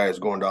Midwest guys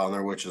going down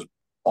there, which is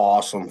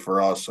awesome for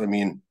us. I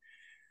mean,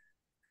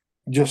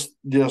 just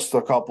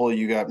a couple.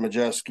 You got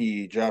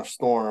Majeski, Jeff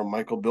Storm,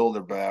 Michael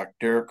Bilderback,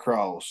 Derek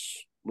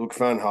Kraus, Luke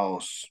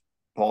Fenhouse,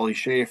 Paulie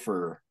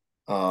Schaefer,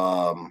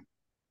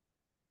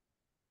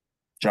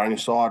 Johnny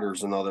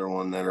Sauter's another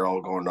one that are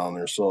all going down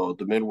there. So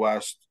the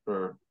Midwest,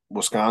 or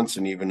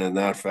Wisconsin, even in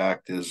that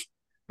fact, is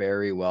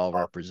very well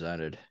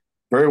represented.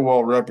 Very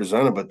well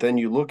represented. But then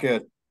you look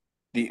at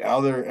the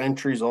other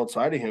entries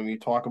outside of him, you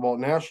talk about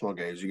national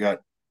guys. You got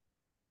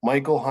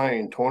Michael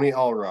Hine, Tony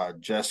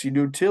Elrod, Jesse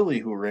Dutilli,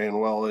 who ran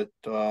well at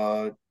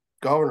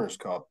Governor's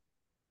Cup.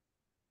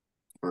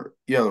 The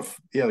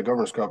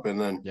Governor's Cup. And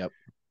then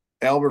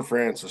Albert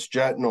Francis,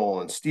 Jet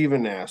Nolan,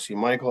 Stephen Nassy,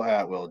 Michael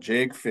Atwell,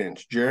 Jake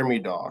Finch, Jeremy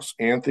Doss,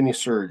 Anthony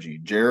Sergi,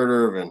 Jared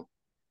Irvin,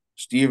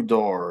 Steve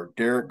Dorr,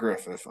 Derek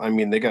Griffith. I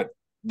mean,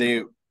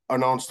 they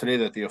announced today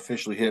that they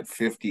officially hit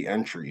 50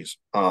 entries.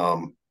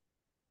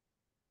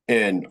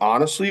 And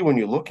honestly, when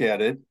you look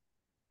at it,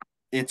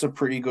 it's a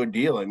pretty good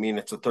deal. I mean,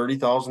 it's a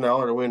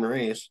 $30,000 to win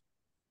race.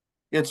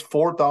 It's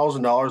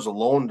 $4,000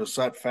 alone to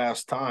set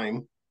fast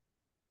time.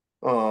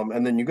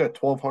 And then you got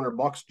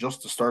 $1,200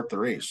 just to start the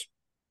race.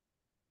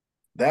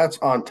 That's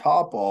on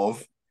top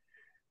of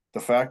the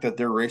fact that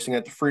they're racing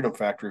at the Freedom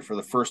Factory for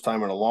the first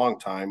time in a long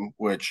time,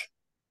 which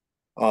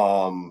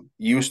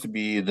used to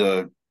be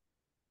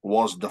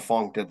was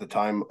defunct at the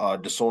time,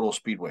 DeSoto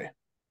Speedway.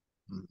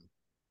 Mm-hmm.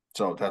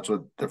 So that's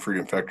what the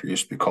Freedom Factory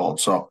used to be called.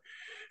 So,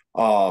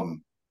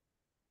 man,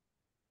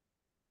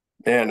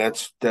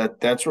 that's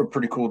a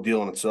pretty cool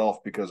deal in itself,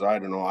 because I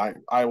don't know,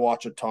 I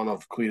watch a ton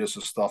of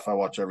Cletus's stuff. I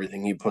watch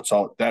everything he puts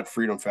out. That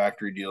Freedom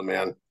Factory deal,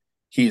 man,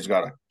 he has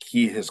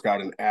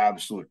got an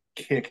absolute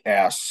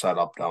kick-ass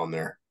setup down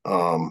there.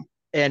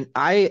 And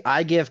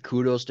I give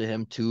kudos to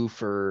him too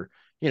for,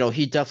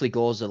 he definitely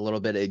goes a little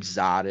bit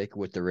exotic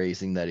with the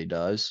racing that he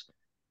does,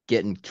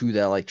 getting to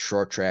that like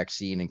short track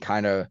scene and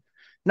kind of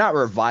not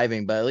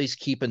reviving, but at least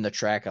keeping the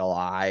track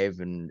alive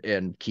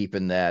and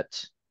keeping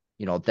that,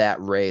 that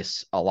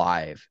race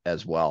alive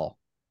as well.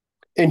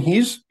 And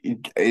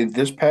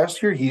this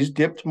past year, he's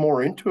dipped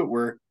more into it,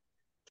 where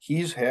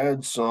he's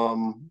had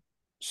some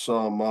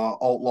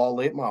outlaw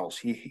late models.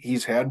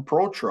 He's had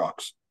pro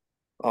trucks.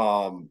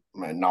 And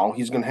now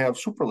he's going to have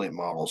super late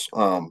models.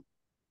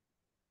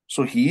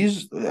 So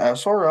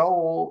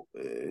SRL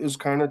is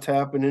kind of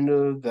tapping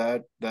into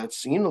that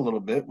scene a little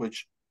bit,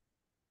 which,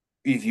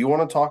 if you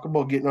want to talk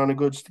about getting on a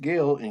good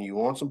scale and you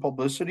want some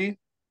publicity,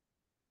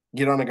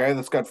 get on a guy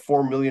that's got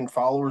 4 million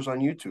followers on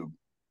YouTube.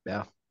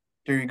 Yeah.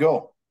 There you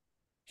go.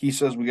 He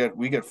says we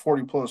got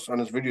 40 plus on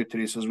his video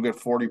today. He says we got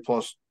 40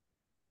 plus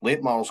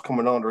late models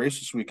coming on to race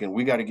this weekend.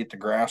 We got to get the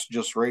grass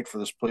just right for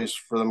this place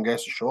for them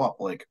guys to show up.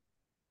 Like,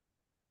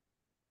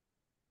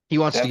 he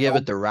wants to give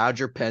it the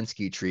Roger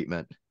Penske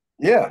treatment.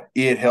 Yeah,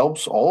 it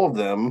helps all of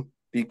them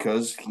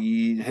because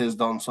he has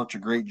done such a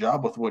great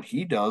job with what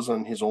he does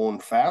on his own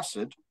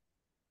facet.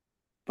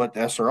 But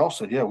the SRL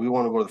said, yeah, we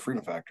want to go to the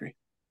Freedom Factory.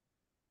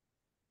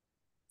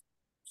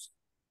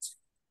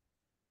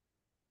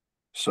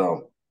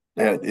 So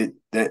yeah,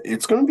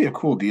 it's going to be a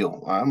cool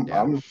deal. I'm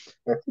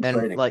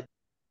and like,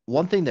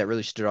 one thing that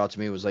really stood out to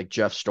me was like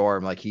Jeff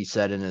Storm, like he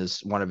said in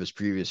one of his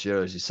previous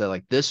shows, he said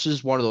like, this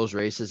is one of those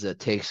races that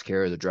takes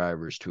care of the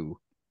drivers too.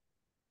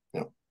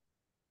 Yeah.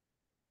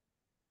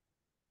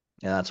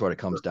 And that's what it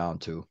comes down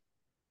to.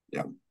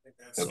 Yeah.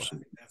 That's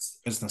the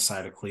business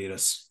side of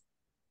Cletus.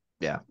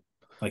 Yeah.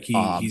 Like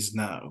he's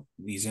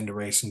into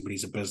racing, but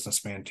he's a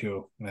businessman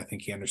too. And I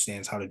think he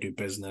understands how to do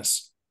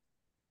business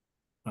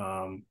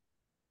the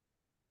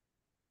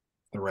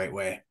right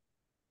way.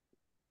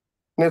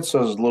 And it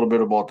says a little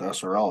bit about the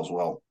SRL as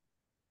well.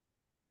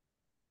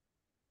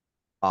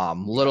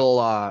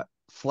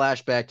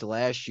 Flashback to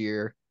last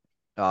year.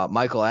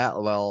 Michael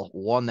Atwell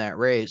won that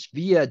race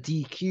via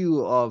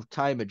DQ of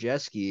Ty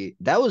Majeski.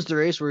 That was the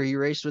race where he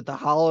raced with the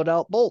hollowed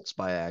out bolts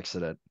by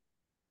accident.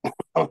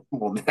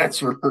 Well,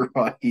 that's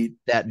right.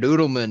 That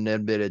Noodleman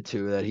admitted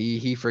to that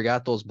he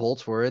forgot those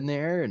bolts were in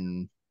there,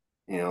 and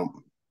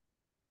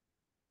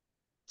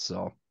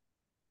so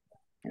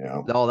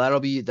no, that'll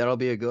be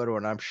a good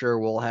one. I'm sure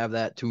we'll have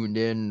that tuned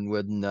in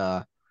when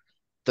the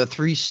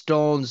Three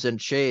Stones and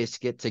Chase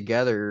get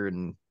together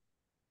and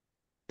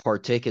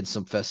partake in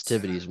some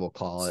festivities, we'll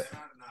call it.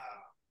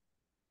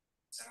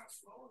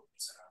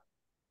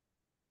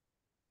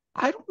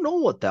 I don't know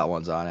what that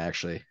one's on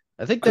actually.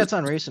 I think that's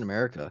on Race in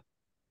America.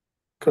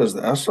 Because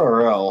the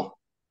SRL,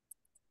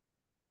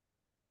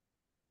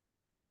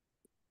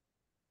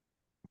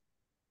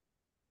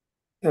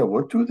 yeah,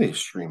 what do they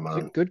stream It's a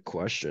on? good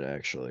question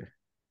actually.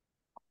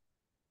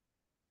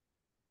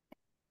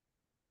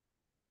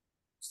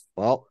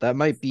 Well, that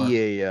might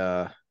be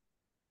a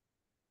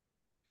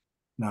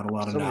Not a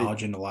lot of somebody.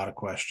 knowledge and a lot of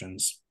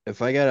questions.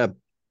 If I gotta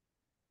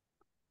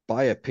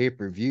buy a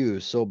pay-per-view,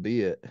 so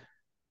be it.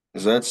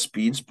 Is that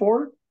Speed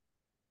Sport?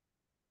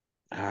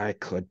 I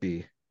could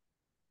be.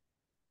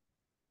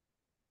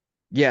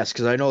 Yes,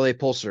 because I know they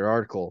posted an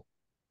article.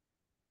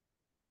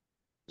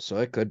 So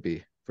it could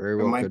be. Very It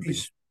well might could be, be.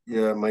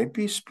 yeah, it might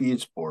be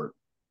Speed Sport.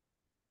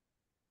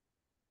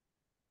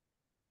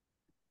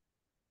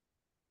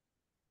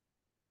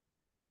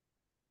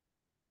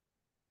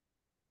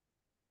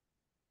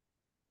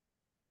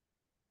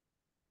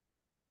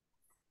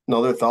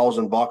 Another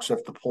 $1,000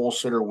 if the pole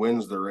sitter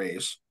wins the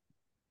race.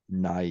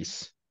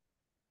 Nice.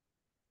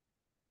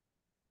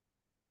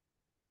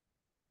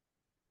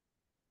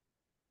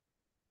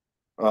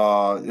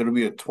 It'll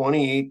be a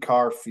 28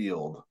 car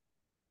field.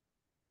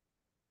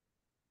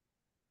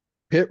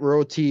 Pit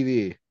Row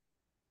TV.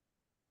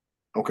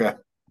 Okay.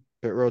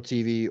 Pit Row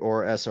TV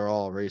or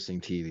SRL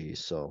Racing TV.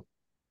 So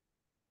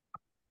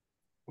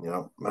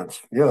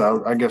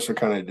I guess I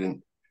kind of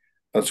didn't.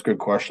 That's a good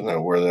question that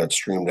where that's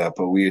streamed at,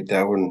 but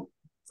that one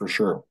for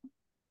sure.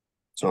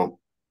 So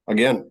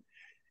again,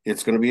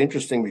 it's going to be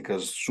interesting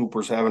because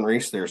supers haven't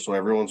raced there, so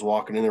everyone's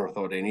walking in there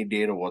without any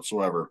data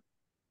whatsoever.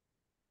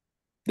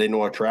 They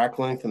know a track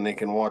length and they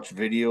can watch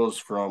videos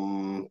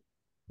from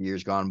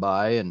years gone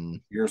by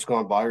and years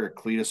gone by or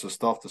Cletus's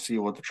stuff to see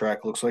what the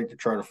track looks like to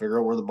try to figure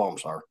out where the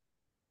bumps are.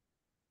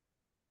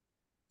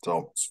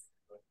 So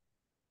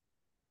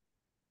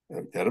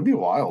that'll be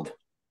wild.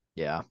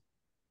 yeah.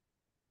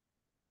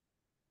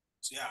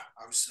 So yeah,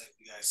 obviously, like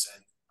you guys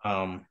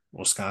said,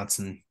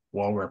 Wisconsin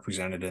well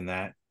represented in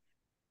that.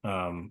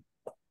 Um,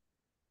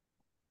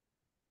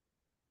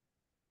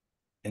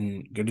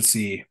 and good to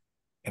see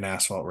an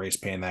asphalt race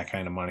paying that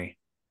kind of money,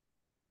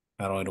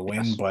 not only to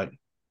win, Yes. but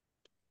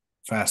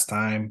fast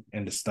time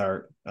and to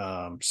start.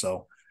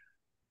 So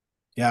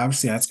yeah,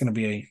 obviously that's going to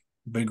be a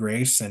big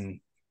race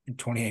and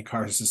 28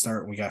 cars to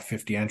start. We got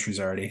 50 entries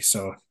already.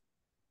 So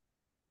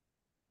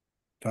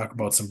talk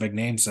about some big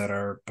names that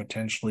are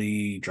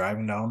potentially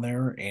driving down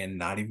there and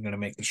not even going to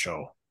make the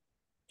show.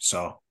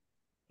 So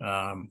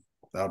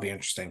that'll be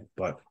interesting.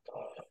 But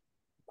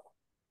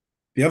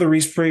the other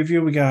race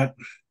preview we got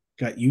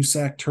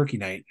USAC Turkey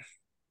Night.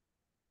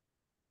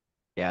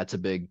 Yeah, it's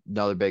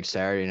another big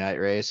Saturday night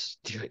race.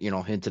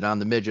 Hinted on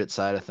the midget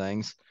side of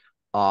things.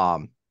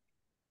 Um,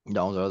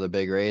 those are the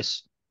big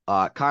race.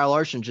 Kyle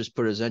Larson just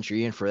put his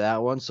entry in for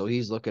that one, so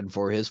he's looking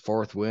for his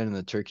fourth win in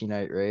the Turkey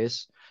Night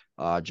race.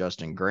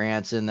 Justin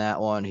Grant's in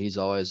that one. He's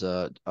always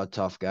a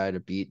tough guy to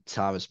beat.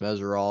 Thomas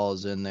Meserol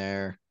is in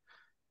there.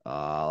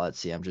 Let's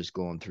see. I'm just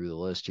going through the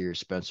list here.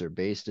 Spencer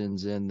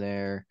Baston's in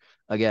there.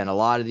 Again, a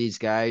lot of these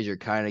guys are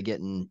kind of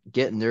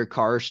getting their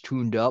cars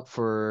tuned up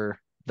for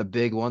the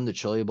big one, the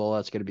Chili Bowl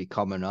that's going to be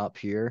coming up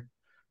here.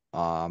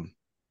 Um,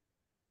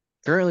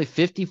 Currently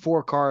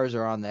 54 cars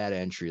are on that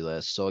entry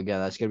list. So again,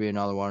 that's going to be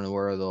another one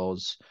where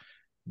those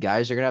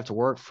guys are going to have to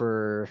work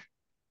for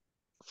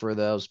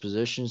those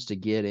positions to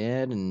get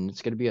in, and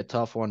it's going to be a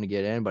tough one to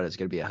get in, but it's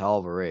going to be a hell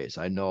of a race.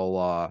 I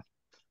know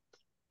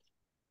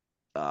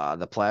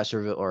the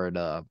Placerville or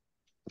the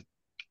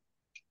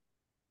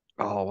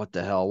what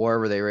the hell,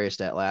 wherever they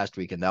raced at last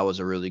weekend, that was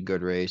a really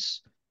good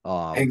race.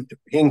 Hangtown,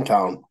 they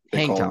call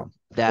Hangtown,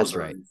 it. that's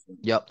right.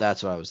 Yep,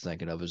 that's what I was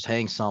thinking of. It was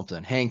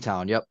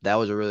Hangtown. Yep, that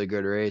was a really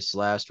good race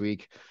last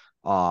week.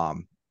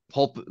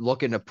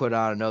 Looking to put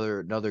on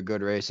another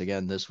good race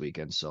again this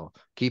weekend. So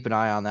keep an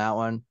eye on that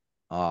one.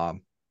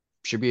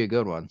 Should be a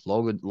good one.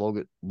 Logan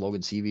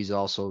Seavey's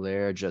also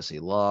there. Jesse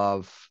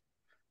Love.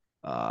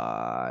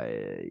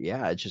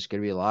 Yeah, it's just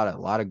gonna be a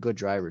lot of good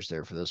drivers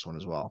there for this one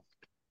as well.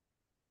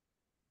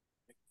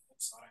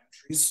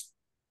 Entries,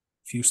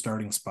 few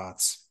starting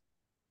spots.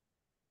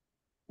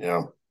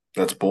 Yeah,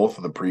 that's both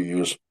of the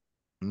previews.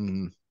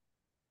 Mm-hmm.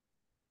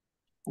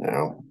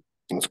 Yeah,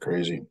 that's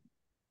crazy.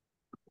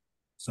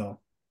 So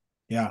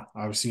yeah,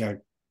 obviously got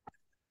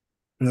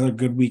another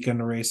good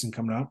weekend of racing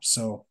coming up.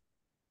 So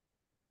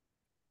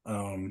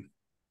I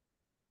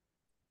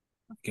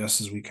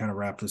guess as we kind of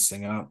wrap this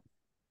thing up,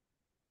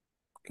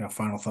 got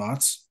final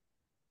thoughts?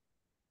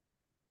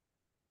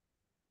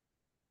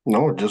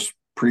 No, just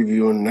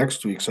previewing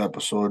next week's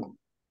episode.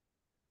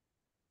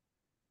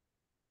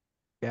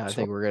 Yeah, I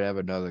think we're gonna have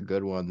another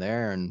good one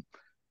there, and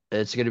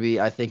I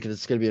think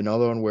it's gonna be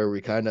another one where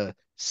we kind of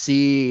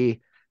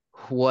see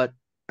what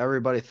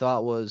everybody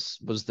thought was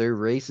their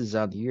races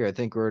on the year. I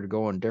think we're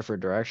going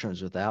different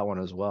directions with that one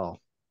as well.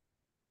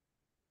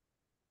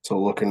 So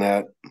looking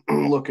at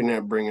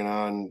bringing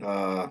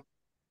on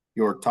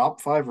your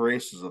top 5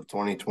 races of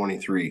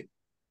 2023.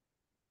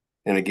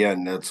 And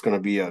again, that's going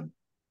to be it'll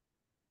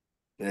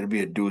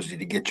be a doozy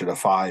to get you to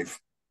 5.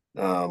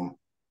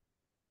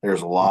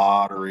 there's a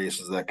lot of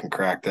races that can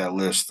crack that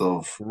list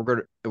of.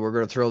 We're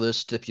gonna throw this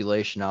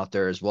stipulation out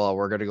there as well.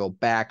 We're gonna go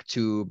back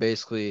to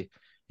basically,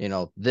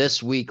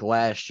 this week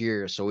last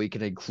year, so we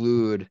can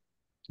include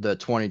the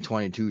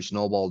 2022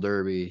 Snowball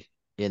Derby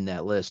in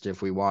that list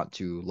if we want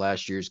to.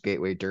 Last year's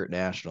Gateway Dirt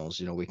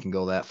Nationals, we can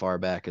go that far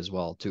back as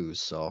well too.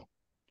 So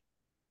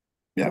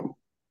Yeah,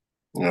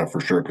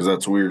 for sure. Because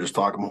that's what we were just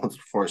talking about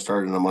before I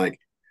started. And I'm like,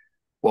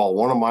 well,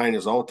 one of mine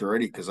is out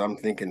already because I'm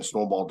thinking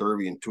Snowball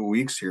Derby in 2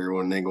 weeks here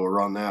when they go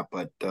run that.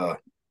 But we're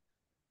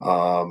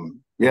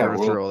yeah,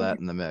 gonna throw that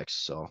in the mix.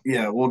 So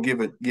yeah, we'll give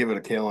it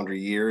a calendar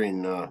year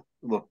and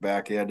look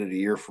back at it a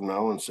year from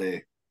now and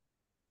say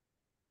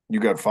you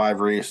got 5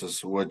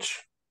 races,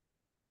 which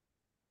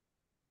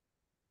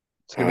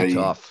it's gonna be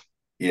tough.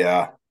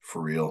 Yeah,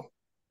 for real.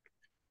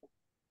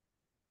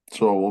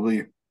 So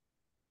we'll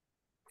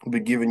be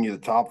giving you the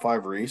top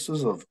 5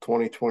 races of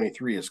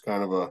 2023 as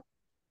kind of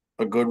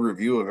a good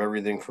review of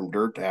everything from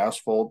dirt to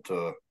asphalt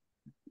to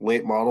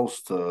late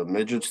models to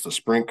midgets to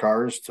sprint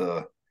cars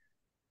to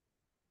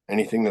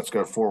anything that's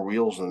got 4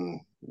 wheels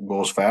and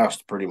goes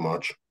fast pretty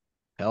much.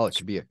 Hell, it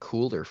could be a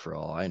cooler for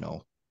all I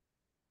know.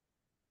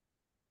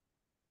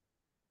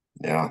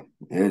 Yeah,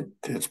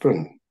 it's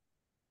been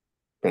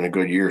a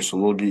good year. So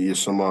we'll get you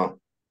some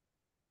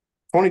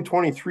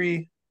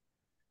 2023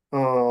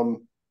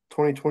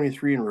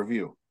 2023 in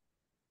review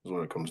is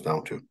what it comes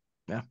down to.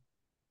 Yeah.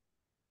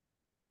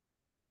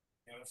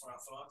 Any final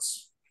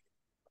thoughts?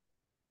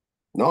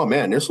 No,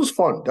 man, this was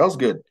fun. That was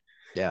good.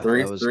 Yeah, The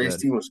that was race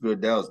good. team was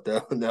good.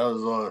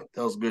 That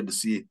was good to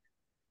see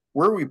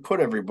where we put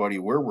everybody,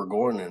 where we're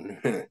going,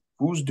 and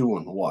who's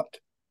doing what.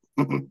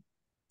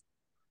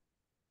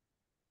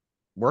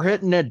 We're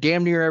hitting at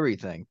damn near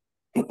everything.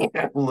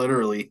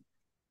 Literally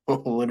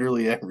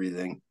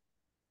everything.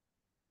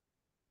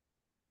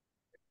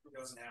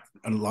 Doesn't have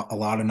a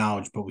lot of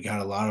knowledge, but we got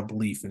a lot of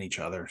belief in each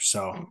other.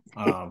 So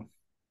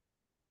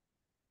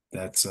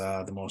that's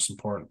the most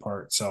important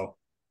part. So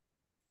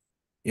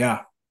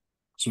yeah,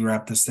 so we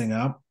wrap this thing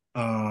up.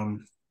 Another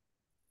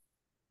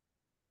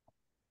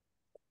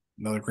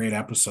great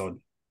episode.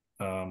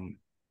 Had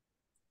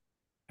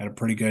a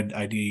pretty good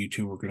idea you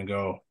two were going to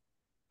go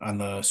on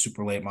the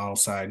super late model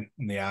side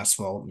in the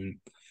asphalt, and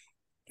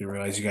didn't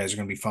realize you guys are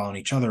going to be following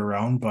each other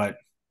around, but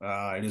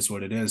it is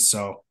what it is.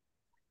 So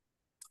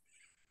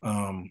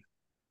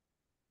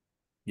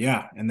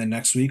yeah, and then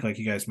next week, like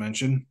you guys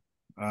mentioned,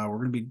 we're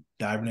going to be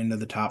diving into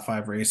the top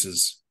 5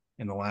 races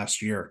in the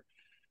last year.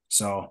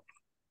 So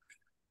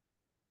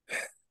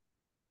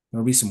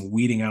there'll be some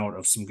weeding out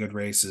of some good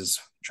races,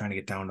 trying to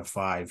get down to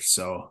 5.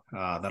 So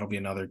that'll be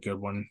another good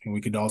one. And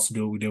we could also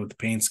do what we did with the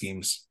paint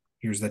schemes.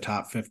 Here's the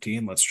top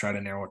 15. Let's try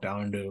to narrow it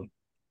down to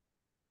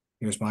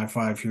here's my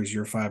 5, here's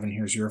your 5, and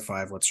here's your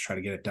 5. Let's try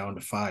to get it down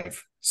to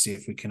 5. See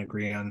if we can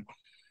agree on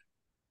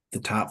the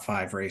top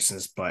 5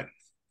 races. But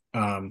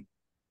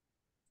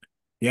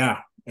yeah,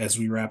 as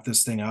we wrap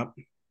this thing up,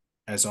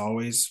 as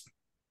always,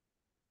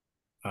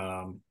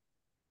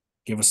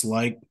 give us a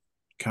like,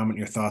 comment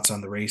your thoughts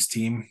on the race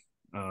team,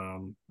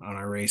 on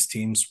our race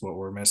teams, what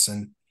we're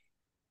missing.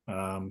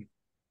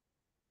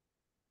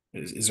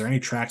 Is there any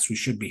tracks we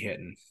should be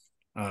hitting?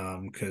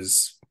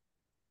 Because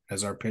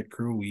as our pit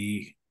crew,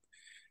 we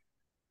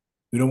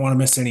don't want to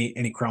miss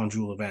any crown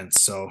jewel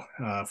events. So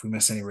if we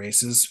miss any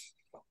races,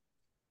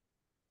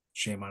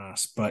 shame on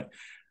us. But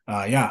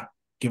yeah,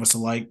 give us a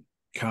like,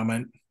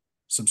 comment,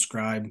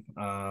 subscribe,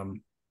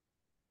 turn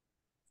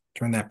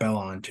that bell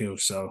on too,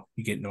 so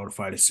you get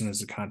notified as soon as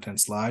the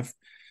content's live.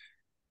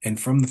 And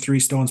from the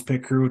Three Stones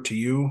pit crew to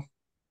you,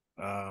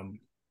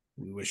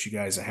 we wish you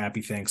guys a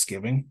happy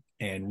Thanksgiving,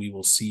 and we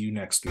will see you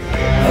next week.